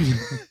fault.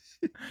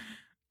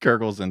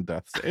 Gurgles and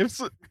death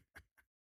saves.